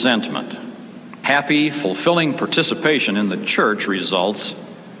or resentment. Happy, fulfilling participation in the church results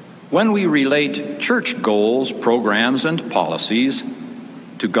when we relate church goals, programs, and policies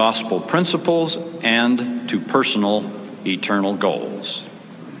to gospel principles and to personal eternal goals.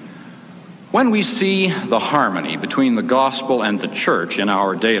 When we see the harmony between the gospel and the church in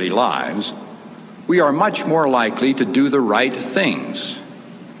our daily lives, we are much more likely to do the right things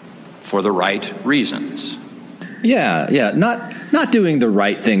for the right reasons. Yeah, not doing the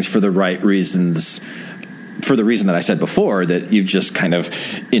right things for the right reasons, for the reason that I said before, that you've just kind of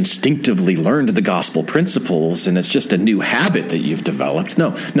instinctively learned the gospel principles and it's just a new habit that you've developed.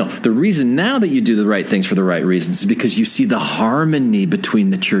 No, the reason now that you do the right things for the right reasons is because you see the harmony between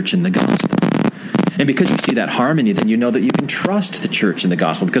the church and the gospel. And because you see that harmony, then you know that you can trust the church and the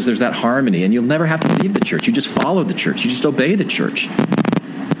gospel because there's that harmony, and you'll never have to leave the church. You just follow the church. You just obey the church.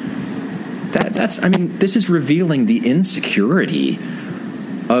 This is revealing the insecurity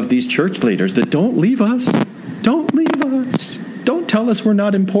of these church leaders that don't leave us. Don't leave us. Don't tell us we're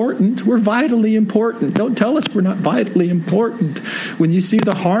not important. We're vitally important. Don't tell us we're not vitally important. When you see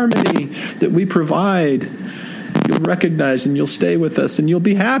the harmony that we provide, you'll recognize and you'll stay with us, and you'll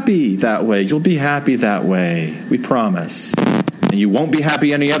be happy that way. You'll be happy that way. We promise. And you won't be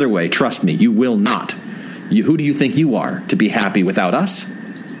happy any other way. Trust me, you will not. Who do you think you are to be happy without us?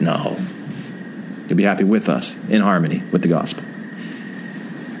 No. You'll be happy with us, in harmony with the gospel.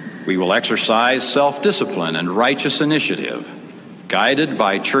 We will exercise self-discipline and righteous initiative, guided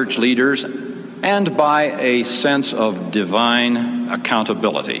by church leaders and by a sense of divine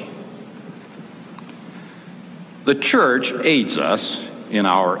accountability. The church aids us in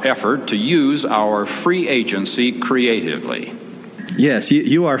our effort to use our free agency creatively. Yes,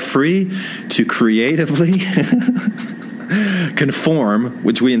 you are free to creatively conform,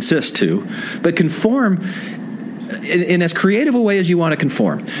 which we insist to, but conform in as creative a way as you want to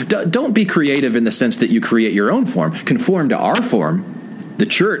conform. Don't be creative in the sense that you create your own form. Conform to our form. The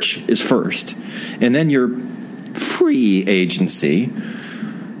church is first, and then your free agency.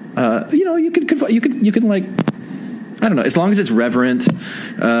 You can like, I don't know, as long as it's reverent.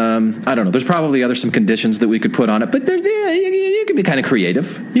 I don't know. There's probably some conditions that we could put on it, but you can be kind of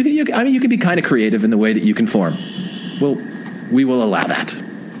creative. You can be kind of creative in the way that you conform. Well, we will allow that.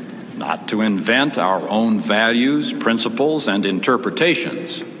 Not to invent our own values, principles, and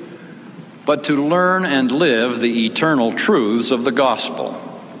interpretations, but to learn and live the eternal truths of the gospel.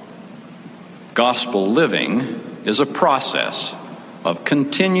 Gospel living is a process of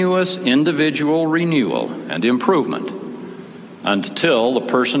continuous individual renewal and improvement until the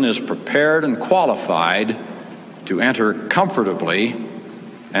person is prepared and qualified to enter comfortably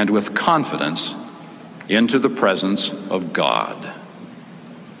and with confidence into the presence of God.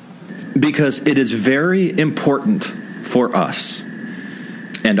 Because it is very important for us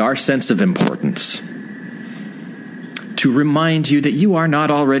and our sense of importance to remind you that you are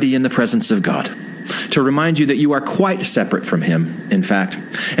not already in the presence of God. To remind you that you are quite separate from Him, in fact,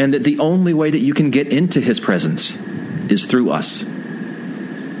 and that the only way that you can get into His presence is through us.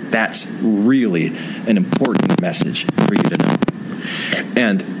 That's really an important message for you to know.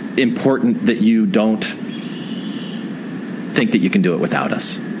 And important that you don't think that you can do it without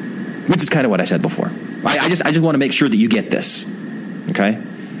us. Which is kind of what I said before. I just want to make sure that you get this. Okay?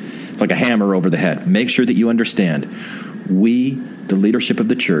 It's like a hammer over the head. Make sure that you understand. We, the leadership of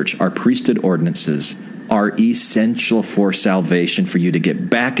the church, our priesthood ordinances, are essential for salvation, for you to get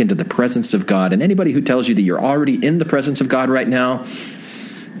back into the presence of God. And anybody who tells you that you're already in the presence of God right now,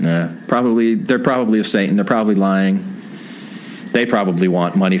 they're probably of Satan. They're probably lying. They probably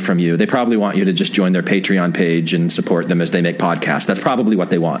want money from you. They probably want you to just join their Patreon page and support them as they make podcasts. That's probably what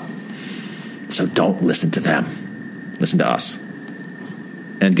they want. So don't listen to them. Listen to us.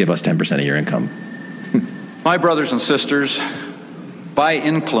 And give us 10% of your income. My brothers and sisters, by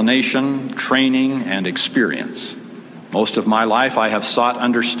inclination, training, and experience, most of my life I have sought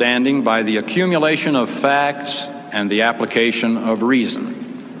understanding by the accumulation of facts and the application of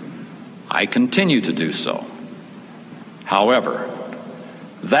reason. I continue to do so. However,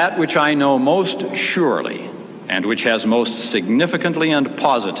 that which I know most surely and which has most significantly and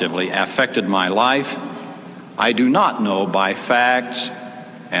positively affected my life, I do not know by facts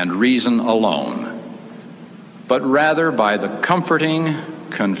and reason alone, but rather by the comforting,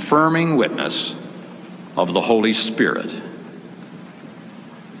 confirming witness of the Holy Spirit.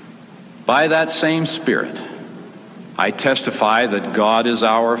 By that same Spirit, I testify that God is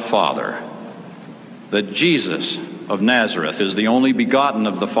our Father, that Jesus of Nazareth is the only begotten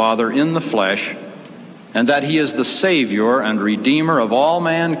of the Father in the flesh, and that He is the Savior and Redeemer of all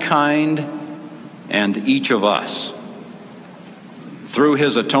mankind and each of us. Through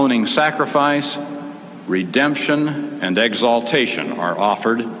His atoning sacrifice, redemption and exaltation are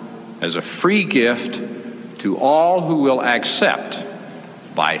offered as a free gift to all who will accept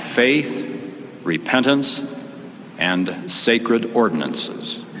by faith, repentance, and sacred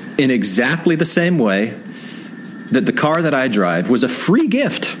ordinances. In exactly the same way that the car that I drive was a free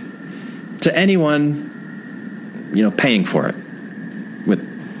gift to anyone, paying for it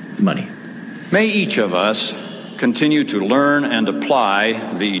with money. May each of us continue to learn and apply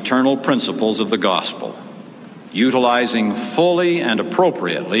the eternal principles of the gospel, utilizing fully and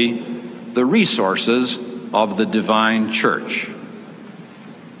appropriately the resources of the divine church.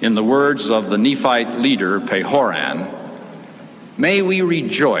 In the words of the Nephite leader Pehoran, may we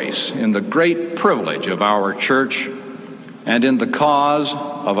rejoice in the great privilege of our church and in the cause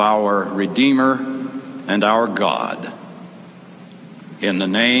of our Redeemer and our God. In the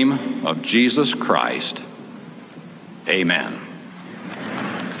name of Jesus Christ, amen.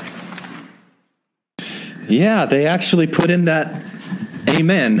 Yeah, they actually put in that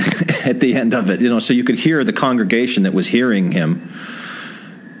amen at the end of it, so you could hear the congregation that was hearing him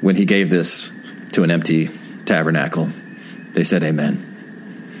when he gave this to an empty tabernacle. They said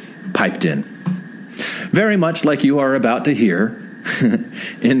amen. Piped in. Very much like you are about to hear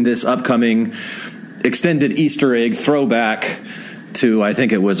in this upcoming extended Easter egg throwback to, I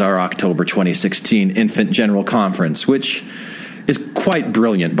think it was our October 2016 Infant General Conference, which is quite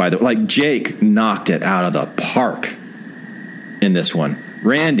brilliant, by the way. Like, Jake knocked it out of the park in this one.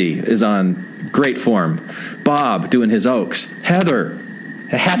 Randy is on great form. Bob doing his Oaks. Heather.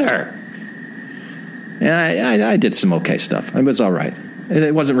 Yeah, I did some okay stuff. It was all right.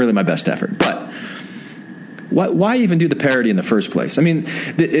 It wasn't really my best effort. But why even do the parody in the first place? I mean,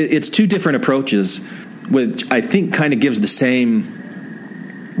 it's two different approaches, which I think kind of gives the same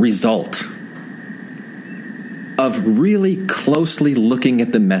result of really closely looking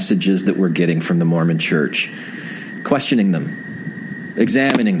at the messages that we're getting from the Mormon Church, questioning them,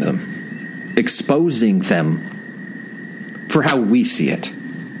 examining them, exposing them for how we see it,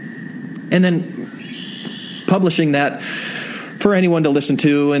 and then publishing that for anyone to listen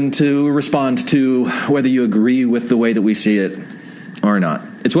to and to respond to, whether you agree with the way that we see it or not.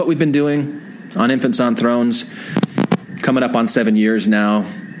 It's what we've been doing on Infants on Thrones, coming up on 7 years now.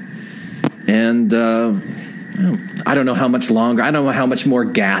 And I don't know how much longer. I don't know how much more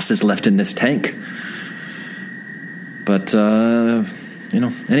gas is left in this tank. But,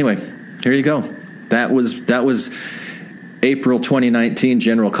 anyway, here you go. That was April 2019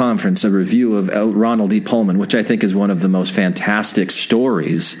 General Conference, a review of Ronald E. Pullman, which I think is one of the most fantastic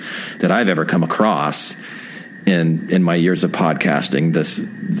stories that I've ever come across in my years of podcasting.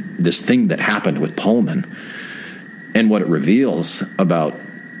 This thing that happened with Pullman and what it reveals about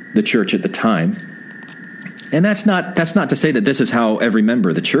the church at the time. And that's not to say that this is how every member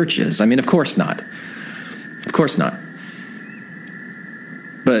of the church is. I mean, of course not. Of course not.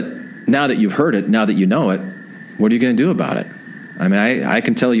 But now that you've heard it, now that you know it, what are you going to do about it? I mean, I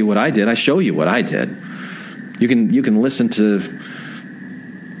can tell you what I did. I show you what I did. You can listen to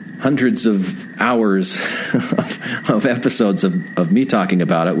hundreds of hours of episodes of me talking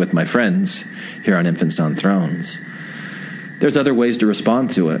about it with my friends here on Infants on Thrones. There's other ways to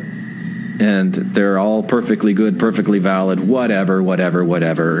respond to it. And they're all perfectly good, perfectly valid,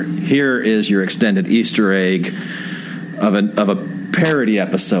 whatever. Here is your extended Easter egg of a parody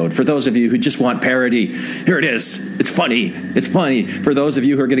episode. For those of you who just want parody, here it is. It's funny. For those of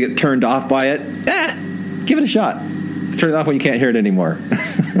you who are going to get turned off by it, give it a shot. Turn it off when you can't hear it anymore.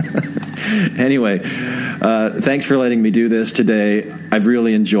 Anyway, thanks for letting me do this today. I've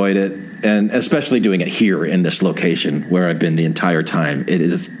really enjoyed it, and especially doing it here in this location where I've been the entire time.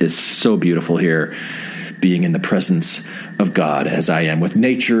 It's so beautiful here, being in the presence of God as I am, with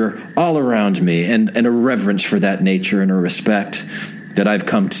nature all around me, and a reverence for that nature and a respect that I've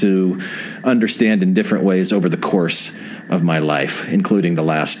come to understand in different ways over the course of my life, including the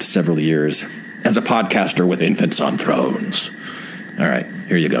last several years as a podcaster with Infants on Thrones. All right,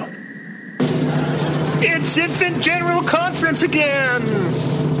 here you go. It's Infant General Conference again!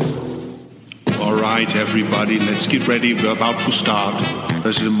 All right, everybody, let's get ready. We're about to start.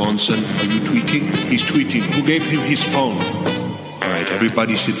 President Monson, are you tweeting? He's tweeting. Who gave him his phone? All right,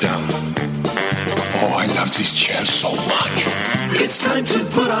 everybody sit down. Oh, I love these chairs so much. It's time to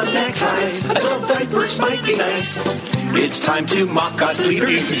put on neckties. Adult diapers might be nice. It's time to mock God's leaders.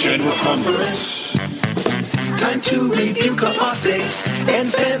 Infant General Conference. Time to rebuke apostates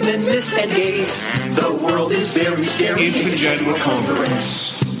and feminists and gays. The world is very scary. Infant General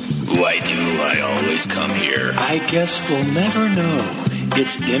Conference. Why do I always come here? I guess we'll never know.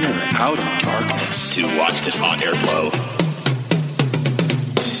 It's in or out of darkness. To watch this hot air blow.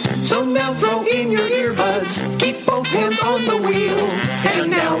 So now throw in your earbuds. Keep both hands on the wheel.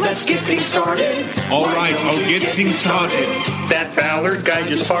 And now let's get things started. All right, I'll get things started. That Ballard guy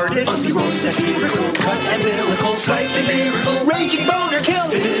just farted. On the roast, that's miracle. Cut and miracle. Slightly lyrical. Raging boner kill.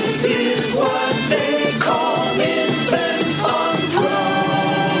 This is what they call Infants on Thrones.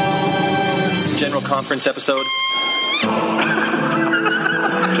 General Conference episode.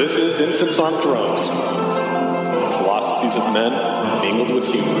 This is Infants on Thrones. Philosophies of men mingled with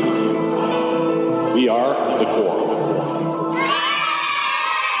humor. We are the core.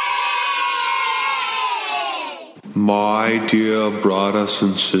 My dear brothers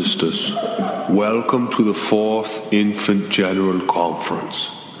and sisters, welcome to the 4th Infant General Conference.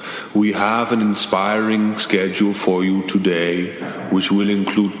 We have an inspiring schedule for you today, which will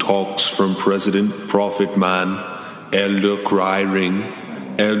include talks from President Prophet Man, Elder Cry Ring,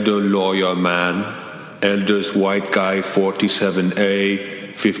 Elder Lawyer Man, Elders White Guy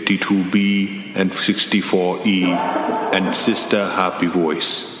 47A, 52B, and 64E, and Sister Happy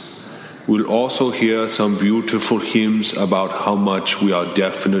Voice. We'll also hear some beautiful hymns about how much we are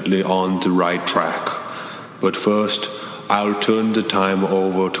definitely on the right track. But first, I'll turn the time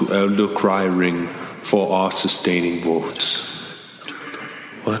over to Elder Cryring for our sustaining votes.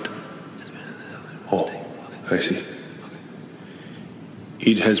 What? Oh, I see.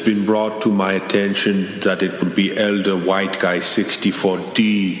 It has been brought to my attention that it would be Elder White Guy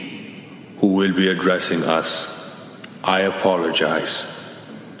 64D who will be addressing us. I apologize.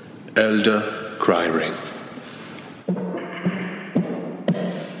 Elder Cryring.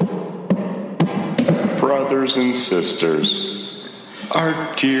 Brothers and sisters, our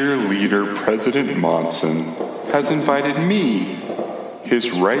dear leader, President Monson, has invited me,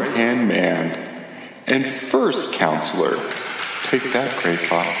 his right-hand man and first counselor, take that, Great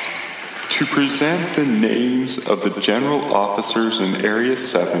Fox, to present the names of the general officers in Area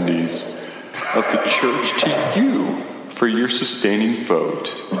 70s of the church to you for your sustaining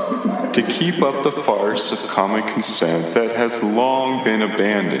vote, to keep up the farce of common consent that has long been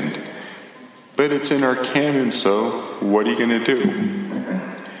abandoned. But it's in our canon, so what are you going to do?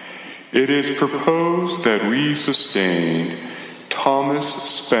 It is proposed that we sustain Thomas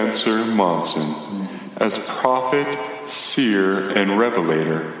Spencer Monson as prophet, seer, and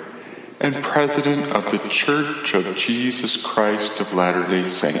revelator, and president of the Church of Jesus Christ of Latter-day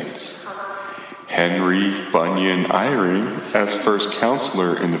Saints. Henry Bunyan Eyring as first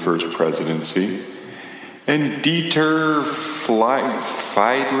counselor in the first presidency, and Dieter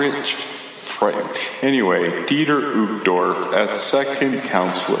Uchtdorf as second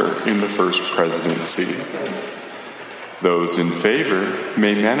counselor in the first presidency. Those in favor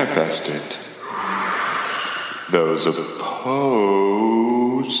may manifest it. Those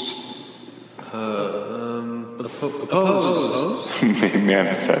opposed may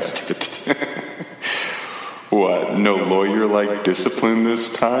manifest it. What, no lawyer-like discipline this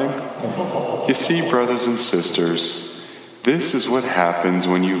time? You see, brothers and sisters, this is what happens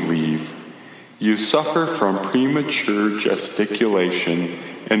when you leave. You suffer from premature gesticulation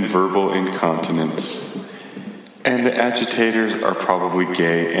and verbal incontinence. And the agitators are probably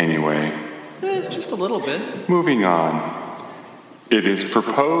gay anyway. Just a little bit. Moving on. It is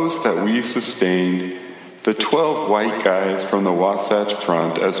proposed that we sustain the 12 white guys from the Wasatch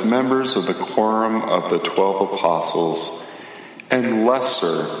Front as members of the quorum of the 12 apostles and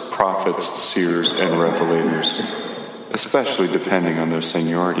lesser prophets, seers, and revelators, especially depending on their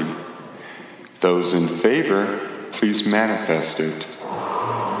seniority. Those in favor, please manifest it.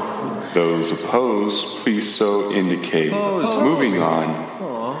 Those opposed, please so indicate. Moving on.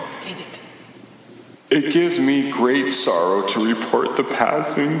 It gives me great sorrow to report the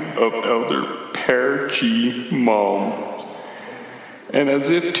passing of Elder Per G. Malm. And as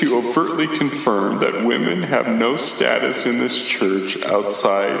if to overtly confirm that women have no status in this church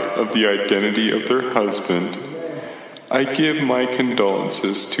outside of the identity of their husband, I give my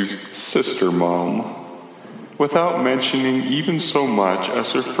condolences to Sister Malm, without mentioning even so much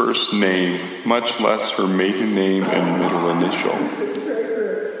as her first name, much less her maiden name and middle initial.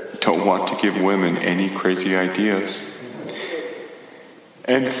 Don't want to give women any crazy ideas.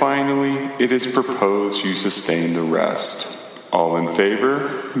 And finally, it is proposed you sustain the rest. All in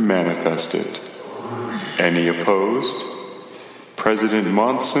favor, manifest it. Any opposed? President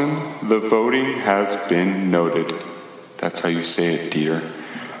Monson, the voting has been noted. That's how you say it, dear.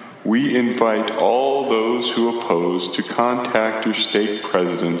 We invite all those who oppose to contact your state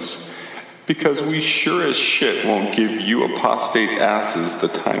presidents, because we sure as shit won't give you apostate asses the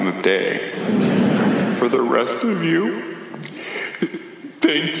time of day. For the rest of you,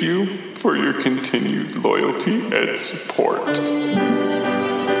 thank you for your continued loyalty and support.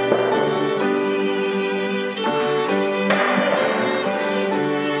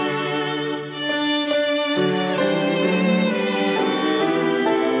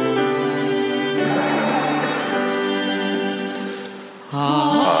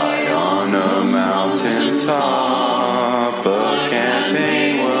 High on a mountain top, a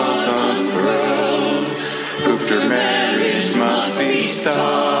campaign was unfurled. Proof her marriage must be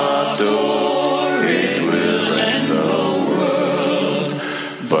stopped, or it will end the world.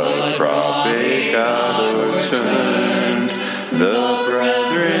 But Prop got overturned, the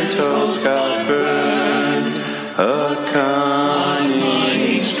brethren's hopes got burned. A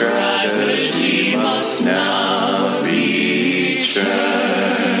cunning strategy must now be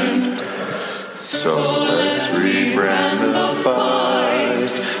churned. So let's rebrand the fight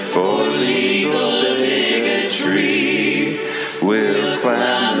for legal bigotry. We'll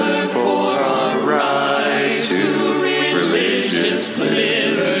clamor for our right to religious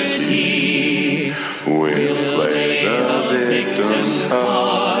liberty. We'll play the victim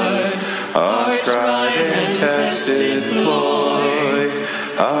card, our tried and tested ploy.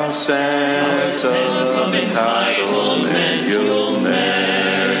 A sense of entitlement you'll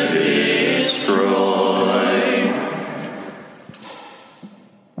never destroy.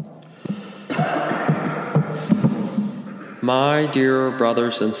 My dear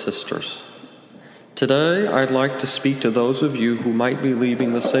brothers and sisters, today I'd like to speak to those of you who might be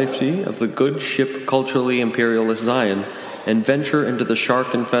leaving the safety of the good ship culturally imperialist Zion and venture into the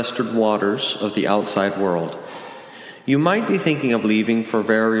shark-infested waters of the outside world. You might be thinking of leaving for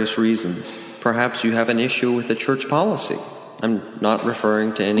various reasons. Perhaps you have an issue with the church policy. I'm not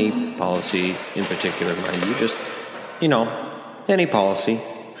referring to any policy in particular, mind you, just, any policy.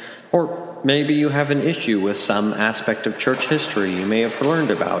 Or maybe you have an issue with some aspect of church history you may have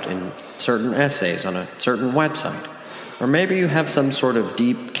learned about in certain essays on a certain website. Or maybe you have some sort of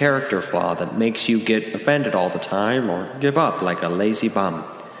deep character flaw that makes you get offended all the time or give up like a lazy bum.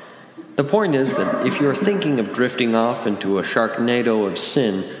 The point is that if you're thinking of drifting off into a sharknado of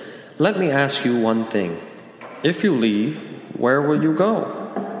sin, let me ask you one thing. If you leave, where will you go?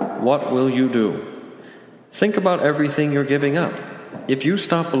 What will you do? Think about everything you're giving up. If you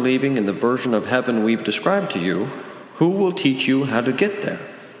stop believing in the version of heaven we've described to you, who will teach you how to get there?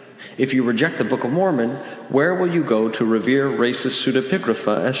 If you reject the Book of Mormon, where will you go to revere racist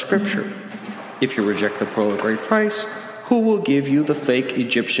pseudepigrapha as scripture? If you reject the Pearl of Great Price, who will give you the fake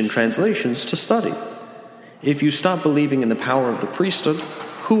Egyptian translations to study? If you stop believing in the power of the priesthood,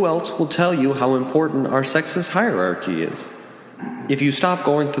 who else will tell you how important our sexist hierarchy is? If you stop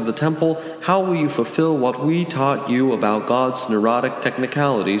going to the temple, how will you fulfill what we taught you about God's neurotic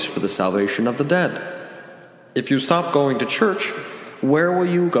technicalities for the salvation of the dead? If you stop going to church, where will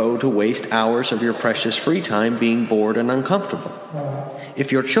you go to waste hours of your precious free time being bored and uncomfortable?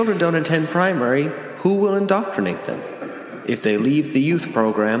 If your children don't attend primary, who will indoctrinate them? If they leave the youth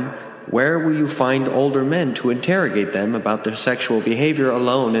program, where will you find older men to interrogate them about their sexual behavior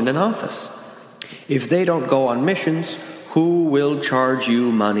alone in an office? If they don't go on missions, who will charge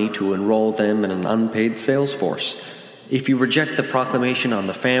you money to enroll them in an unpaid sales force? If you reject the proclamation on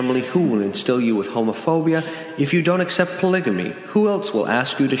the family, who will instill you with homophobia? If you don't accept polygamy, who else will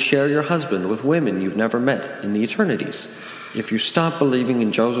ask you to share your husband with women you've never met in the eternities? If you stop believing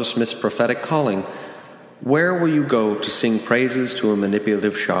in Joseph Smith's prophetic calling, where will you go to sing praises to a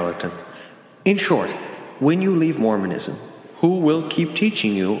manipulative charlatan? In short, when you leave Mormonism, who will keep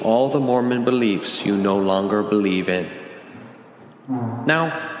teaching you all the Mormon beliefs you no longer believe in?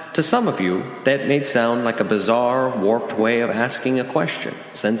 Now, to some of you, that may sound like a bizarre, warped way of asking a question,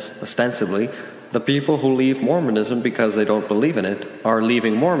 since, ostensibly, the people who leave Mormonism because they don't believe in it are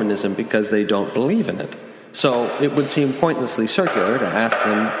leaving Mormonism because they don't believe in it. So it would seem pointlessly circular to ask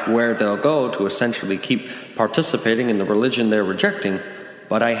them where they'll go to essentially keep participating in the religion they're rejecting,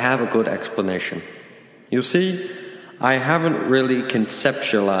 but I have a good explanation. You see, I haven't really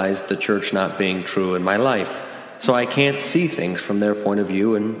conceptualized the church not being true in my life, so I can't see things from their point of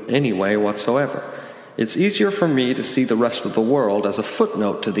view in any way whatsoever. It's easier for me to see the rest of the world as a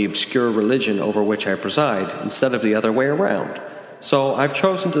footnote to the obscure religion over which I preside, instead of the other way around. So I've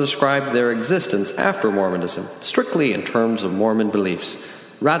chosen to describe their existence after Mormonism, strictly in terms of Mormon beliefs,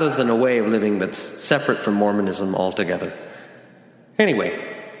 rather than a way of living that's separate from Mormonism altogether. Anyway,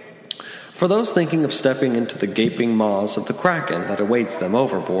 for those thinking of stepping into the gaping maws of the Kraken that awaits them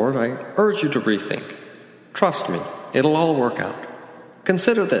overboard, I urge you to rethink. Trust me, it'll all work out.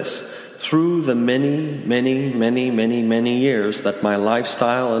 Consider this. Through the many years that my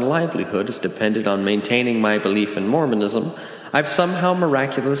lifestyle and livelihood has depended on maintaining my belief in Mormonism, I've somehow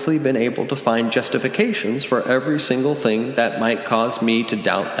miraculously been able to find justifications for every single thing that might cause me to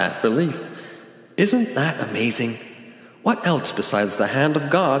doubt that belief. Isn't that amazing? What else besides the hand of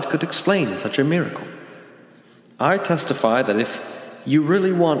God could explain such a miracle? I testify that if you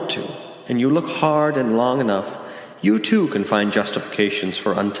really want to, and you look hard and long enough, you too can find justifications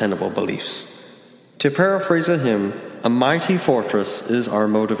for untenable beliefs. To paraphrase a hymn, a mighty fortress is our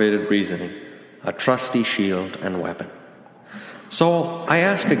motivated reasoning, a trusty shield and weapon. So I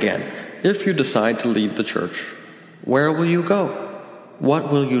ask again, if you decide to leave the church, where will you go? What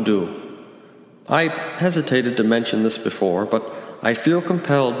will you do? I hesitated to mention this before, but I feel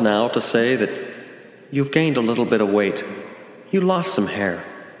compelled now to say that you've gained a little bit of weight. You lost some hair.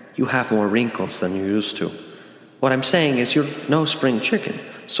 You have more wrinkles than you used to. What I'm saying is you're no spring chicken.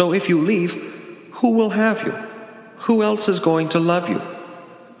 So if you leave, who will have you? Who else is going to love you?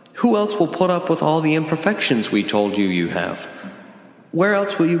 Who else will put up with all the imperfections we told you you have? Where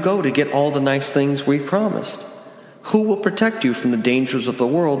else will you go to get all the nice things we promised? Who will protect you from the dangers of the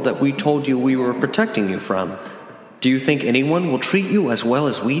world that we told you we were protecting you from? Do you think anyone will treat you as well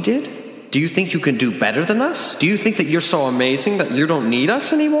as we did? Do you think you can do better than us? Do you think that you're so amazing that you don't need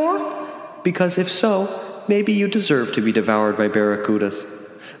us anymore? Because if so, maybe you deserve to be devoured by barracudas.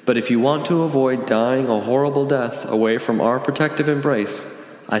 But if you want to avoid dying a horrible death away from our protective embrace,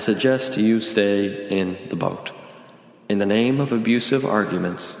 I suggest you stay in the boat. In the name of abusive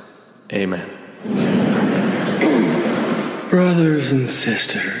arguments, amen. Brothers and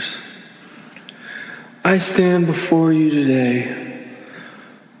sisters, I stand before you today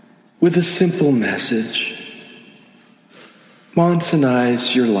with a simple message.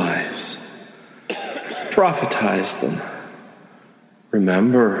 Monsinize your lives. Prophetize them.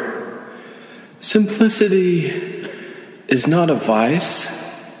 Remember, simplicity is not a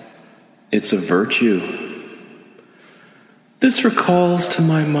vice, it's a virtue. This recalls to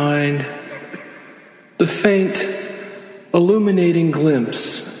my mind the faint, illuminating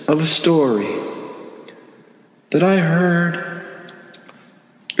glimpse of a story that I heard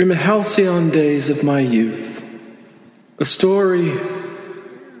in the halcyon days of my youth, a story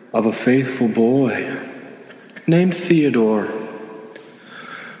of a faithful boy named Theodore,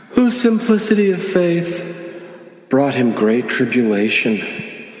 whose simplicity of faith brought him great tribulation,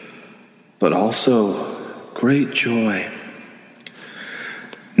 but also great joy.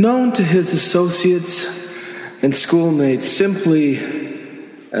 Known to his associates and schoolmates simply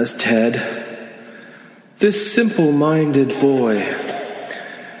as Ted, this simple-minded boy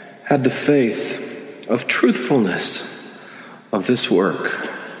had the faith of truthfulness of this work.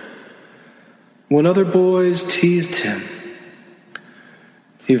 When other boys teased him,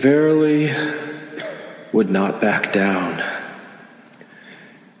 he verily would not back down,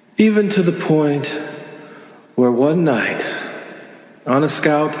 even to the point where one night, on a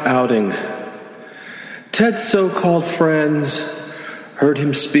scout outing, Ted's so-called friends heard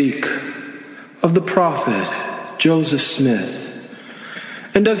him speak of the prophet Joseph Smith,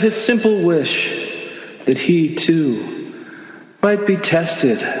 and of his simple wish that he, too, might be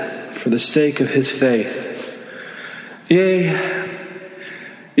tested for the sake of his faith. Yea,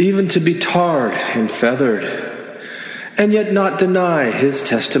 even to be tarred and feathered, and yet not deny his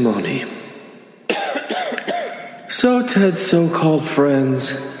testimony. So Ted's so-called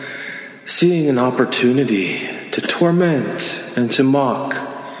friends, seeing an opportunity to torment and to mock,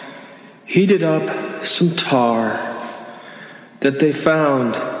 heated up some tar that they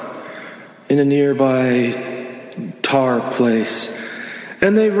found in a nearby tar place,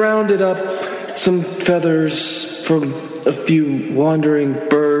 and they rounded up some feathers from a few wandering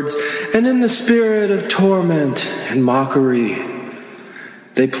birds, and in the spirit of torment and mockery,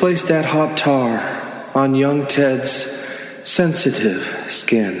 they placed that hot tar on young Ted's sensitive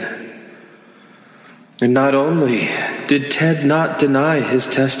skin. And not only did Ted not deny his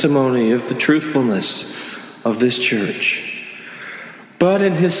testimony of the truthfulness of this church, but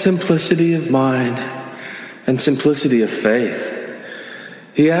in his simplicity of mind and simplicity of faith,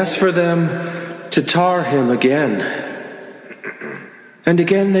 he asked for them to tar him again. And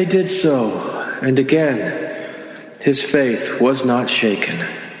again they did so, and again his faith was not shaken.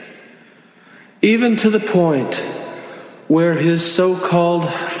 Even to the point where his so-called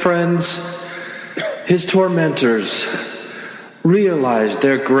friends, his tormentors, realized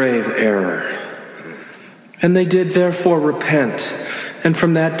their grave error. And they did therefore repent, and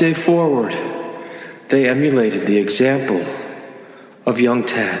from that day forward, they emulated the example of young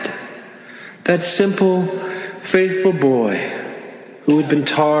Ted, that simple, faithful boy who had been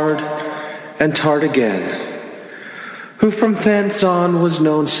tarred and tarred again, who from thence on was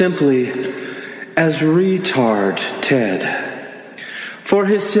known simply as Retard Ted, for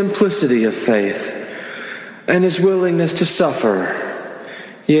his simplicity of faith and his willingness to suffer,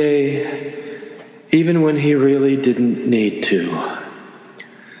 yea, even when he really didn't need to.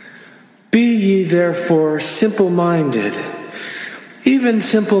 Be ye therefore simple-minded, even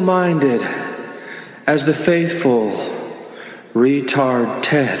simple-minded as the faithful Retard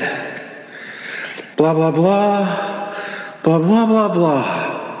Ted. Blah, blah, blah, blah, blah, blah,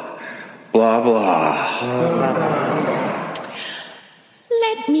 blah, blah, blah.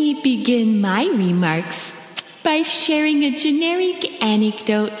 Let me begin my remarks by sharing a generic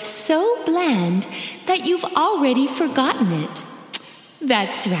anecdote so bland that you've already forgotten it.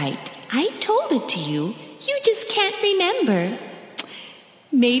 That's right, I told it to you. You just can't remember.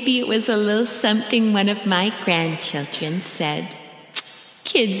 Maybe it was a little something one of my grandchildren said.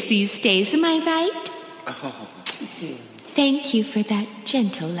 Kids these days, am I right? Oh. Thank you for that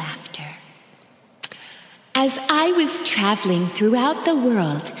gentle laughter. As I was traveling throughout the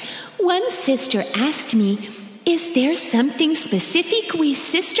world, one sister asked me, "Is there something specific we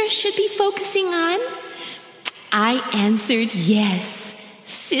sisters should be focusing on?" I answered yes,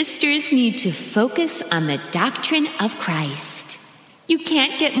 Sisters need to focus on the doctrine of Christ. You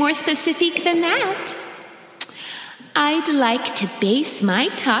can't get more specific than that. I'd like to base my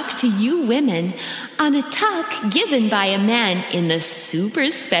talk to you women on a talk given by a man in the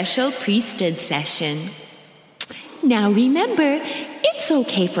super special priesthood session. Now remember, it's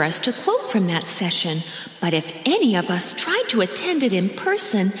okay for us to quote from that session, but if any of us tried to attend it in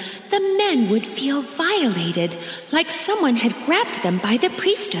person, the men would feel violated, like someone had grabbed them by the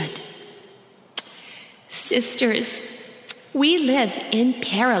priesthood. Sisters, we live in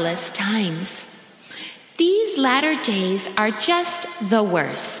perilous times. These latter days are just the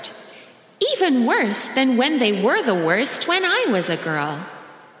worst. Even worse than when they were the worst when I was a girl.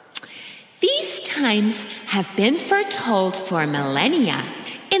 These times have been foretold for millennia.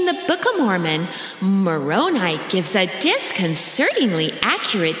 In the Book of Mormon, Moroni gives a disconcertingly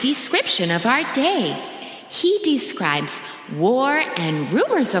accurate description of our day. He describes war and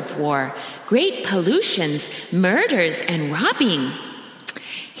rumors of war, great pollutions, murders, and robbing.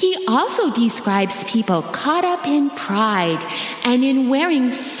 He also describes people caught up in pride and in wearing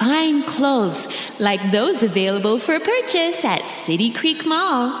fine clothes like those available for purchase at City Creek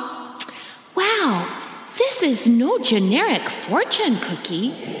Mall. Wow, this is no generic fortune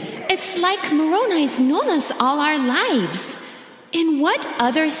cookie. It's like Moroni's known us all our lives. In what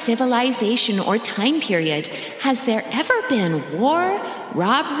other civilization or time period has there ever been war,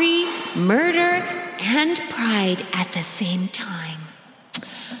 robbery, murder, and pride at the same time?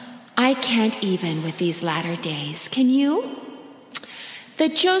 I can't even with these latter days. Can you? The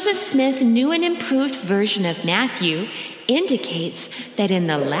Joseph Smith New and Improved Version of Matthew indicates that in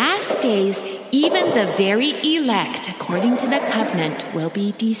the last days, even the very elect, according to the covenant, will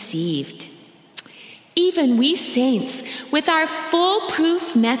be deceived. Even we saints, with our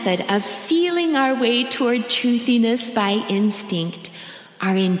foolproof method of feeling our way toward truthiness by instinct,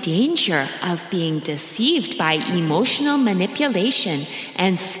 are in danger of being deceived by emotional manipulation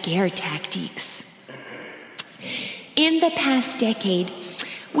and scare tactics. In the past decade,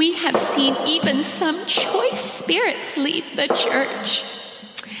 we have seen even some choice spirits leave the church.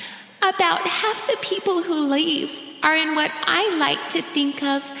 About half the people who leave are in what I like to think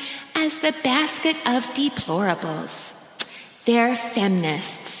of as the basket of deplorables. They're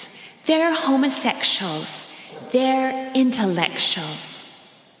feminists, they're homosexuals, they're intellectuals.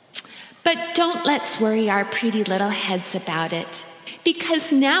 But don't let's worry our pretty little heads about it,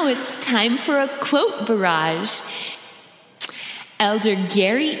 because now it's time for a quote barrage. Elder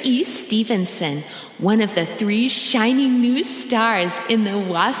Gary E. Stevenson, one of the 3 shining new stars in the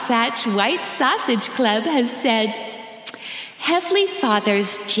Wasatch White Sausage Club, has said, Heavenly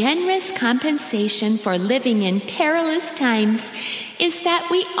Father's generous compensation for living in perilous times is that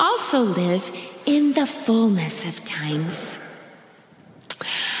we also live in the fullness of times.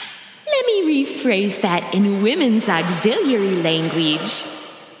 Let me rephrase that in women's auxiliary language.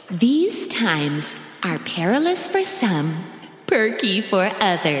 These times are perilous for some, perky for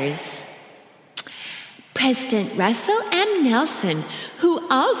others. President Russell M. Nelson, who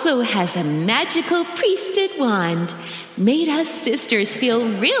also has a magical priesthood wand, made us sisters feel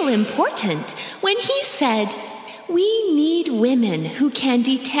real important when he said, "We need women who can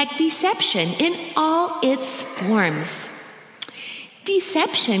detect deception in all its forms."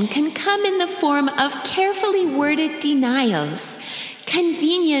 Deception can come in the form of carefully worded denials,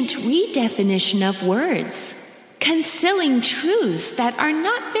 convenient redefinition of words, concealing truths that are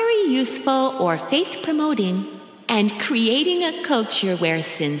not very useful or faith-promoting, and creating a culture where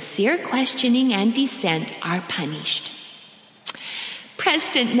sincere questioning and dissent are punished.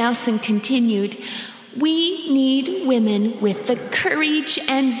 President Nelson continued, "We need women with the courage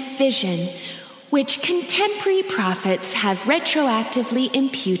and vision which contemporary prophets have retroactively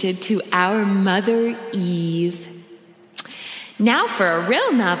imputed to our Mother Eve." Now for a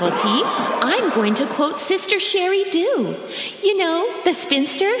real novelty, I'm going to quote Sister Sherry Dew. You know, the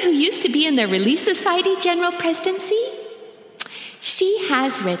spinster who used to be in the Relief Society General Presidency? She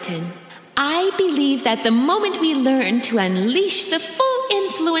has written, "I believe that the moment we learn to unleash the full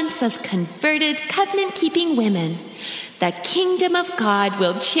influence of converted, covenant-keeping women, the kingdom of God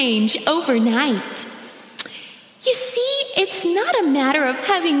will change overnight." You see, it's not a matter of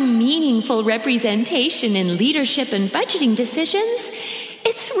having meaningful representation in leadership and budgeting decisions.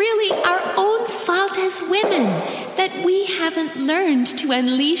 It's really our own fault as women that we haven't learned to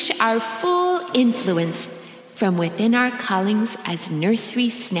unleash our full influence from within our callings as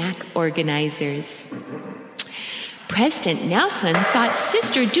nursery snack organizers. President Nelson thought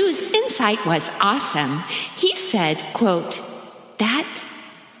Sister Dew's insight was awesome. He said, quote, "That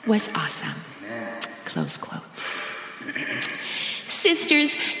was awesome." Close quote.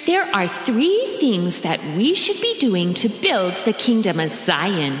 Sisters, there are 3 things that we should be doing to build the kingdom of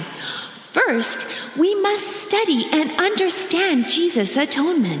Zion. First, we must study and understand Jesus'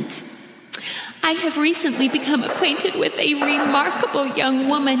 atonement. I have recently become acquainted with a remarkable young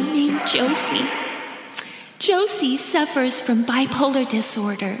woman named Josie. Josie suffers from bipolar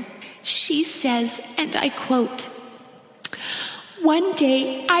disorder. She says, and I quote, "One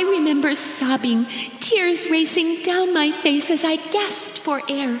day I remember sobbing, tears racing down my face as I gasped for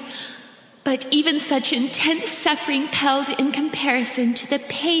air. But even such intense suffering paled in comparison to the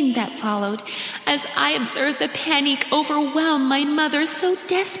pain that followed as I observed the panic overwhelm my mother, so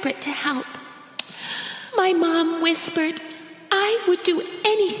desperate to help. My mom whispered, 'I would do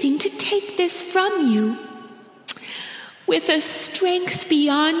anything to take this from you.' With a strength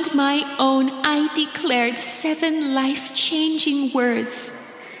beyond my own, I declared 7 life-changing words.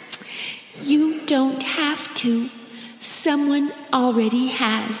 'You don't have to. Someone already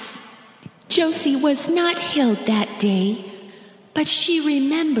has.' Josie was not healed that day, but she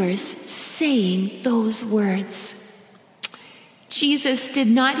remembers saying those words. Jesus did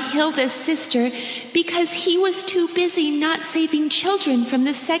not heal this sister because he was too busy not saving children from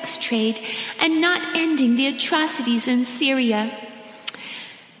the sex trade and not ending the atrocities in Syria.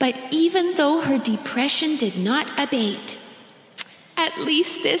 But even though her depression did not abate, at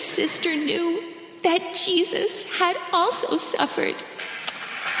least this sister knew that Jesus had also suffered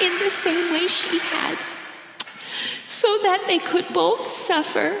in the same way she had, so that they could both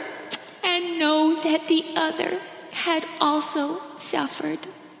suffer and know that the other had also suffered,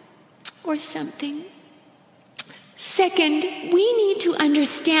 or something. Second, we need to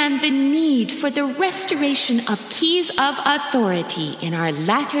understand the need for the restoration of keys of authority in our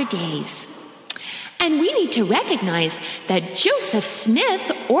latter days. And we need to recognize that Joseph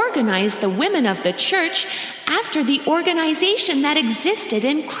Smith organized the women of the church after the organization that existed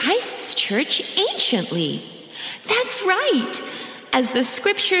in Christ's church anciently. That's right. As the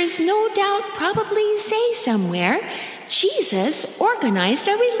scriptures no doubt probably say somewhere, Jesus organized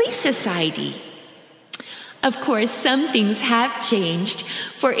a relief society. Of course, some things have changed.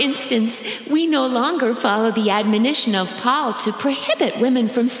 For instance, we no longer follow the admonition of Paul to prohibit women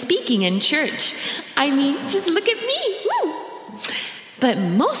from speaking in church. I mean, just look at me. Woo! But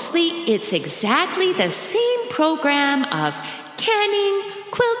mostly it's exactly the same program of canning,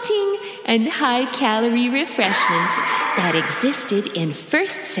 quilting, and high-calorie refreshments that existed in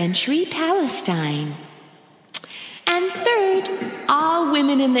first-century Palestine. And third, all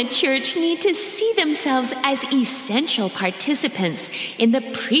women in the church need to see themselves as essential participants in the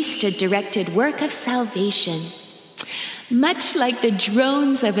priesthood-directed work of salvation. Much like the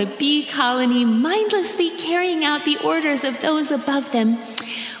drones of a bee colony mindlessly carrying out the orders of those above them,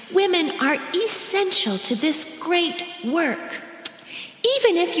 women are essential to this great work.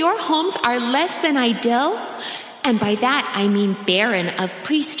 Even if your homes are less than ideal, and by that I mean barren of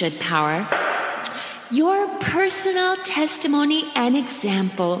priesthood power, your personal testimony and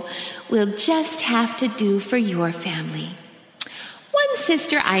example will just have to do for your family. One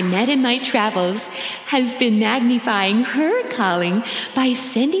sister I met in my travels has been magnifying her calling by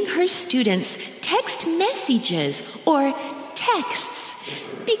sending her students text messages or texts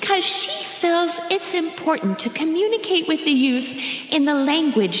because she feels it's important to communicate with the youth in the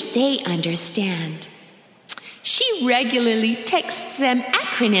language they understand. She regularly texts them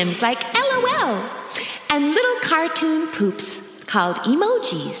acronyms like LOL and little cartoon poops called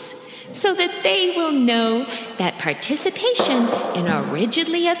emojis, so that they will know that participation in a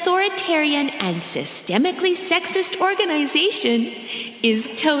rigidly authoritarian and systemically sexist organization is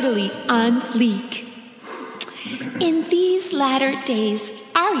totally on fleek. In these latter days,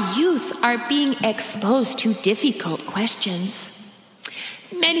 our youth are being exposed to difficult questions.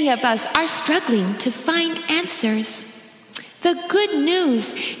 Many of us are struggling to find answers. The good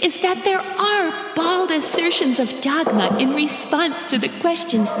news is that there are bald assertions of dogma in response to the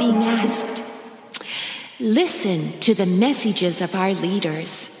questions being asked. Listen to the messages of our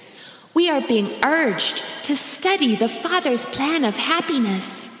leaders. We are being urged to study the Father's plan of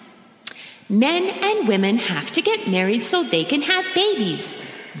happiness. Men and women have to get married so they can have babies.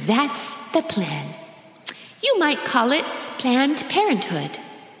 That's the plan. You might call it Planned Parenthood.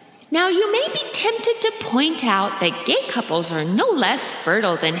 Now, you may be tempted to point out that gay couples are no less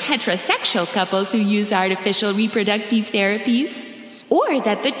fertile than heterosexual couples who use artificial reproductive therapies, or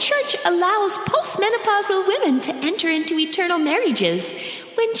that the church allows postmenopausal women to enter into eternal marriages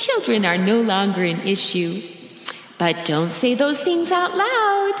when children are no longer an issue. But don't say those things out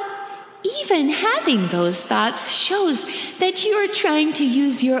loud. Even having those thoughts shows that you are trying to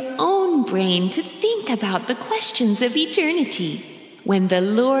use your own brain to think about the questions of eternity. when the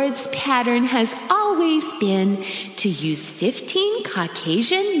Lord's pattern has always been to use 15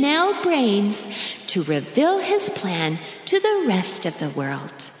 Caucasian male brains to reveal his plan to the rest of the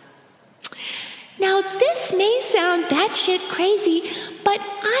world. Now, this may sound batshit crazy, but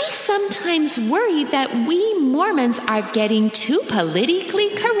I sometimes worry that we Mormons are getting too politically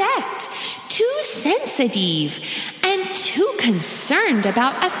correct, too sensitive, and too concerned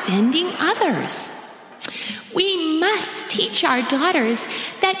about offending others. We must teach our daughters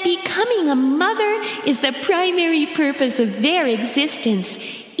that becoming a mother is the primary purpose of their existence,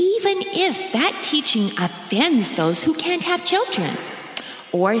 even if that teaching offends those who can't have children,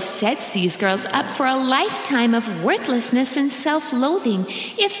 or sets these girls up for a lifetime of worthlessness and self-loathing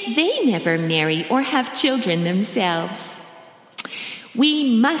if they never marry or have children themselves.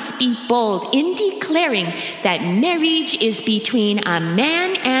 We must be bold in declaring that marriage is between a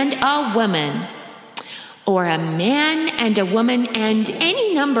man and a woman, or a man and a woman and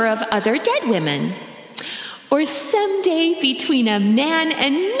any number of other dead women, or someday between a man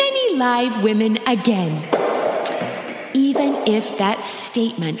and many live women again, even if that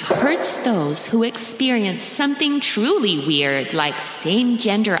statement hurts those who experience something truly weird like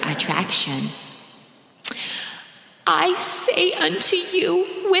same-gender attraction. I say unto you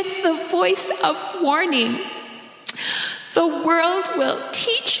with the voice of warning, the world will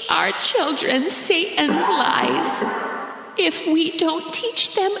teach our children Satan's lies if we don't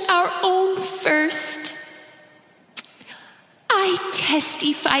teach them our own first. I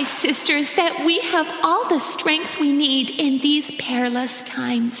testify, sisters, that we have all the strength we need in these perilous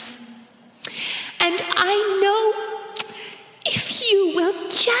times. And I know if you will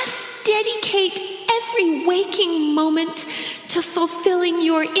just dedicate every waking moment to fulfilling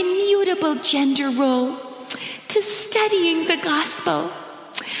your immutable gender role, to studying the gospel,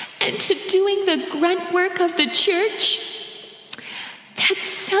 and to doing the grunt work of the church, that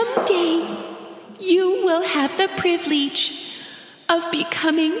someday you will have the privilege of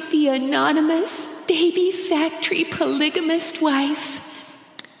becoming the anonymous baby factory polygamist wife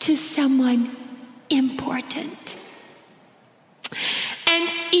to someone important.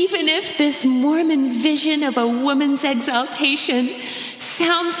 And even if this Mormon vision of a woman's exaltation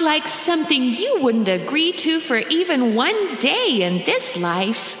sounds like something you wouldn't agree to for even one day in this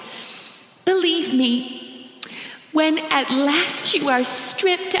life, believe me, when at last you are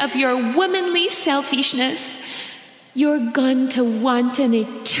stripped of your womanly selfishness, you're going to want an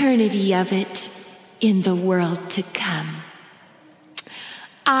eternity of it in the world to come.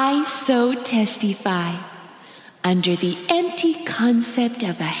 I so testify under the empty concept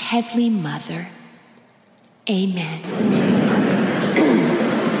of a heavenly mother. Amen.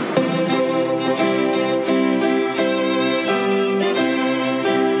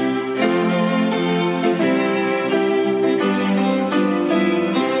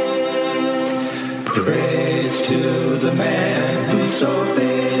 Praise to the man who's so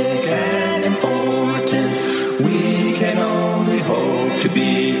big and important. We can only hope to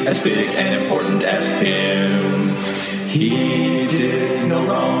be as big and important as him. He did no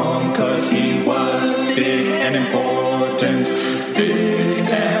wrong 'cause he was big and important. Big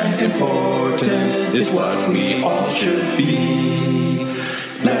and important is what we all should be.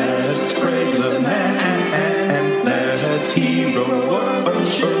 Let's praise the man and let's hero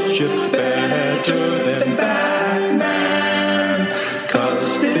worship better than Batman.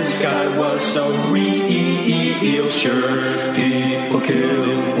 'Cause this guy was so real. Sure, people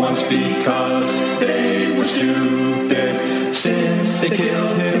killed once because they were stupid. Since they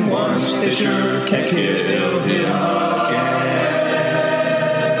killed him once, they sure can't kill him again.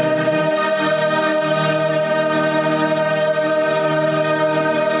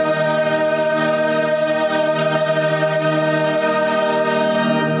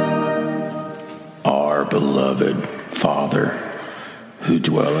 Our beloved Father, who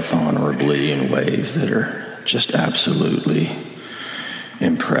dwelleth honorably in ways that are just absolutely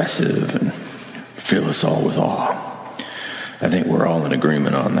impressive and fill us all with awe. I think we're all in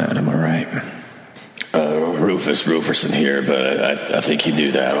agreement on that, am I right? Rufus Ruferson here, but I think you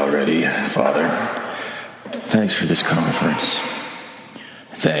knew that already, Father. Thanks for this conference.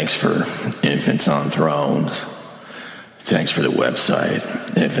 Thanks for Infants on Thrones. Thanks for the website,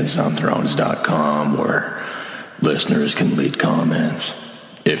 infantsonthrones.com, where listeners can leave comments,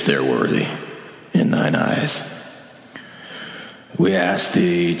 if they're worthy, in thine eyes. We ask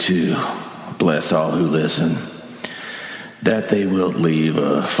thee to bless all who listen, that they will leave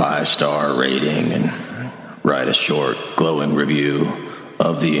a 5-star rating and write a short, glowing review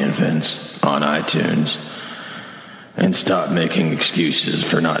of the Infants on iTunes, and stop making excuses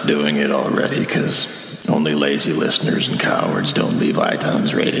for not doing it already, because Only lazy listeners and cowards don't leave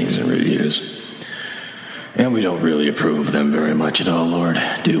iTunes ratings and reviews. And we don't really approve of them very much at all, Lord,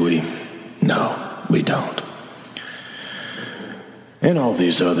 do we? No, we don't. And all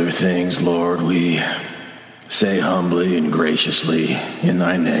these other things, Lord, we say humbly and graciously in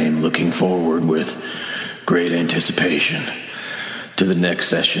thy name, looking forward with great anticipation to the next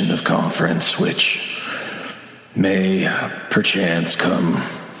session of conference, which may perchance come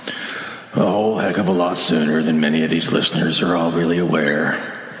a whole heck of a lot sooner than many of these listeners are all really aware,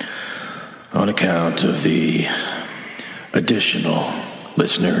 on account of the additional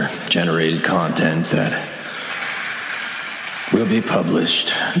listener-generated content that will be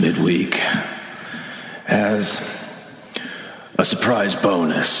published midweek as a surprise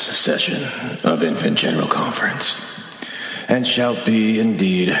bonus session of Infant General Conference, and shall be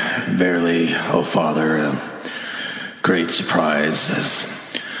indeed verily, O Father, a great surprise, as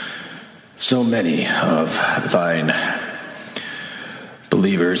so many of thine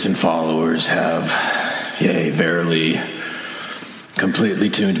believers and followers have, yea, verily, completely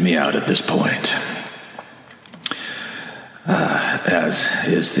tuned me out at this point, as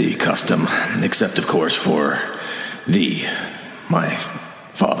is the custom, except, of course, for thee, my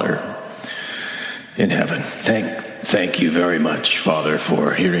Father in heaven. Thank you very much, Father,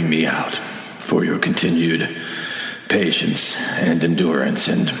 for hearing me out, for your continued patience and endurance,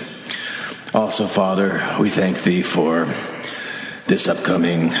 and also, Father, we thank thee for this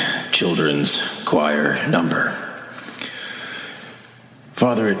upcoming children's choir number.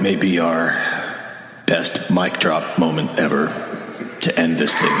 Father, it may be our best mic drop moment ever to end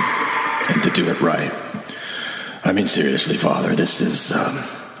this thing and to do it right. I mean, seriously, Father, this is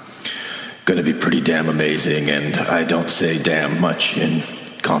going to be pretty damn amazing, and I don't say damn much in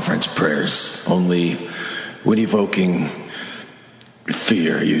conference prayers, only when evoking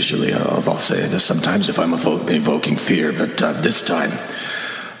fear. Usually I'll say this sometimes if I'm evoking fear, but this time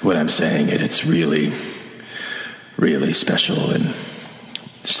when I'm saying it, it's really, really special and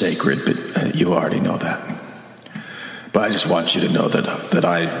sacred, but you already know that. But I just want you to know that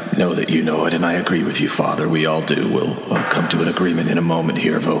I know that you know it, and I agree with you, Father. We all do. We'll come to an agreement in a moment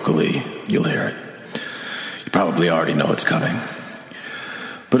here vocally. You'll hear it. You probably already know it's coming.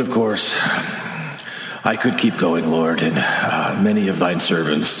 But of course, I could keep going, Lord, and many of thine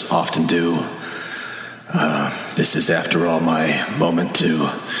servants often do. This is, after all, my moment to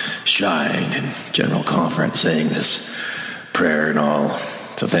shine in General Conference, saying this prayer and all.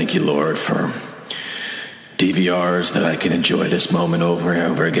 So thank you, Lord, for DVRs that I can enjoy this moment over and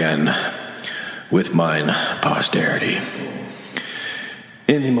over again with mine posterity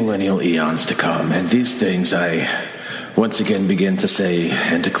in the millennial eons to come. And these things I once again begin to say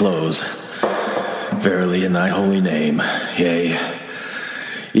and to close, verily in thy holy name, yea,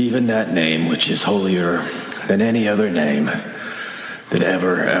 even that name which is holier than any other name that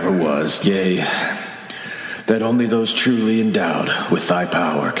ever was, yea, that only those truly endowed with thy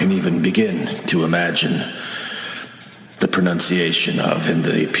power can even begin to imagine the pronunciation of in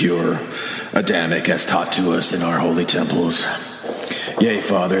the pure Adamic as taught to us in our holy temples. Yea,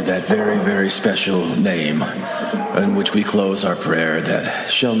 Father, that very, very special name in which we close our prayer that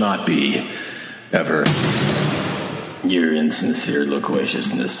shall not be ever. Your insincere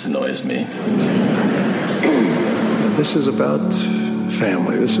loquaciousness annoys me. This is about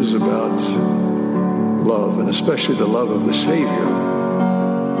family. This is about love, and especially the love of the Savior.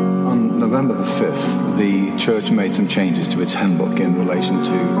 On November the 5th, the Church made some changes to its handbook in relation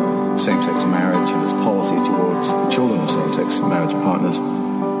to same-sex marriage and its policy towards the children of same-sex marriage partners.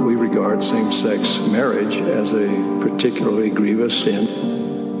 We regard same-sex marriage as a particularly grievous sin.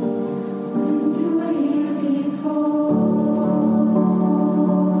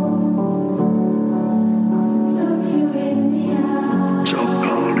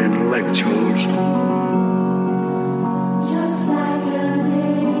 So-called intellectuals.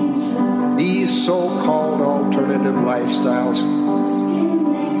 These so-called alternative lifestyles,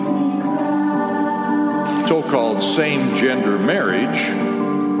 so-called same-gender marriage,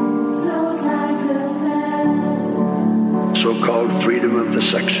 so-called freedom of the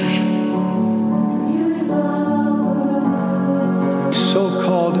sexes,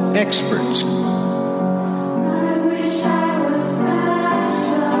 so-called experts.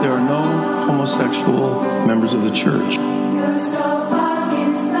 There are no homosexual members of the church.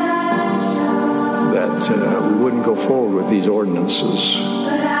 That we wouldn't go forward with these ordinances. We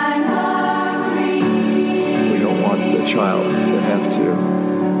don't want the child to have to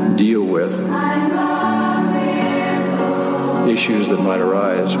deal with issues that might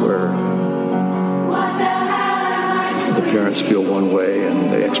arise where the parents feel one way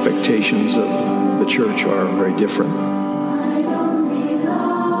and the expectations of the church are very different.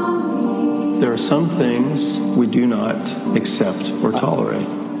 There are some things we do not accept or tolerate.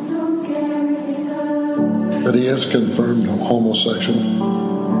 But he is confirmed homosexual.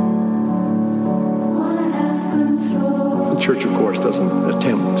 The church, of course, doesn't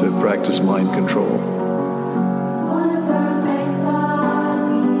attempt to practice mind control.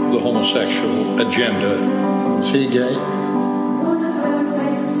 The homosexual agenda. Is he gay?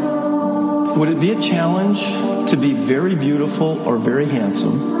 Would it be a challenge to be very beautiful or very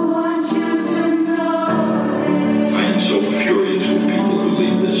handsome? I am so furious with people who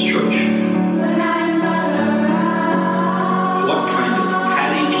leave this church. What kind of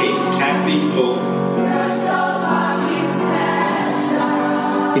patty cake, taffy pull?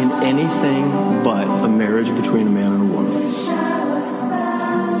 In anything but a marriage between a man and a woman.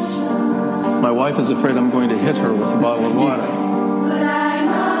 My wife is afraid I'm going to hit her with a bottle of water.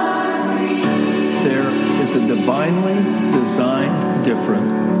 There is a divinely designed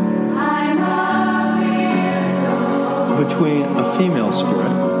difference between a female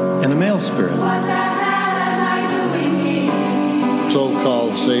spirit and a male spirit.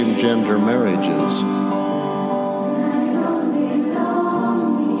 So-called same-gender marriages.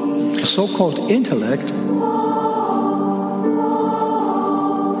 So-called intellect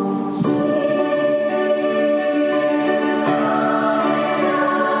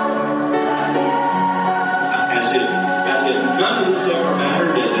none of this ever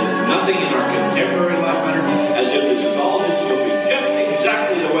mattered, as if nothing in our contemporary life mattered, as if this is all just supposed to be just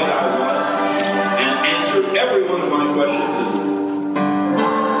exactly the way I want it, and answer every one of my questions.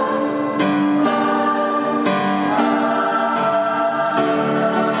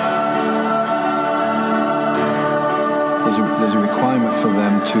 There's a requirement for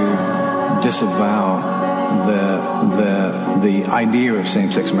them to disavow the idea of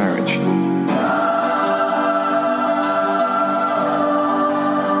same-sex marriage.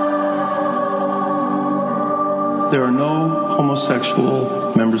 There are no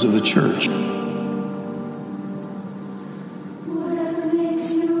homosexual members of the church.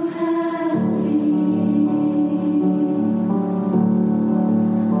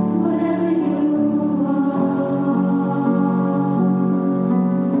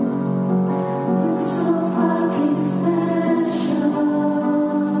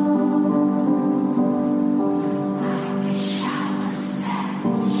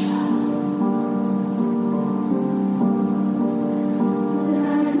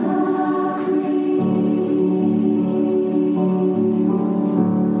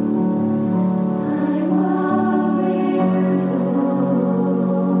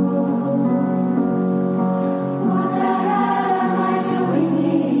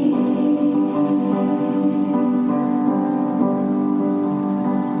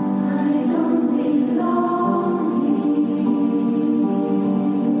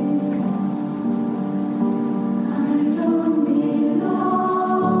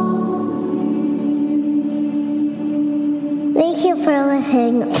 Thank you for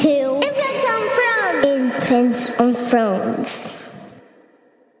listening to Infants on Thrones.